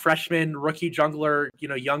Doubt's a freshman, rookie jungler,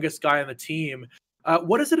 youngest guy on the team.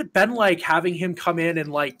 What has it been like having him come in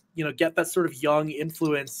and get that sort of young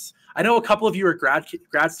influence? I know a couple of you are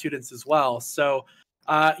grad students as well. So,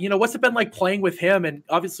 what's it been like playing with him? And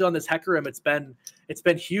obviously on this Hecarim, it's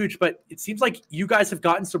been huge, but it seems like you guys have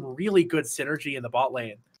gotten some really good synergy in the bot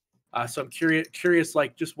lane. So I'm curious,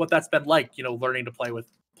 like just what that's been like, learning to play with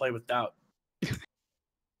Doubt.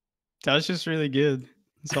 Doubt's just really good.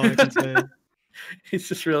 That's all I can say. He's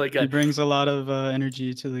just really good. He brings a lot of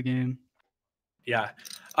energy to the game. Yeah.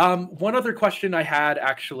 One other question I had,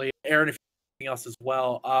 actually, Aaron, if you have anything else as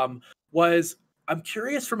well, was I'm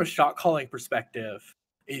curious from a shot calling perspective.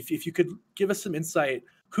 if you could give us some insight,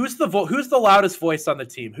 who's the loudest voice on the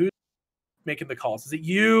team? Who's making the calls? Is it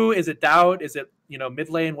you? Is it Dowd? Is it mid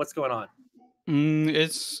lane? What's going on?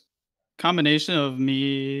 It's combination of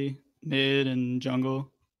me, mid, and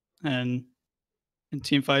jungle, and in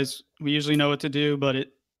team fights we usually know what to do, but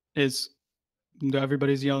it is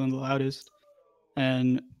everybody's yelling the loudest,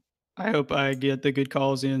 and I hope I get the good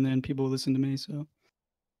calls in and people listen to me. So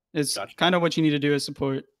it's kind of what you need to do as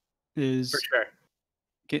support is for sure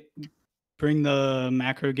bring the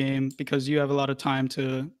macro game, because you have a lot of time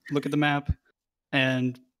to look at the map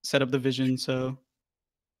and set up the vision. So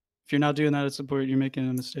if you're not doing that as support, you're making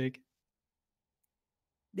a mistake.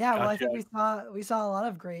 Yeah, well, I think we saw a lot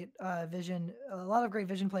of great vision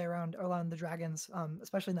play around the Dragons,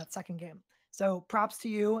 especially in that second game. So props to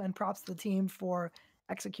you and props to the team for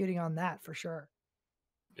executing on that for sure.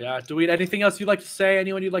 Yeah. Dweed, anything else you'd like to say?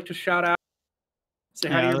 Anyone you'd like to shout out? Say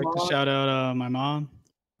hi to your I'd like mom. to shout out my mom.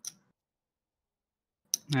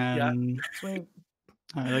 And Sweet.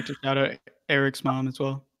 I'd like to shout out Eric's mom as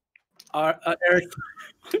well. Eric.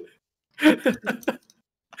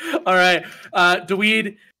 All right.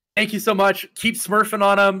 Dweed, thank you so much. Keep smurfing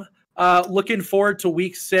on him. Looking forward to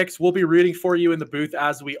week 6. We'll be rooting for you in the booth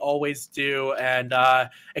as we always do. And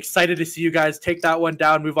excited to see you guys take that one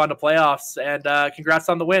down, move on to playoffs. And congrats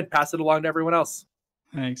on the win. Pass it along to everyone else.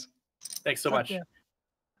 Thanks. Thanks so much.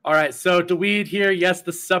 All right. So Dweed here. Yes,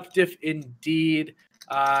 the subdiff indeed.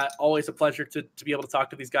 Always a pleasure to be able to talk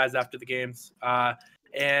to these guys after the games. I'm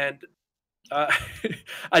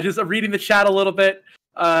reading the chat a little bit.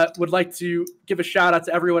 Would like to give a shout out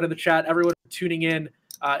to everyone in the chat, everyone tuning in.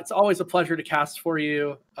 It's always a pleasure to cast for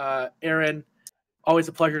you. Aaron, always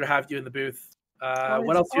a pleasure to have you in the booth.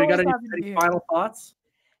 What else? You got any final thoughts?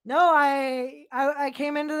 No, I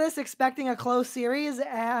came into this expecting a close series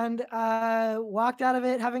and walked out of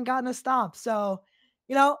it having gotten a stomp. So,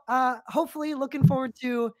 hopefully looking forward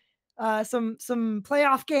to some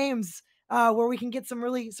playoff games where we can get some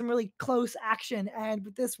really close action. And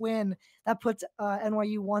with this win, that puts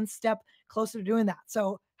NYU one step closer to doing that.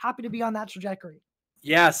 So happy to be on that trajectory.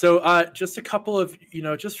 Yeah. So just a couple of,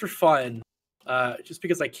 just for fun, just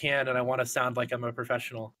because I can and I want to sound like I'm a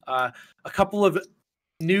professional, a couple of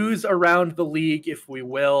news around the league, if we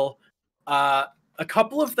will. A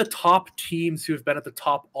couple of the top teams who have been at the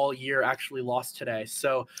top all year actually lost today.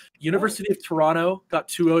 So University of Toronto got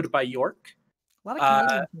 2-0'd by York. A lot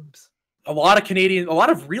of Canadian teams. A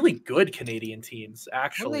lot of really good Canadian teams,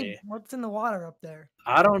 actually. What's in the water up there?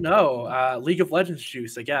 I don't know. League of Legends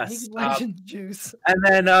juice, I guess. League of Legends juice. And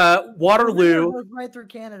then Waterloo. Right through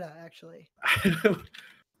Canada, actually.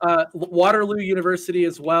 Waterloo University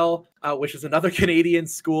as well, which is another Canadian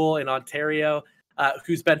school in Ontario,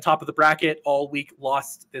 who's been top of the bracket all week,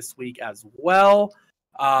 lost this week as well.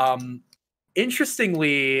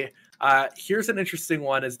 Interestingly, here's an interesting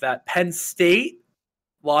one, is that Penn State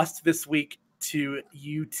lost this week to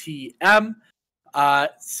UTM.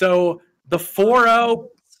 So the 4-0,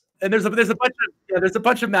 and there's a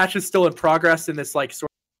bunch of matches still in progress in this like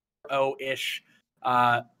sort of 0-ish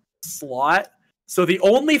slot. So the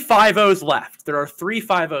only 5-0s left. There are 3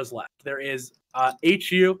 5-0s left. There is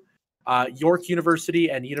HU, York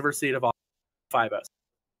University, and University of Ottawa 5-0s.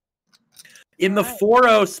 In the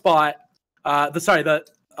 4-0 spot,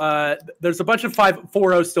 there's a bunch of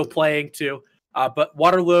 4-0s still playing too. But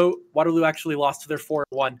Waterloo actually lost to their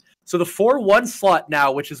 4-1. So the 4-1 slot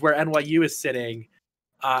now, which is where NYU is sitting,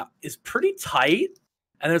 is pretty tight.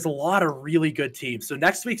 And there's a lot of really good teams. So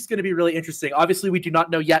next week's going to be really interesting. Obviously, we do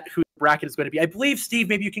not know yet who the bracket is going to be. I believe, Steve,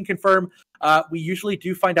 maybe you can confirm. We usually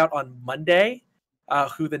do find out on Monday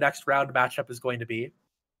who the next round matchup is going to be.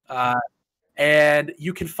 And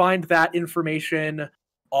you can find that information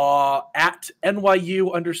at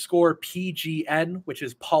NYU_PGN, which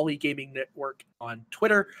is Poly Gaming Network on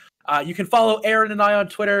Twitter. You can follow Aaron and I on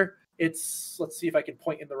Twitter. Let's see if I can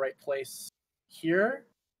point in the right place here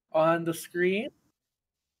on the screen.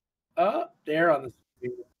 There on the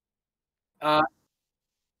screen.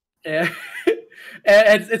 And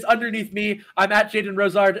it's underneath me. I'm at Jaden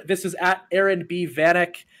Rosard. This is at Aaron B.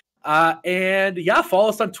 Vanek. And yeah, follow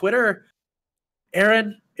us on Twitter.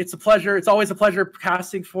 Aaron, it's a pleasure. It's always a pleasure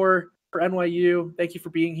casting for NYU. Thank you for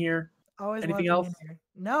being here. Always. Anything else?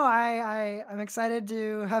 No, I'm excited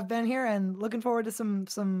to have been here and looking forward to some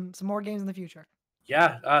more games in the future.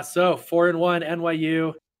 Yeah. So 4-1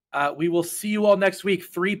 NYU. We will see you all next week,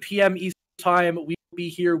 3 p.m. Eastern time. We will be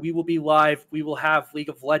here. We will be live. We will have League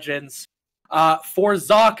of Legends. For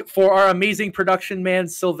Zoc, for our amazing production man,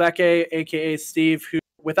 Silveke, aka Steve,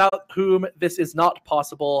 without whom this is not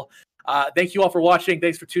possible. Thank you all for watching.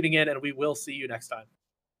 Thanks for tuning in, and we will see you next time.